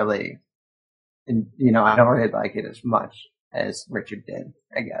don't really like it as much as Richard did,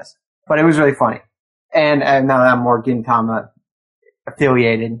 I guess. But it was really funny. And now that I'm more Gintama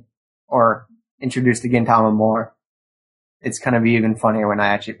affiliated or introduced to Gintama more, it's going to be even funnier when I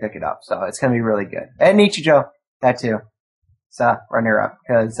actually pick it up. So it's going to be really good. And Nichijou, that too. runner-up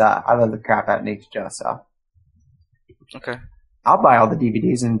because I love the crap out of Nichijou. So Okay. I'll buy all the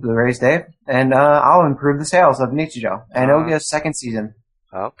DVDs and Blu-rays, Dave, and I'll improve the sales of Nichijou, and it'll get a second season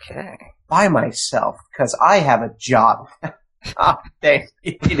Okay. by myself because I have a job. Oh, Dave,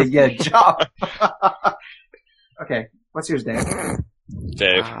 you need to get a job. Okay, what's yours, Dave?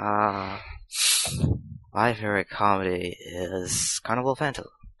 Dave. My favorite comedy is Carnival Phantom.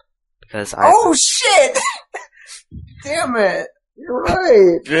 Because Oh shit! Damn it! You're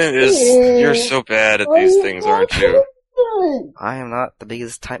right. You're so bad at these things, aren't you? I am not the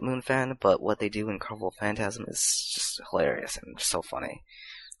biggest Type Moon fan, but what they do in Carnival Phantasm is just hilarious and just so funny.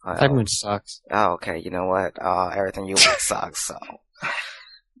 Type Moon sucks. Oh, okay, you know what? Everything you like sucks, so.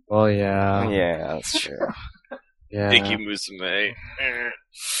 Well, yeah. Yeah, that's true. Yeah. Icky Musume.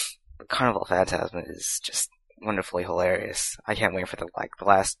 Carnival Phantasm is just wonderfully hilarious. I can't wait for the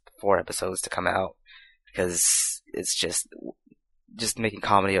last 4 episodes to come out because it's just making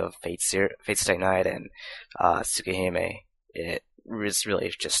comedy of Fate Stay Night and Tsukihime. It is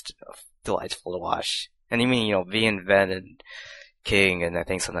really just delightful to watch. And even V and Ven and King and I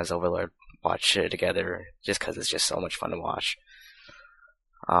think sometimes Overlord watch it together just because it's just so much fun to watch.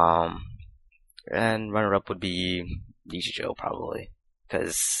 And runner-up would be Nichijou probably,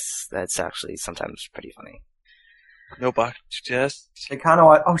 because that's actually sometimes pretty funny. No box test. They kind of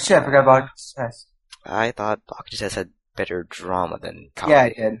want. Oh shit! I forgot about Test. I thought Bakuji Test had better drama than Yeah, I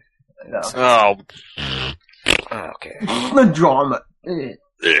comedy. did. No. Oh, Okay. The drama.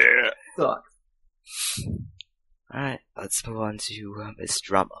 yeah. Sucks. Alright, let's move on to Miss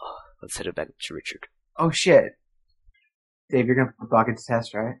Drama. Let's head it back to Richard. Oh shit! Dave, you're gonna put Bucket to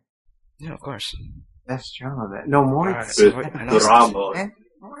Test, right? Yeah, of course. Best drama, man. No more. Alright, Best I know drama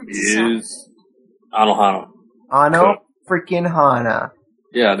is Anohana. Ano freaking Hana.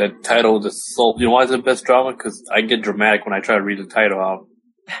 Yeah, that title just sold. You know why it's the best drama? Because I get dramatic when I try to read the title out.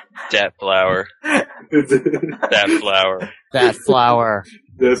 That flower. That flower. That flower.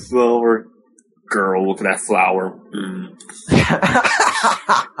 That flower. Girl, look at that flower.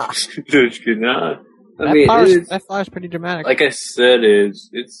 Just not. That flower's pretty dramatic. Like I said,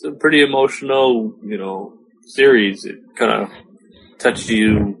 it's a pretty emotional, series. It kind of touches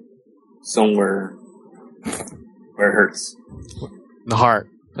you somewhere where it hurts. The heart.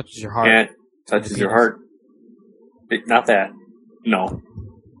 Touches your heart. Yeah, touches your heart. Not that. No.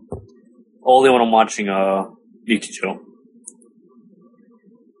 Only when I'm watching Nichijou.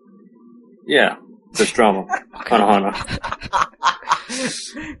 Yeah, this drama. Hana.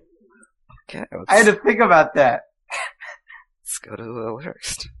 Okay, I had to think about that. let's go to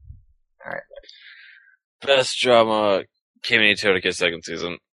worst. Best drama, Kimi to get second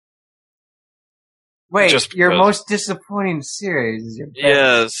season. Wait, Just your because. most disappointing series is your best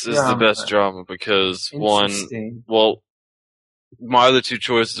Yes, is the drama. best drama because Interesting. my other two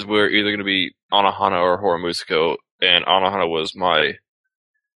choices were either going to be Anohana or Horomusuko, and Anohana was my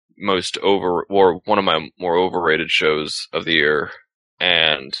one of my more overrated shows of the year,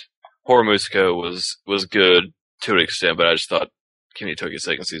 and Horomusuko was good to an extent, but I just thought Kimi Toki's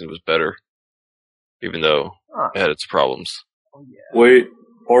second season was better, even though it had its problems. Oh, yeah. Wait,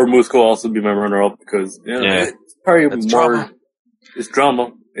 or Musko will also be my runner-up because it's probably It's more. drama. It's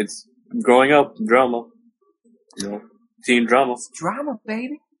drama. It's growing up drama. Teen drama. Drama,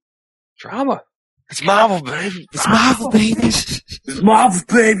 baby. Drama. It's Marvel, baby. It's Marvel, baby. It's Marvel,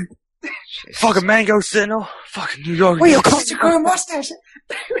 baby. Fucking Mango Sentinel. Fucking New York. Wait, you cut your curly mustache.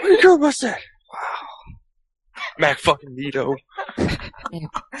 Where you go, what's that? Wow. Mac fucking Nito.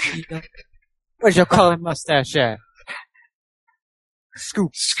 Where's your color mustache at?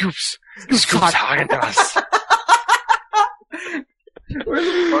 Scoops Haagen-Dazs. Where's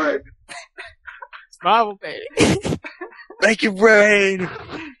the fart? It's Marvel, baby. Make it rain.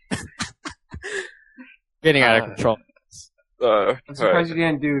 Getting out of control. I'm surprised Alright. you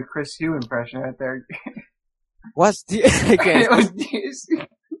didn't do a Chris Hugh impression right there. What's the again? It was DC.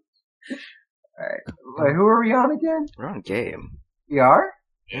 Alright. Wait, who are we on again? We're on game. We are?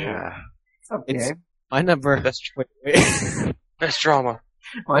 Yeah. What's up, It's- Gabe? My number. Wait. Best drama.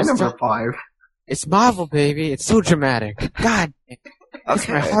 My What's number up? 5. It's Marvel, baby. It's so dramatic. God, it's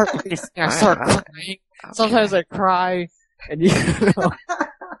my heart racing. I start Alright. crying. Sometimes I cry, and you know.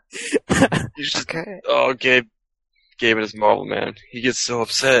 You just, Okay. oh, Gabe and his Marvel, man. He gets so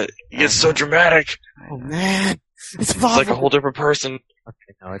upset. He gets so dramatic. Oh man, it's It's Marvel. like a whole different person.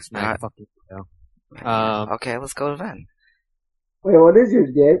 Okay, no, it's Alright. not fucking. No. Okay, let's go to Ven. Wait, what is yours,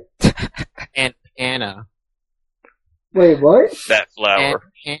 Gabe? And Anna. Wait, what? That flower.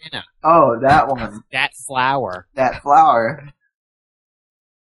 Anna. Oh, that one. That flower. That flower.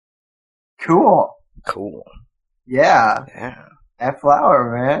 Cool. Cool. Yeah. Yeah. That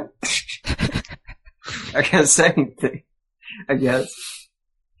flower, man. I can't say anything, I guess.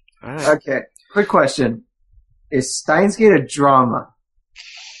 Alright. Okay, quick question. Is Steins Gate a drama?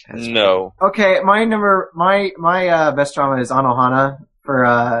 No. Okay, my best drama is Anohana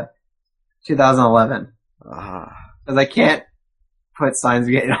for 2011. Because I can't put Steins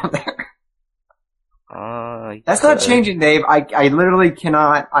Gate on there. That's not changing, Dave. I literally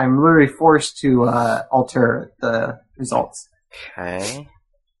cannot. I'm literally forced to alter the results. Okay.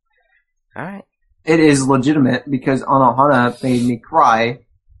 Alright. It is legitimate because Anohana made me cry.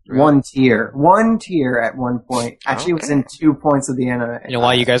 One tear at one point. Actually, it was in 2 points of the anime. You know,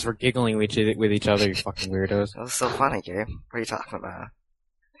 while you guys were giggling with each other, you fucking weirdos. That was so funny, Gabe. What are you talking about?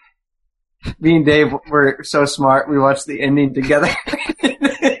 Me and Dave were so smart. We watched the ending together.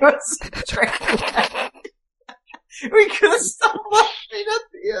 It was we could have stopped laughing at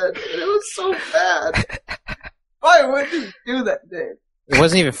the end. It was so bad. Why would you do that, Dave? It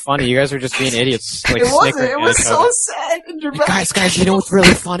wasn't even funny. You guys were just being idiots. Like, It wasn't. snickering It at was each so other. sad and dramatic. Guys, you know what's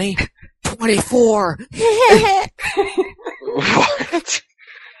really funny? 24! What?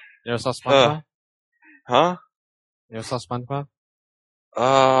 You ever saw SpongeBob? Huh? You ever saw SpongeBob?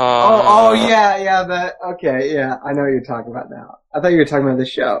 Yeah, that, okay, yeah, I know what you're talking about now. I thought you were talking about the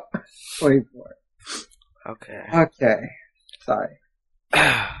show. 24. Okay. Okay. Sorry.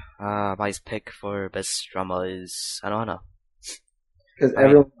 My pick for best drama is Anohana. Because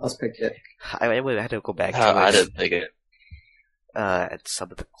everyone else picked it. I had to go back to I didn't think it. at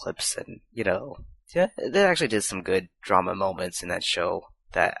some of the clips, and yeah, they actually did some good drama moments in that show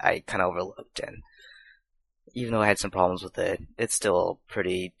that I kind of overlooked. And even though I had some problems with it, it's still a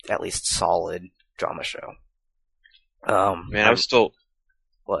pretty, at least, solid drama show. Man, I'm still.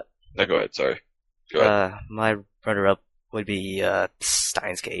 What? No, go ahead. Sorry. Go ahead. My runner-up would be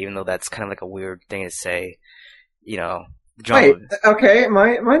Steins Gate, even though that's kind of like a weird thing to say. Drama. Wait, okay,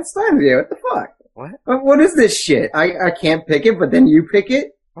 mine's Steins Gate. What the fuck? What? What is this shit? I can't pick it, but then you pick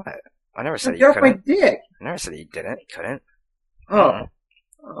it? What? I never said Get you off my couldn't. dick. I never said you didn't. You couldn't. Oh.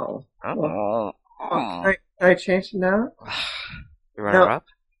 Oh. Well, can I change it now? You runner-up?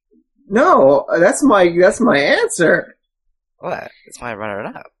 No, that's my answer. What? It's my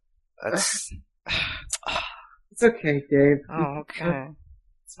runner-up. That's... It's okay, Dave. Oh, okay.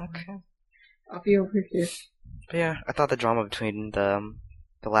 It's okay. I'll be over here. But yeah, I thought the drama between the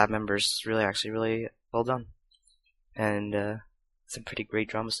lab members really well done. And some pretty great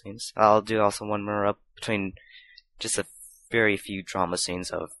drama scenes. I'll do also one more up between just a very few drama scenes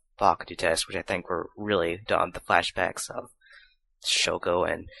of Bakutu Test, which I think were really done. The flashbacks of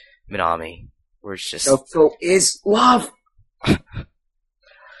Shoko and Minami were just... Shoko is love!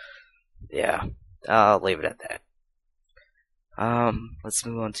 Yeah, I'll leave it at that. Let's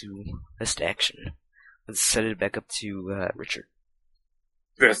move on to best action. Let's set it back up to Richard.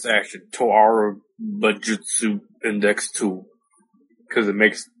 Best action, Toaru Bajutsu Index 2. Because it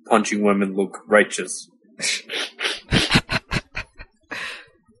makes punching women look righteous.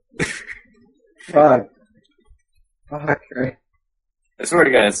 Fuck. Right. I swear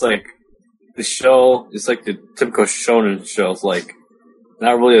to God, it's like, the show, it's like the typical shonen show. It's like,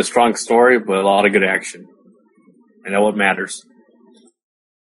 not really a strong story, but a lot of good action. And that's what matters.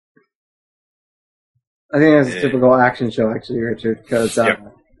 I think that's a typical action show, actually, Richard, because,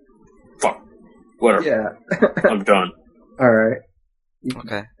 Fuck. Whatever. yeah. I'm done. Alright.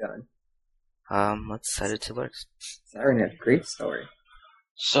 Okay. Done. Let's set it to Lurks. Siren had a great story.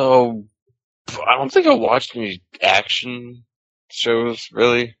 So, I don't think I watched any action shows,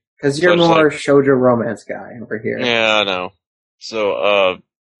 really. Because you're So it's more like- shoujo romance guy over here. Yeah, I know. So,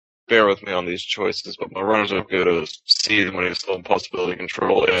 bear with me on these choices, but my runners up go to Season when he was still in Possibility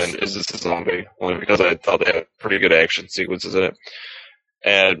Control, and Is This a Zombie? Only because I thought they had pretty good action sequences in it.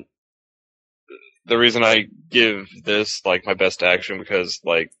 And the reason I give this, like, my best action, because,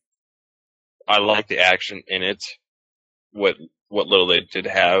 like, I like the action in it, what little they did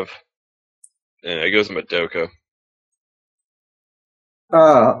have, and it goes in Madoka.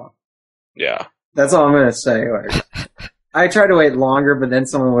 Oh. Yeah. That's all I'm gonna say. Like, I tried to wait longer, but then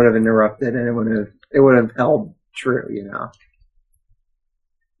someone would have interrupted, and it would have held true,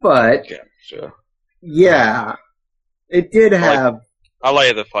 But Yeah, sure. yeah, it did have I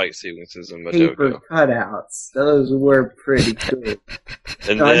like the fight sequences in Madoka. paper cutouts. Those were pretty cool.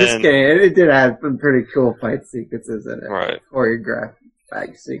 And No, I'm just then, kidding. It did have some pretty cool fight sequences in it. right. Choreographed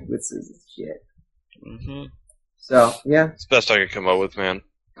fight sequences and shit. Mm-hmm. So yeah, It's the best I could come up with, man.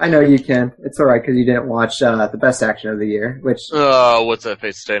 I know you can. It's all right because you didn't watch the best action of the year, which. What's that?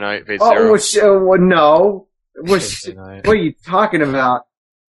 Fate Stay Night? Fate Oh, Zero? no. What Thursday night. are you talking about?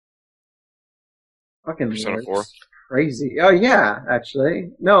 Fucking Persona works. 4? Crazy. Oh yeah,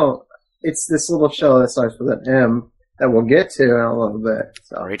 actually. No, it's this little show that starts with an M that we'll get to in a little bit.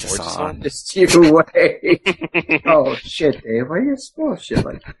 So Origin-san. just you wait. Oh shit, Dave, why do you spoil shit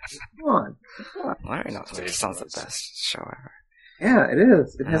like that? Come on. I already know Origin-san's the best show ever. Yeah, it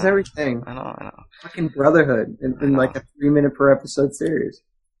is. It has Yeah. everything. I know. Fucking brotherhood in like a 3-minute per episode series.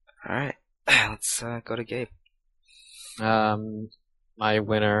 Alright, let's go to Gabe. My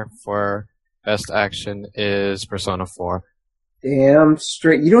winner for best action is Persona 4. Damn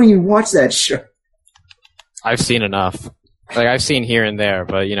straight. You don't even watch that show. I've seen enough. Like, I've seen here and there,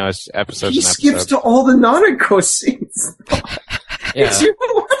 but, you know, it's episodes He and skips episodes. to all the Nanako scenes. Yeah. Because you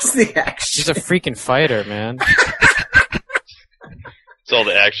don't watch the action. She's a freaking fighter, man. That's all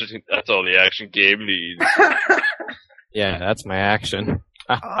the action. That's all the action game needs. Yeah, that's my action.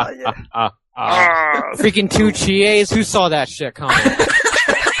 Yeah. Freaking 2 Chies? Who saw that shit coming?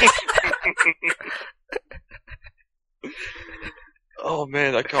 Oh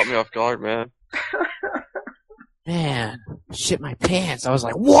man, that caught me off guard, man. Man, shit my pants. I was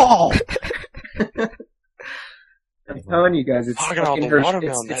like, whoa! I'm telling you guys, it's Talking about fucking the her,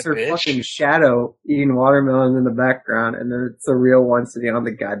 watermelon, it's that her bitch. fucking shadow eating watermelon in the background, and then it's the real one sitting on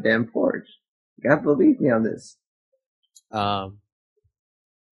the goddamn porch. You gotta believe me on this.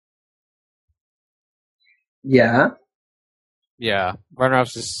 Yeah. Yeah.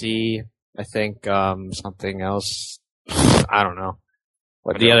 Runner-ups is C. I think, something else. I don't know.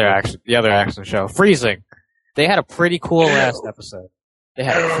 What the other action show? Freezing. They had a pretty cool last episode. But,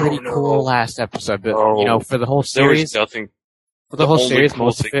 you know, for the whole There was series, nothing. for the whole only series, cool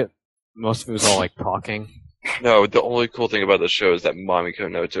most thing- of it was all like talking. No, the only cool thing about the show is that Mamiko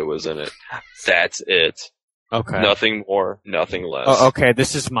Noto was in it. That's it. Okay. Nothing more, nothing less. Oh, okay,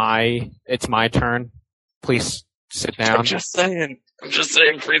 it's my turn. Please sit down. I'm just saying,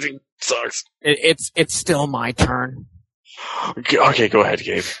 freezing sucks. It's still my turn. Okay, go ahead,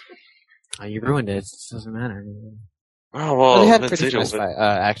 Gabe. Oh, you ruined it. It doesn't matter. Oh, well, They had let's pretty see nice it.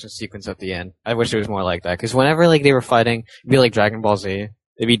 action sequence at the end. I wish it was more like that, because whenever like they were fighting, it'd be like Dragon Ball Z.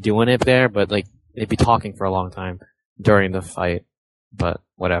 They'd be doing it there, but like they'd be talking for a long time during the fight. But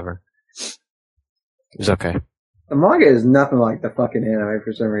whatever. It was okay. The manga is nothing like the fucking anime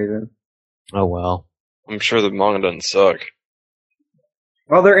for some reason. Oh well. I'm sure the manga doesn't suck.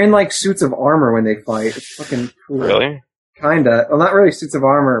 Well, they're in like suits of armor when they fight. It's fucking cool. Really? Kinda. Well, not really suits of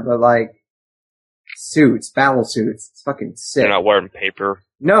armor, but like suits, battle suits. It's fucking sick. You're not wearing paper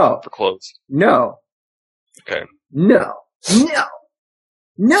No, for clothes. no, Okay. no.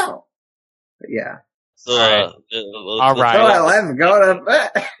 But yeah. So, All right. Go let's go to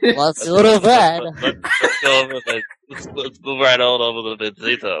bed. Let's go to bed. Let's move right on over to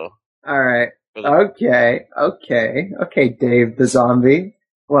Zito. All right. Okay, Dave the zombie.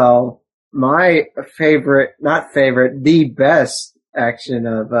 Well, my the best action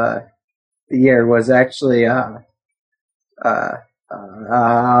of the year was actually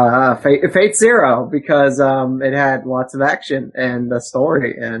Fate Zero, because it had lots of action and the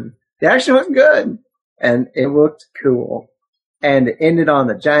story, and the action was good and it looked cool, and it ended on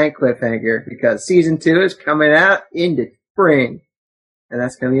a giant cliffhanger because season 2 is coming out in the spring. And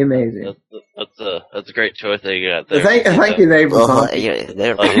that's gonna be amazing. That's a great choice that you got there. Thank you, Dave. Well, yeah,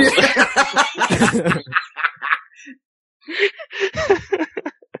 there.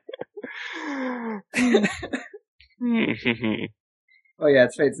 Oh yeah,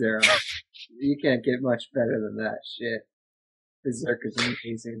 it's Fate Zero. You can't get much better than that shit. Berserker's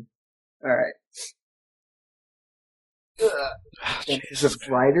amazing. Alright. Jesus.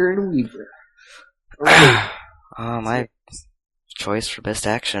 Ryder and Weaver. My choice for best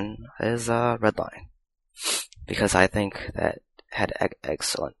action is Redline, because I think that had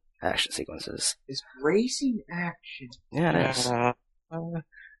excellent action sequences. Is racing action. Yeah, it is.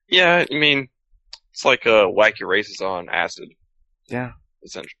 Yeah, I mean, it's like wacky races on acid, Yeah.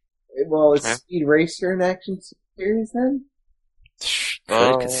 essentially. Well, is Yeah. Speed Racer an action series then?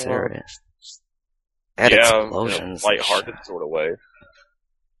 Could consider it. Had explosions. in a lighthearted sort of way.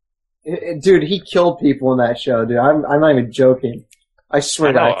 Dude, he killed people in that show, dude. I'm not even joking. I swear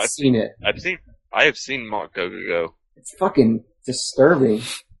I know, I've seen it. I have seen Mount Go. It's fucking disturbing.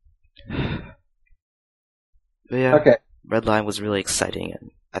 But yeah, Okay. Redline was really exciting,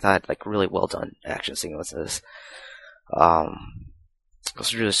 and I thought like really well done action sequences. It was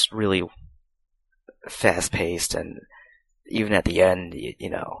just really fast paced, and even at the end, you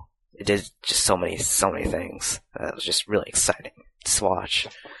know, it did just so many things. It was just really exciting to watch.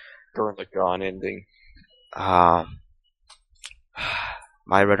 Burn the Gone ending. My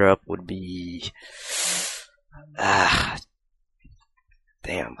runner-up would be, damn,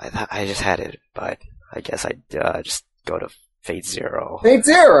 I just had it, but I guess I'd just go to Fate Zero. Fate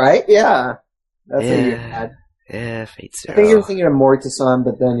Zero, right? Yeah. That's what you Yeah. had. Yeah, Fate I think you were Zero. thinking of Morita-san,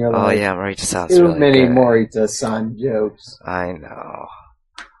 but then you're Oh like, yeah, Morita sounds too really many good. Morita-san jokes. I know.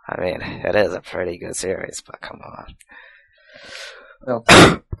 I mean, it is a pretty good series, but come on. No.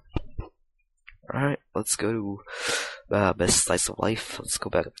 Alright, let's go to Best Slice of Life. Let's go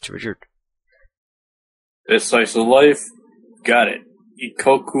back up to Richard. This slice of life, got it.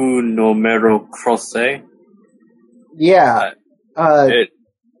 Ikoku no Mero Crosse. Yeah. It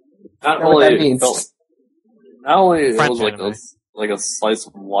not know what that only means. felt, not only it French was anime. like a slice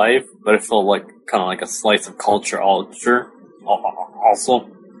of life, but it felt like kind of like a slice of culture. Also,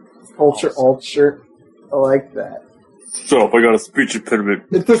 Ultra. I like that. shut up! I got a speech impediment.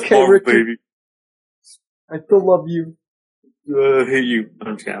 It's okay, Fuck, Richard. baby. I still love you. I hate you.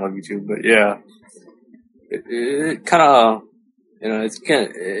 I'm just kidding. I love you too, but yeah, it kind of,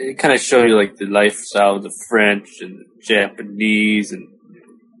 it kind of showed you like the lifestyle of the French and the Japanese and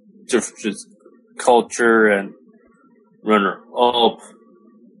just culture and runner up,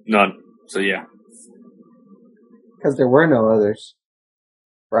 none. So yeah, Because there were no others.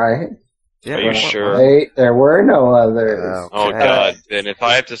 Right? Yeah, Are you well, sure? Right? There were no others. Oh Okay. god, then if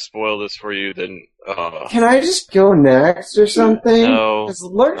I have to spoil this for you, then Can I just go next or something? No, Because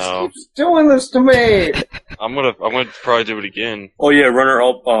Lurch no. keeps doing this to me. I'm gonna probably do it again. oh yeah, runner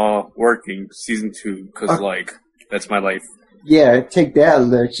up, working season 2 because like that's my life. Yeah, take that,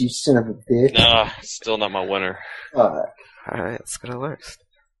 Lurch, you son of a bitch. Nah, still not my winner. Alright, let's go to worst.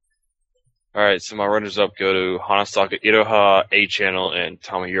 Alright, so my runners up go to Hanasaka Iroha, A-Channel, and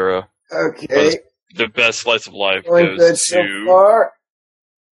Tamahura. Okay. The best slice of life Going goes good so to far.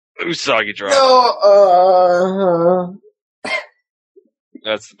 Usagi Drop. No,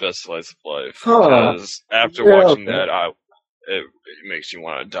 That's the best slice of life. Huh. Because after Yeah, watching okay. that, it makes you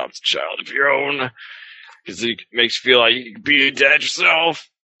want to adopt a child of your own. Because it makes you feel like you can be a dad yourself.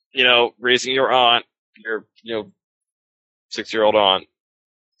 You know, raising your aunt, your 6-year-old aunt,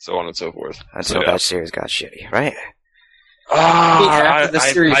 so on and so forth. Until So, yeah. that series got shitty, right? after the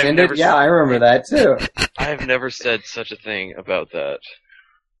series I've ended? never Yeah, I remember that too. I have never said such a thing about that.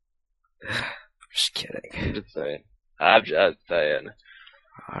 Just kidding. I'm just saying. I'm just saying.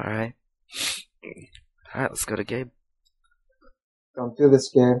 Alright. Alright, let's go to Gabe. Don't do this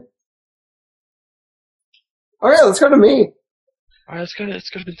game. Alright, let's go to me. Alright, it's gonna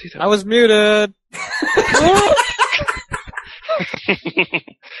be 2000. I was muted.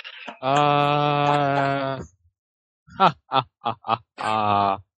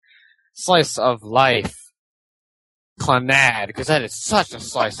 Slice of life. Clannad, because that is such a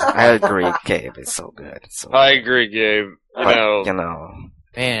slice of I life. agree, Gabe. It's so good. It's so I agree, Gabe. but, you know,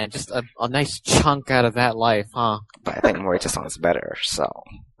 Man, just a nice chunk out of that life, huh? but I think Morita song's better, so.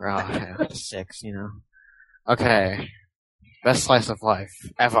 Oh, yeah, 6, Okay. Best slice of life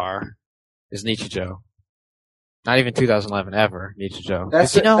ever is Nichijou. Not even 2011, ever, Nichijou.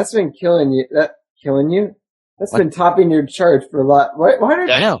 That's Because, been killing you. Killing you? That's What? been topping your charts for a lot. Why are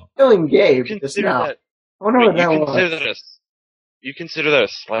you I know. killing Gabe You just consider now? that. I wonder what that was. You consider that a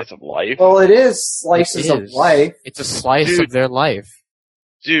slice of life, Well, it is slices It of is. life. It's a slice Dude. of their life.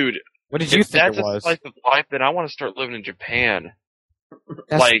 dude. What did you If think that's it was? a slice of life, then I want to start living in Japan.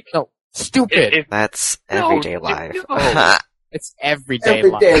 No, stupid. If That's No, everyday dude, life. no. It's everyday,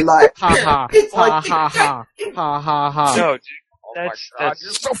 Everyday life. life. Ha ha It's ha like ha ha ha ha ha. no, dude, Oh that's my god, that's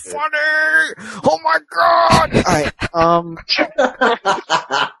you're so stupid. funny! Oh my god!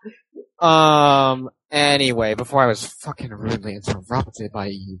 Alright, anyway, before I was fucking rudely interrupted by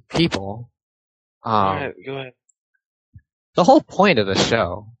you people, Go ahead. the whole point of the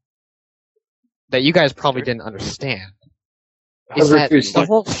show, that you guys probably didn't understand, is that the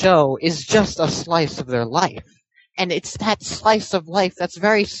whole show is just a slice of their life. And it's that slice of life that's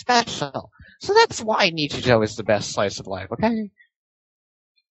very special. So that's why Nichijou is the best slice of life, okay?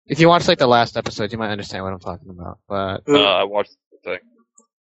 If you watch, like, the last episode, you might understand what I'm talking about. But, I watched the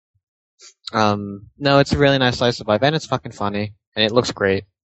thing. no, it's a really nice slice of life, and it's fucking funny, and it looks great.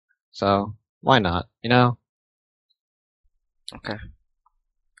 So, why not, you know? Okay.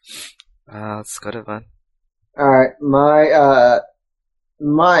 Let's go to Van. Alright,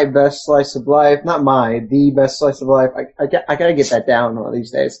 my best slice of life, the best slice of life, I gotta get that down one of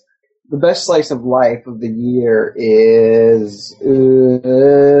these days. The best slice of life of the year is,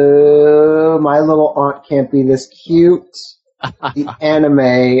 My Little Aunt Can't Be This Cute, the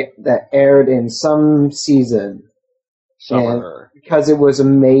anime that aired in some season. Summer. Because it was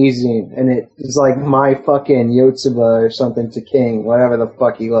amazing, and it was like my fucking Yotsuba or something to King, whatever the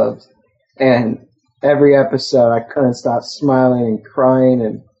fuck he loves. And every episode, I couldn't stop smiling and crying,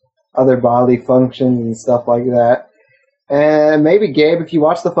 and other bodily functions and stuff like that. And maybe, Gabe, if you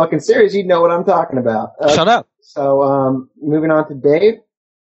watch the fucking series, you'd know what I'm talking about. Shut up. So, moving on to Dave.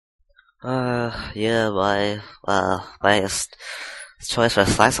 Yeah, my choice for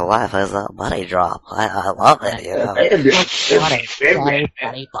slice of life is a Bunny Drop. I love it, you know.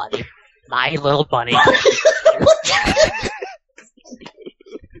 Bunny. My little bunny.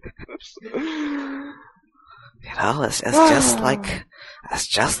 You know, it's just like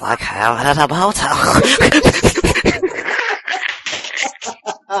having it at a motel.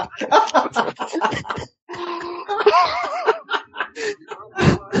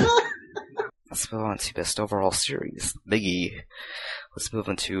 Let's move on to best overall series, Biggie. Let's move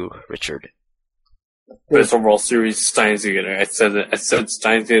on to Richard. Best overall series, Steins Gate. I said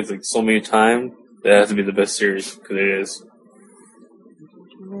Steins Gate like so many times. That has to be the best series because it is.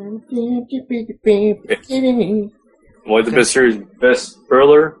 What the best series? Best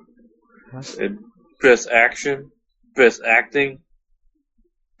thriller, best action, best acting,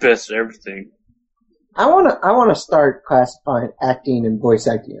 best everything. I wanna start classifying acting and voice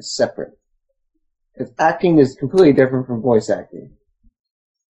acting as separate. Because acting is completely different from voice acting.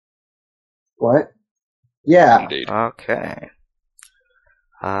 What? Yeah. Indeed. Okay.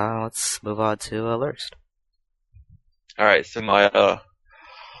 Let's move on to Lurst. Alright, so my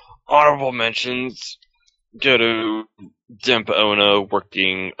honorable mentions go to Dempa Ona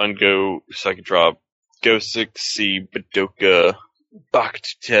working Ungo Second Drop, Gosick C Badoka, Bakuto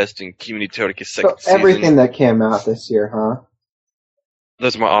Test, and Kimi Todika So second everything season. that came out this year, huh?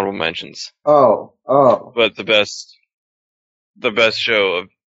 Those are my honorable mentions. Oh. But the best show of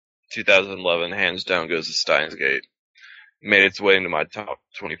 2011, hands down, goes to Steins Gate. Made its way into my top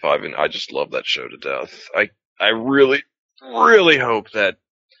 25, and I just love that show to death. I really, really hope that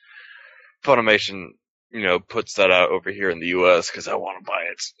Funimation, puts that out over here in the U.S. because I want to buy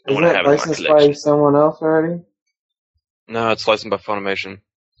it. I Isn't want to that have it in my licensed collection. by someone else already? No, it's licensed by Funimation.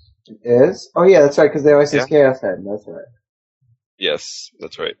 It is? Oh yeah, that's right, because they licensed Chaos Head, that's right. Yes,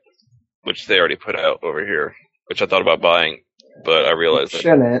 that's right. Which they already put out over here, which I thought about buying, but I realized that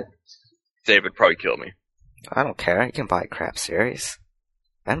Shouldn't. David would probably kill me. I don't care. You can buy crap series.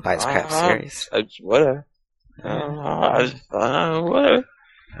 Ben buys crap series. Whatever. Whatever.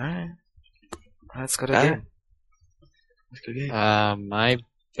 Alright. Let's go to game. My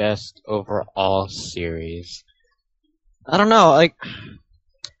best overall series. I don't know,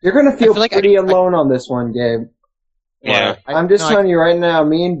 You're gonna feel I feel like pretty alone on this one, Gabe. Yeah. I'm just telling you right now,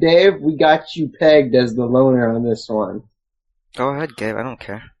 me and Dave, we got you pegged as the loner on this one. Go ahead, Gabe. I don't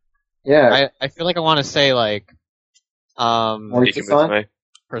care. Yeah. I feel like I want to say Or You can Son? miss me.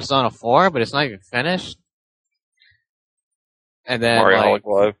 Persona 4, but it's not even finished. And then Mario Holic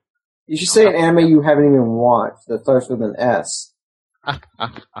Live. You should say an anime you haven't even watched that starts with an S. Are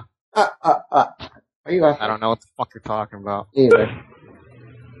you I don't know what the fuck you're talking about. either?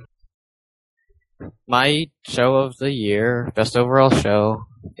 My show of the year, best overall show,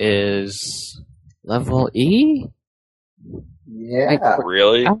 is Level E? Yeah.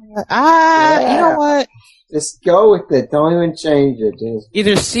 Really? You Yeah. know what? Just go with it. Don't even change it. Just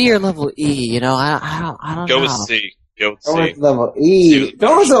Either C or Level E, I don't Go know. with C. Go with go C. with level C E. was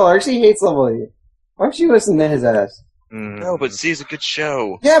Don't listen to Lark. She hates level E. Why don't you listen to his ass? No, but C is a good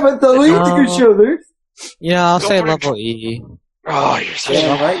show. Yeah, but the lead's a good show, dude. Yeah, I'll Go say for it. Level E. Oh, you're such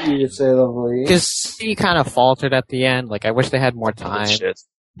Damn a right you would say level E. Because C kind of faltered at the end. I wish they had more time. shit.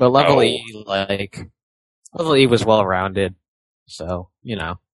 But Level No. E, Level E was well-rounded. So,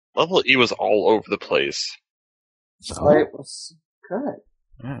 Level E was all over the place. So, It was good.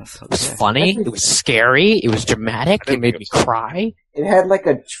 Yeah, so it was good. funny. It was scary. It was dramatic. It made me cry. It had like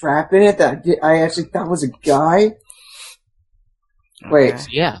a trap in it that I actually thought was a guy. Wait, Okay.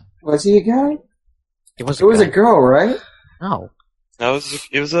 Yeah. was he a guy? It was It was a guy. girl, right? No.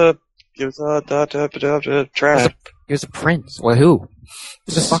 It was a trap He was a prince. Well, who?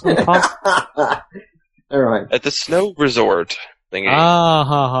 Who's the fucking talk? Never mind. at the snow resort thingy.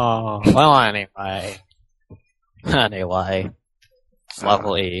 Oh, well, anyway. It's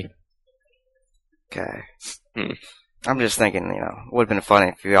Level E. Okay. Hmm. I'm just thinking, it would have been funny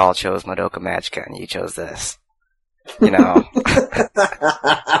if we all chose Madoka Magica and you chose this. You know.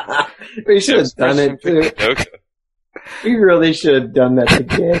 We should have done it too. Okay. We really should have done that to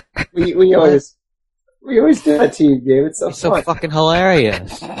Gabe. We always do that to you, Gabe. It's so It's so fun. fucking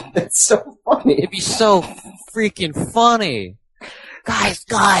hilarious. It's so funny. It'd be so freaking funny. Guys,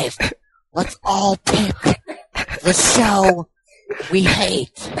 let's all pick the show we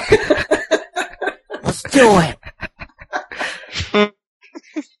hate. Let's do it.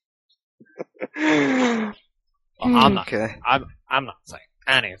 I'm not. Okay. I'm not saying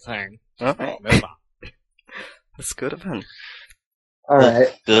anything. Alright. Move on. Let's go to Ben. Alright.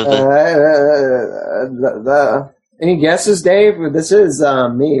 Any guesses, Dave? This is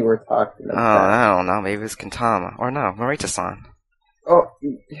me we're talking Oh, about. I don't know. Maybe it's Kintama. Or no, Marita-san. Oh,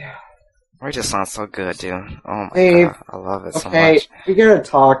 yeah. Marita-san's so good, dude. Oh my Dave, god. I love it so Okay, much. we gotta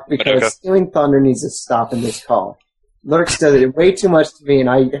talk because Okay. Stealing Thunder needs to stop in this call. Lurks does it way too much to me, and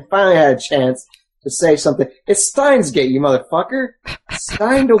I finally had a chance to say something. It's Steins Gate, you motherfucker!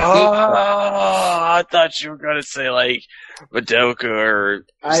 Steindl Gate. I thought you were gonna say like Madoka or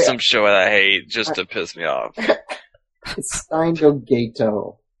some show that I hate just to piss me off. It's Steindl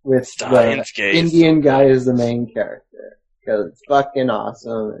Gato with Steins the Gate. Indian guy as the main character. Because it's fucking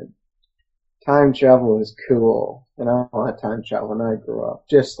awesome, and time travel is cool. And I want time travel when I grew up,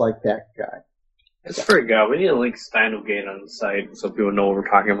 just like that guy. It's pretty good. We need to link Steindl-Gate on the site so people know what we're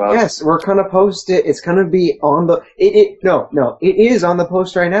talking about. Yes, we're gonna post it. It's gonna be on the. No, it is on the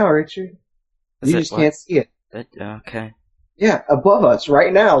post right now, Richard. Is You it? just What? can't see it. Okay. Yeah, above us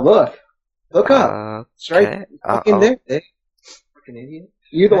right now. Look up. It's right Okay. fucking there. Dave. Fucking idiot.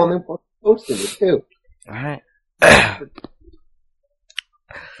 You're the one who posted it too. Alright.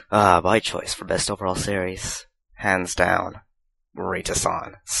 My choice for best overall series, hands down,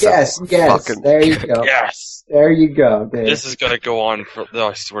 Marita-san. So Yes. fucking There you good. go. Yes! There you go, Dave. This is gonna go on for,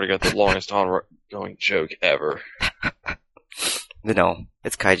 I swear to God, the longest ongoing joke ever.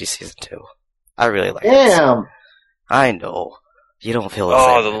 It's Kaiji Season 2. I really like it. Damn. I know. You don't feel the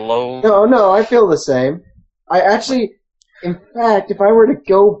Oh, same. the low. No, I feel the same. I actually, in fact, if I were to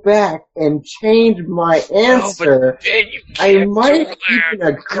go back and change my answer, I might even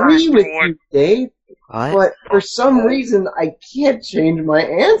agree with you, Dave. What? But for some reason, I can't change my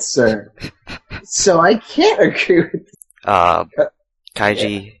answer. So I can't agree with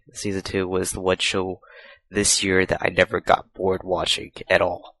Kaiji Season 2 was the one show this year that I never got bored watching at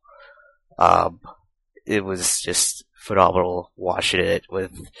all. It was just phenomenal watching it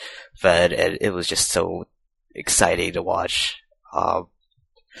with Fed, and it was just so exciting to watch.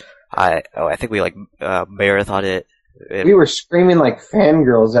 I think we marathon it. We were screaming like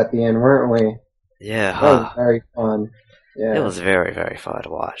fangirls at the end, weren't we? Yeah, That was very fun. Yeah. it was very, very fun to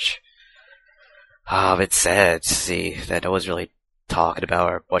watch. It's sad to see that no one's really talking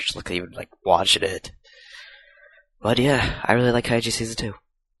about or much even watching it. But yeah, I really like Kaiji Season 2.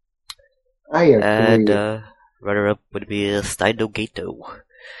 I agree. And runner-up would be Steindl Gato.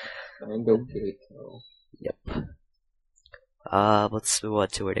 Yep. Let's move on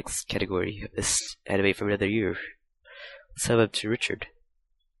to our next category. Best anime from another year. Let's have up to Richard.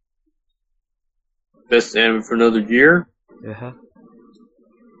 Best anime for another year? Uh-huh.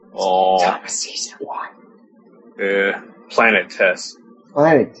 Oh, Season 1. Planet Test.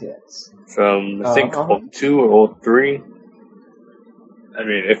 Planet Test. From, I think, Uh-huh. 02 or 03. I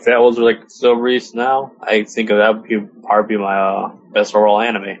mean, if that was still released now, I think that would probably be my best overall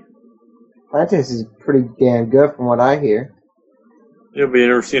anime. Planet Test is pretty damn good from what I hear. You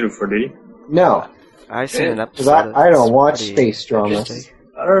never seen it before, did you? No, I've seen an because episode. I don't It's watch pretty space dramas. interesting.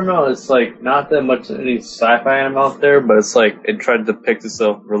 I don't know, it's not that much any sci-fi anime out there, but it's it tried to depict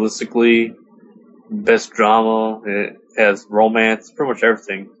itself realistically. Best drama, it has romance, pretty much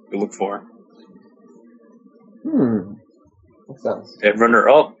everything you look for. That sounds. And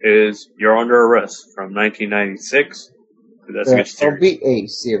runner-up is You're Under Arrest from 1996. That's a good The series. OVA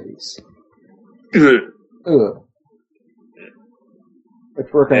series. Good. Ugh. Which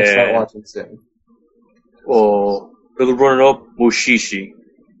we're going to start Yeah. watching soon. Well, for the runner-up, Mushishi.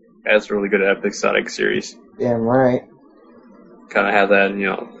 That's a really good episodic series. Damn right. Kind of has that,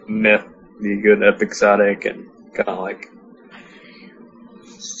 myth, be good episodic, and kind of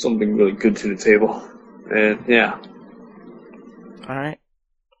something really good to the table. And yeah. Alright.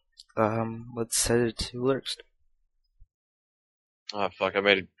 Let's head it to Lurks. Oh fuck, I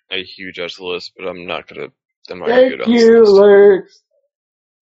made a huge ass list, but I'm not gonna go Thank down this you, list. Lurks.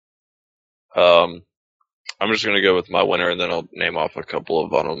 I'm just gonna go with my winner, and then I'll name off a couple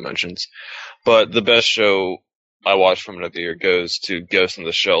of honorable mentions. But the best show I watched from another year goes to Ghost in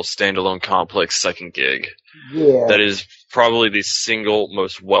the Shell Standalone Complex Second Gig. Yeah. That is probably the single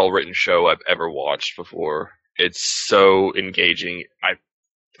most well-written show I've ever watched before. It's so engaging.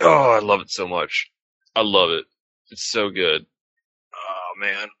 I love it so much. I love it. It's so good. Oh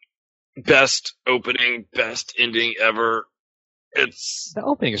man. Best opening, best ending ever. It's The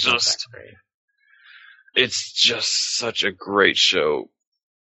opening is not just, that great. it's just such a great show.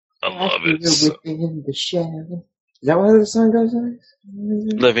 I love it. Within the shell. Is that how the song goes?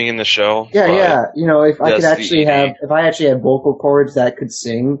 Living in the Shell. Yeah, by- yeah. If I could That's actually the have, if I actually had vocal cords that could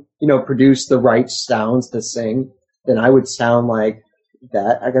sing, produce the right sounds to sing, then I would sound like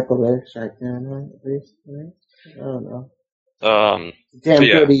that. I got the lyrics right there, at least. Right? I don't know. But Damn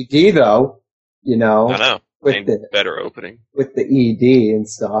yeah. good ED though, I know. with Ain't the better opening. with the ED and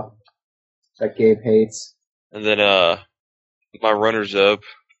stuff that Gabe hates. And then my runners up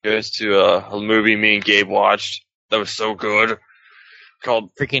goes to a movie me and Gabe watched that was so good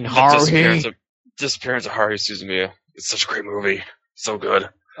called Freaking The Haruhi. Disappearance of Haruhi Suzumiya. It's such a great movie. So good.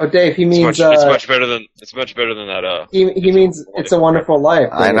 Oh, Dave, he It's means much better than that he means It's a Wonderful Life.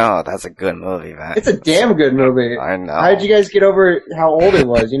 I Dave. know, that's a good movie, man. It's a damn good movie. I know. How did you guys get over how old it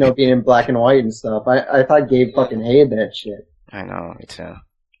was? Being in black and white and stuff. I thought Gabe fucking hated that shit. I know, me too.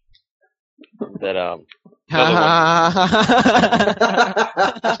 that Oh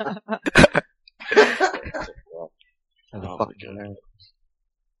my God.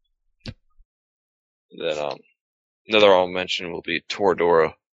 Then another I'll mention will be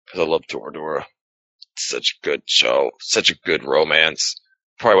Toradora, because I love Toradora. It's such a good show, such a good romance.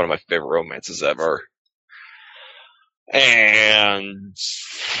 Probably one of my favorite romances ever. And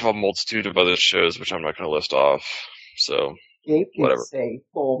a multitude of other shows, which I'm not going to list off. So, Gabe can whatever. say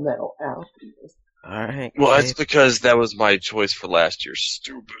Full Metal Alchemist. Alright. Well, that's because that was my choice for last year.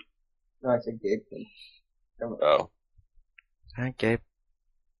 Stupid. No, I said Gabe can. Oh. Alright, Gabe.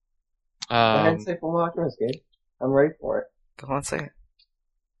 Go ahead and say Full Metal Alchemist, Gabe. I'm ready for it. Go on, say it.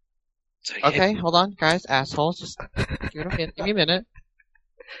 Take Okay, it. hold on, guys, assholes. Just give me a minute.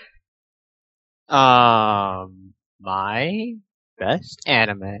 My best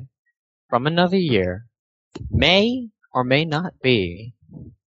anime from another year may or may not be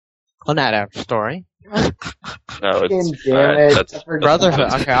Clannad Story. No, Fucking it's damn it. that's I forgot.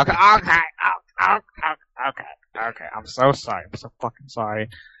 Brotherhood. Okay. I'm so sorry. I'm so fucking sorry.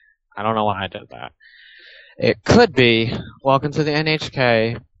 I don't know why I did that. It could be Welcome to the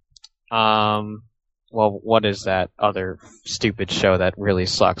NHK. Well, what is that other stupid show that really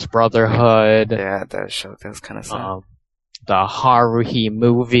sucks? Brotherhood. Yeah, that show, that was kind of sad. The Haruhi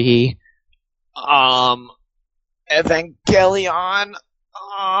movie. Evangelion.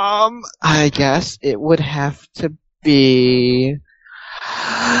 I guess it would have to be.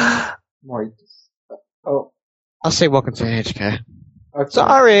 More. Oh, I'll say Welcome to NHK. okay.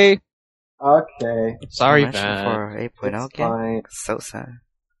 Sorry. Okay. Sorry, Mention Ben. for 8.0 It's game? fine. So sad.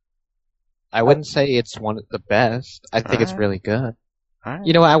 I wouldn't say it's one of the best. I think it's Alright. really good. Alright.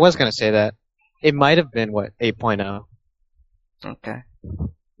 You know what? I was gonna say that. It might have been, 8.0. Okay.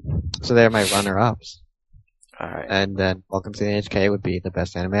 So they're my runner-ups. Alright. And then Welcome to the NHK would be the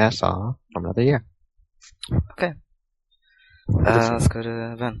best anime I saw from another year. Let's go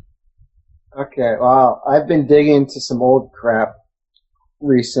to Ben. Okay, well, I've been digging into some old crap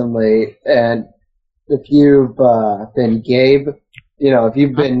recently, and if you've been Gabe, if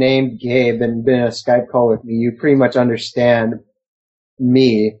you've been named Gabe and been in a Skype call with me, you pretty much understand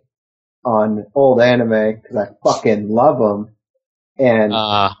me on old anime, because I fucking love them. And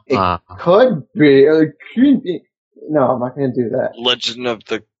could be, no, I'm not gonna do that. Legend of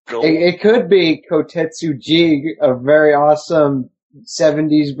the Gold. It could be Kotetsu G, a very awesome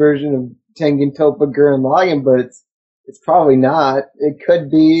 70s version of Tengen Toppa Gurren Lagann, but it's probably not. It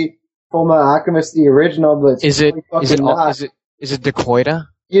could be Fullmetal Alchemist, the original, but it's Is it not. is it Dakoita?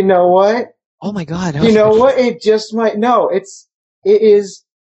 You know what? Oh my god. You know what? It just might. No, it's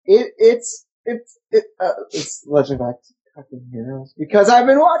Legend of Fucking Heroes, because I've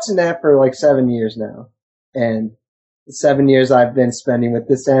been watching that for like 7 years now, and the 7 years I've been spending with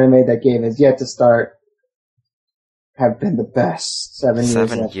this anime that game has yet to start have been the best 7 years.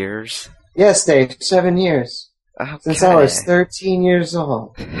 7 years? Yes, Dave, 7 years. Okay. Since I was 13 years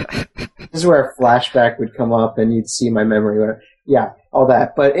old. This is where a flashback would come up and you'd see my memory. Yeah, all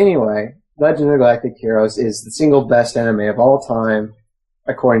that. But anyway, Legend of the Galactic Heroes is the single best anime of all time,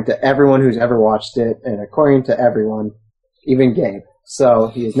 according to everyone who's ever watched it, and according to everyone, even Gabe. So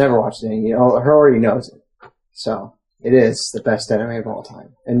he has never watched it, and he already knows it. So it is the best anime of all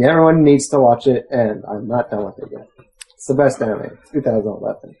time. And everyone needs to watch it, and I'm not done with it yet. It's the best anime,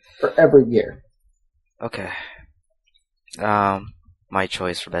 2011, for every year. Okay. My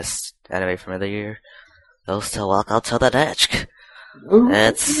choice for best anime from the year goes to Welcome to the Niche. Ooh.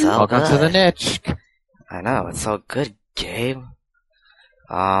 It's so Welcome good. to the niche. I know, it's so good, Gabe.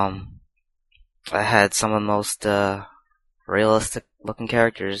 I had some of the most, realistic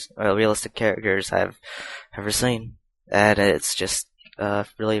characters I've ever seen. And it's just a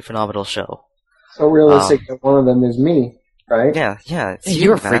really phenomenal show. So realistic that one of them is me, right? Yeah, it's Hey,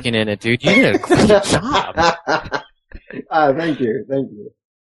 you were man. freaking in it, dude. You did a great job. Thank you.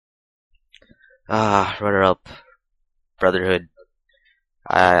 Runner up, Brotherhood.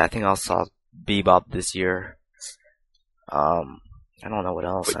 I think I saw Bebop this year. I don't know what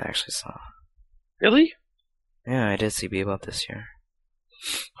else I actually saw. Really? Yeah, I did see Bebop this year.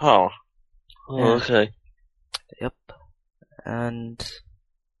 Oh. Yeah. Okay. Yep. And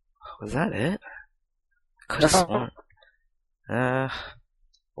was that it? I could have sworn.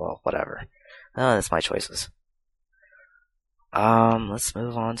 Well, whatever. That's my choices. Let's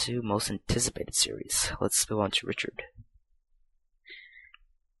move on to most anticipated series. Let's move on to Richard.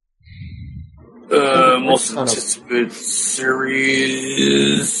 Most anticipated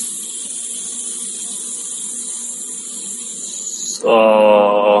series.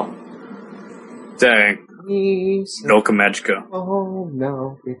 Dang. No Magica. Oh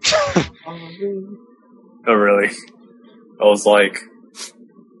no. Oh, really? I was like,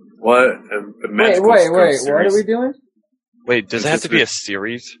 what? Wait, what are we doing? Wait, does it have to be a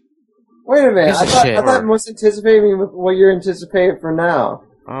series? Wait a minute, Piece of I shit. thought most anticipating with what you're anticipating for now.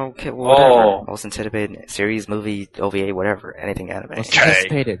 Okay, well, whatever. Oh. Most anticipated series, movie, OVA, whatever. Anything anime. Most Okay.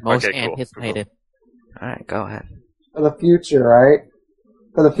 anticipated. Most Okay, cool. anticipated. Alright, go ahead. For the future, right?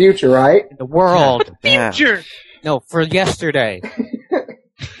 For the future, right? In the world. Yeah. No, for yesterday.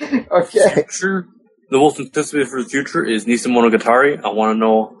 Okay. Future, the most anticipated for the future is Nisa Monogatari. I want to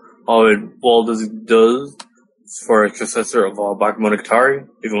know how well does for a successor of Bakemonogatari,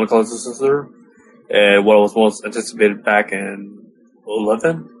 if you want to call it a successor. And what was most anticipated back in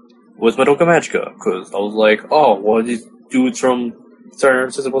 11 was Madoka Magica, because I was like, oh, what are these dudes from Star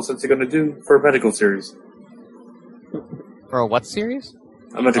System Sense going to do for a medical series? For a what series?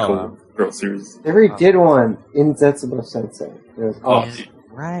 A medical Oh, wow. girl series. They already did one in Zetsubo Sensei. It was Oh, awesome.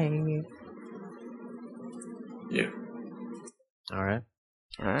 Right. yeah. Alright.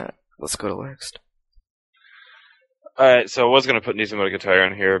 Alright, let's go to next. Alright, so I was going to put Nisa Monogatari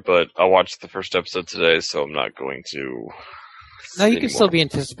on here, but I watched the first episode today, so I'm not going to. No, you can anymore. still be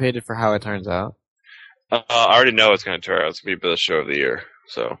anticipated for how it turns out. I already know it's going to turn out. It's going to be the show of the year,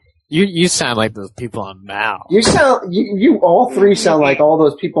 so. You sound like those people on Mal. You all three sound like all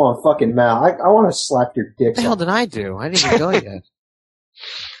those people on fucking Mal. I want to slap your What dicks the hell off. did I do? I didn't even go yet.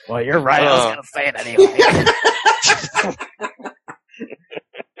 Well, you're right. I was gonna say it anyway.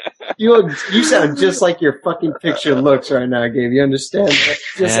 You sound just like your fucking picture looks right now, Gabe. You understand that?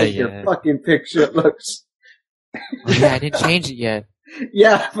 Just Yeah, like your yeah. fucking picture looks. Oh, yeah, I didn't change it yet.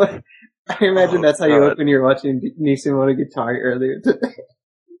 Yeah, but I imagine Oh, that's how you God. open your watching Nisimoto Guitar earlier today.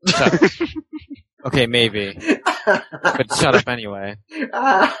 Shut up. Okay, maybe. But shut up anyway.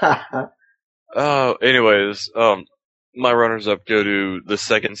 Oh, anyways, my runners-up go to the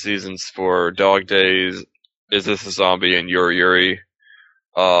second seasons for Dog Days, Is This a Zombie, and Yuri Yuri.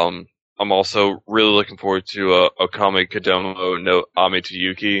 I'm also really looking forward to Okami Kodomo no Ami to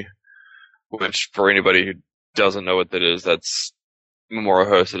Yuki, which, for anybody who doesn't know what that is, that's Mamoru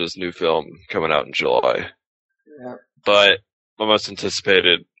Hosoda's new film coming out in July. Yeah. But my most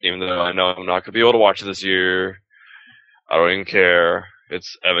anticipated, even though I know I'm not going to be able to watch it this year, I don't even care.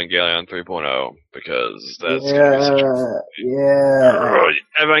 It's Evangelion 3.0, because that's going to be such a... Yeah.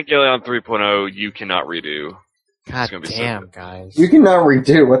 Evangelion 3.0, you cannot redo. God gonna be so damn, good. guys. You cannot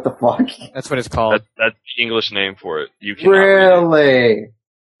redo, what the fuck? That's what it's called. That's the English name for it. You cannot redo. Really?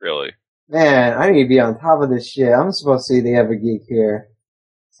 Really. Man, I need to be on top of this shit. I'm supposed to see the Ever Geek here.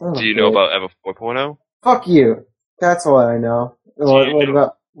 Son of Do a you know bitch. about Eva 4.0? Fuck you. That's what I know. What you know-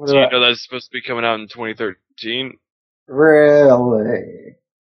 about? Do you know that's supposed to be coming out in 2013? Really?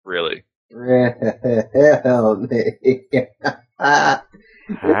 Really. Really?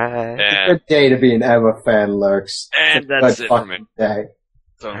 Alright. And, Good day to be an Eva fan, Lurks. and It's a that's good it for fucking me. day.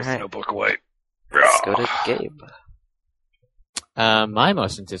 Throw this Alright. notebook away. Let's go to Gabe. My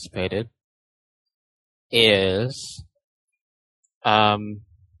most anticipated is,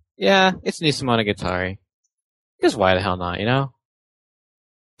 yeah, it's Nisa Monogatari. Because why the hell not, you know?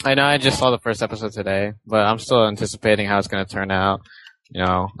 I know I just saw the first episode today, but I'm still anticipating how it's going to turn out. You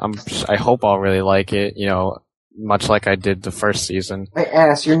know, I hope I'll really like it, you know, much like I did the first season. My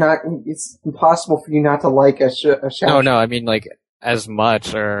ass, it's impossible for you not to like a show. No, I mean like as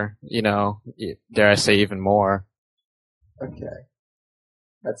much or, you know, dare I say even more, Okay.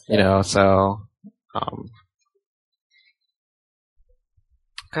 That's you know, so,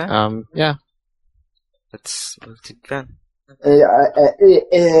 Okay. yeah. Let's move to Ben.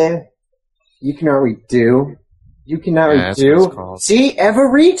 You cannot redo. You cannot Yeah, that's what it's redo. called. See, Eva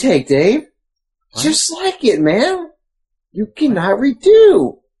retake, Dave. What? Just like it, man. You cannot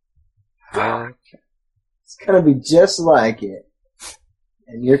redo. It's gonna be just like it.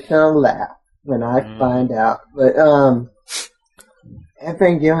 And you're gonna laugh when I find out. But,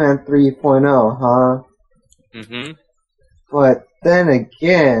 Evangelion 3.0, huh? Mm-hmm. But then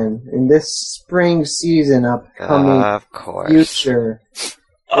again, in this spring season upcoming Of course. future, there's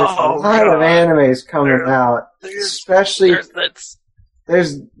a lot of animes coming out. Especially,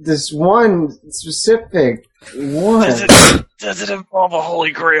 there's this one specific one Does it involve a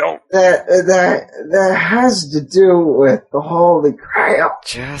holy grail? that has to do with the Holy Grail.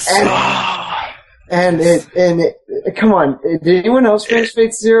 Just And it come on, did anyone else finish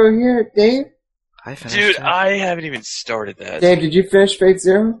Fate Zero here? Dave? I finished Dude, it. I haven't even started that. Dave, did you finish Fate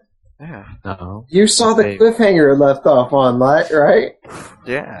Zero? Yeah. No. You saw the Dave. cliffhanger it left off on, right?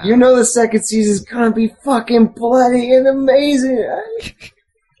 Yeah. You know the second season's gonna be fucking bloody and amazing, right?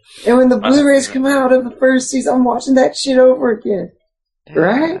 And when the Blu-rays come out of the first season, I'm watching that shit over again,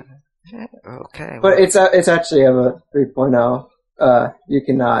 right? Yeah. Okay. But it's actually of a 3.0. You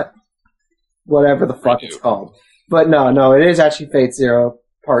cannot, whatever the fuck it's called. But no, it is actually Fate Zero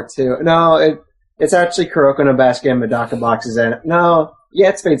Part 2. No, it's actually Kuroko no Basket and Medaka boxes in it. No, yeah,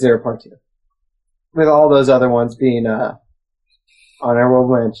 it's Fate Zero Part 2. With all those other ones being, honorable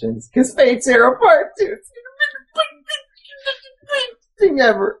mentions. Cause Fate Zero Part 2 is gonna be the best thing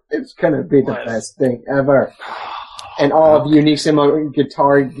ever. It's gonna be the best thing ever. And all of you Nishimo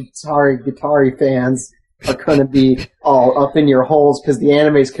Guitari fans are gonna be all up in your holes cause the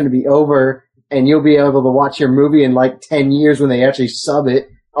anime's gonna be over and you'll be able to watch your movie in like 10 years when they actually sub it.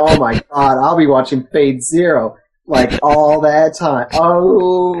 Oh my god, I'll be watching Fate Zero like all that time.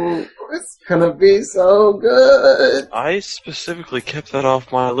 Oh, it's gonna be so good. I specifically kept that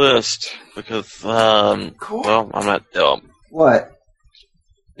off my list because, well, I'm not dumb. What?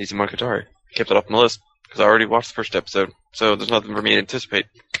 Nishimo Katari. Kept it off my list because I already watched the first episode, so there's nothing for me to anticipate.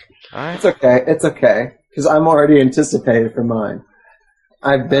 It's okay. Cause I'm already anticipated for mine.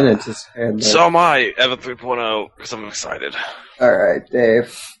 I've been anticipating. So am I, Eva 3.0, because I'm excited. Alright,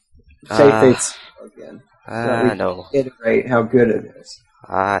 Dave. Say Fate's again. No. Iterate how good it is.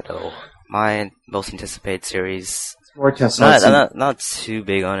 No. My most anticipated series. It's more Tokusatsu. Not too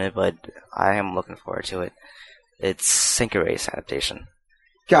big on it, but I am looking forward to it. It's Synchro adaptation.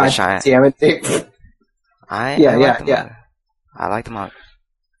 Gosh damn it, Dave. I Yeah. I like the manga.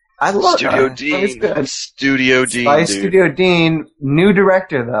 I love Studio it. It's Dean. good. Studio Dean, By dude. Studio Dean, new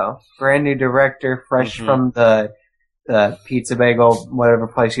director though. Brand new director, fresh from the pizza bagel, whatever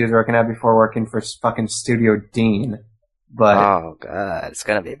place he was working at before working for fucking Studio Dean. But Oh god, it's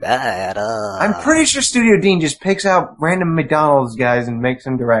gonna be bad. I'm pretty sure Studio Dean just picks out random McDonald's guys and makes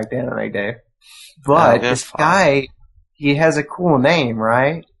them direct anime, Dave. But Oh, this fine. guy, he has a cool name,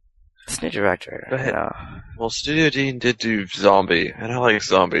 right? It's new director. Go ahead. You know. Well, Studio Dean did do Zombie, and I like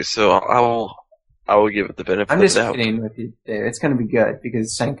Zombie, so I will give it the benefit I'm of just the doubt. kidding with you, Dave. It's going to be good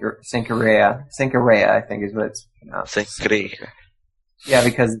because Sankareya, I think is what it's pronounced. Sankari. Yeah,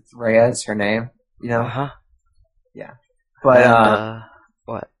 because it's Rhea is her name, you know? Uh-huh. But,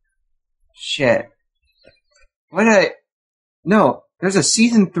 What? shit. No, there's a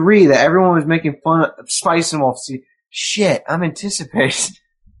season 3 that everyone was making fun of Spice and Wolf. Shit, I'm anticipating.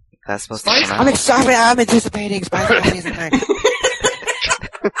 That's supposed to come I'm out. excited. I'm anticipating Spider-Man season 9.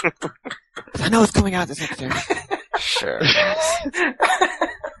 I know it's coming out this next year. Sure.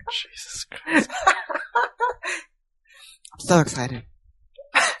 Jesus Christ. I'm so excited.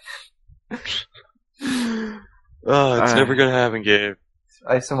 Oh, it's never gonna happen, Gabe.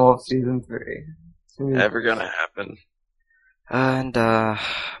 Spice and Wolf season 3. Never gonna happen. And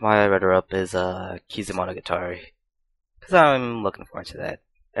my runner-up is Kizumonogatari. Because I'm looking forward to that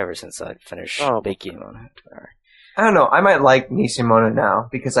ever since I finished Big Kizumonogatari. I don't know, I might like Nishimono now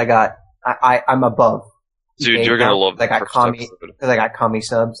because I'm above. Dude, you're gonna love I the got first Kami, episode. because I got Kami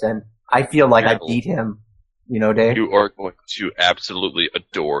subs and I feel like I beat him. You know, Dave? You are going to absolutely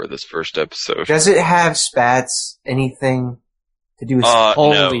adore this first episode. Does it have spats? Anything to do with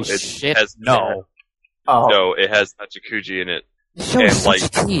Holy no, it shit, has no. Oh, No, it has Tachukuji in it. This show And, is like,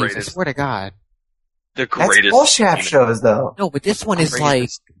 such the a tease, I greatest- swear to God. The that's greatest. all Shaft shows, though. No, but this one is like,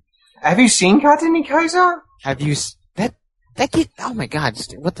 greatest- Have you seen Katani Kaiser? have you, that kid, oh my God,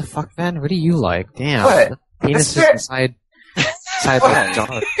 what the fuck, Ben? What do you like? Damn. What? Penises That's inside the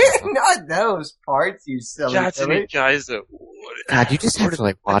dog. Not those parts, you silly silly. Jatsuni Kaizo. God, you just have to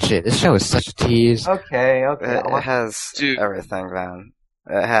like watch it. This show is such a tease. Okay. It has Dude. everything, man.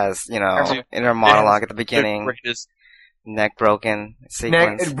 It has, Dude, inner monologue at the The beginning, greatest. neck broken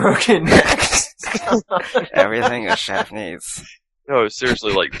sequence, Neck, broken neck. everything a chef needs. No,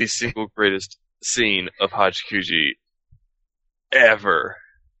 seriously, like the single greatest scene of Hachikuji ever.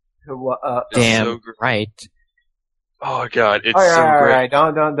 It's Damn so great. right. Oh god, it's Alright, so great.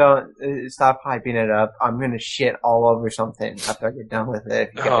 alright, don't, stop hyping it up. I'm gonna shit all over something after I get done with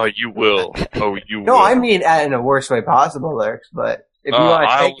it. If you Oh, guys- you will. Oh, you will. No, I mean in the worst way possible, Lurks, but if you want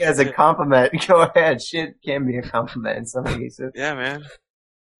to take it as a compliment, go ahead. Shit can be a compliment in some cases. Yeah, man.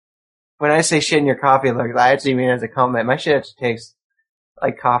 When I say shit in your coffee, Lurks, I actually mean it as a compliment. My shit actually tastes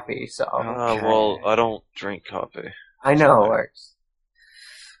like coffee, so. Well, I don't drink coffee. I know, Lurks.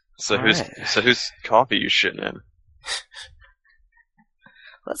 So Alright. whose coffee you shitting in?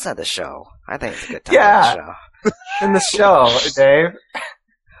 Let's end the show. I think it's a good time Yeah. to end the show. In the show, Dave.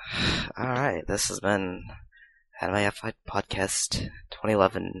 Alright, this has been Anime F5 Podcast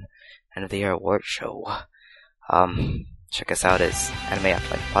 2011 End of the Year Award Show. Check us out as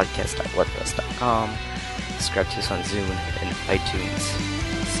animeaf5podcast.wordpress.com. Subscribe to us on Zoom and iTunes.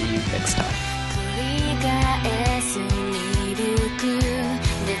 See you next time.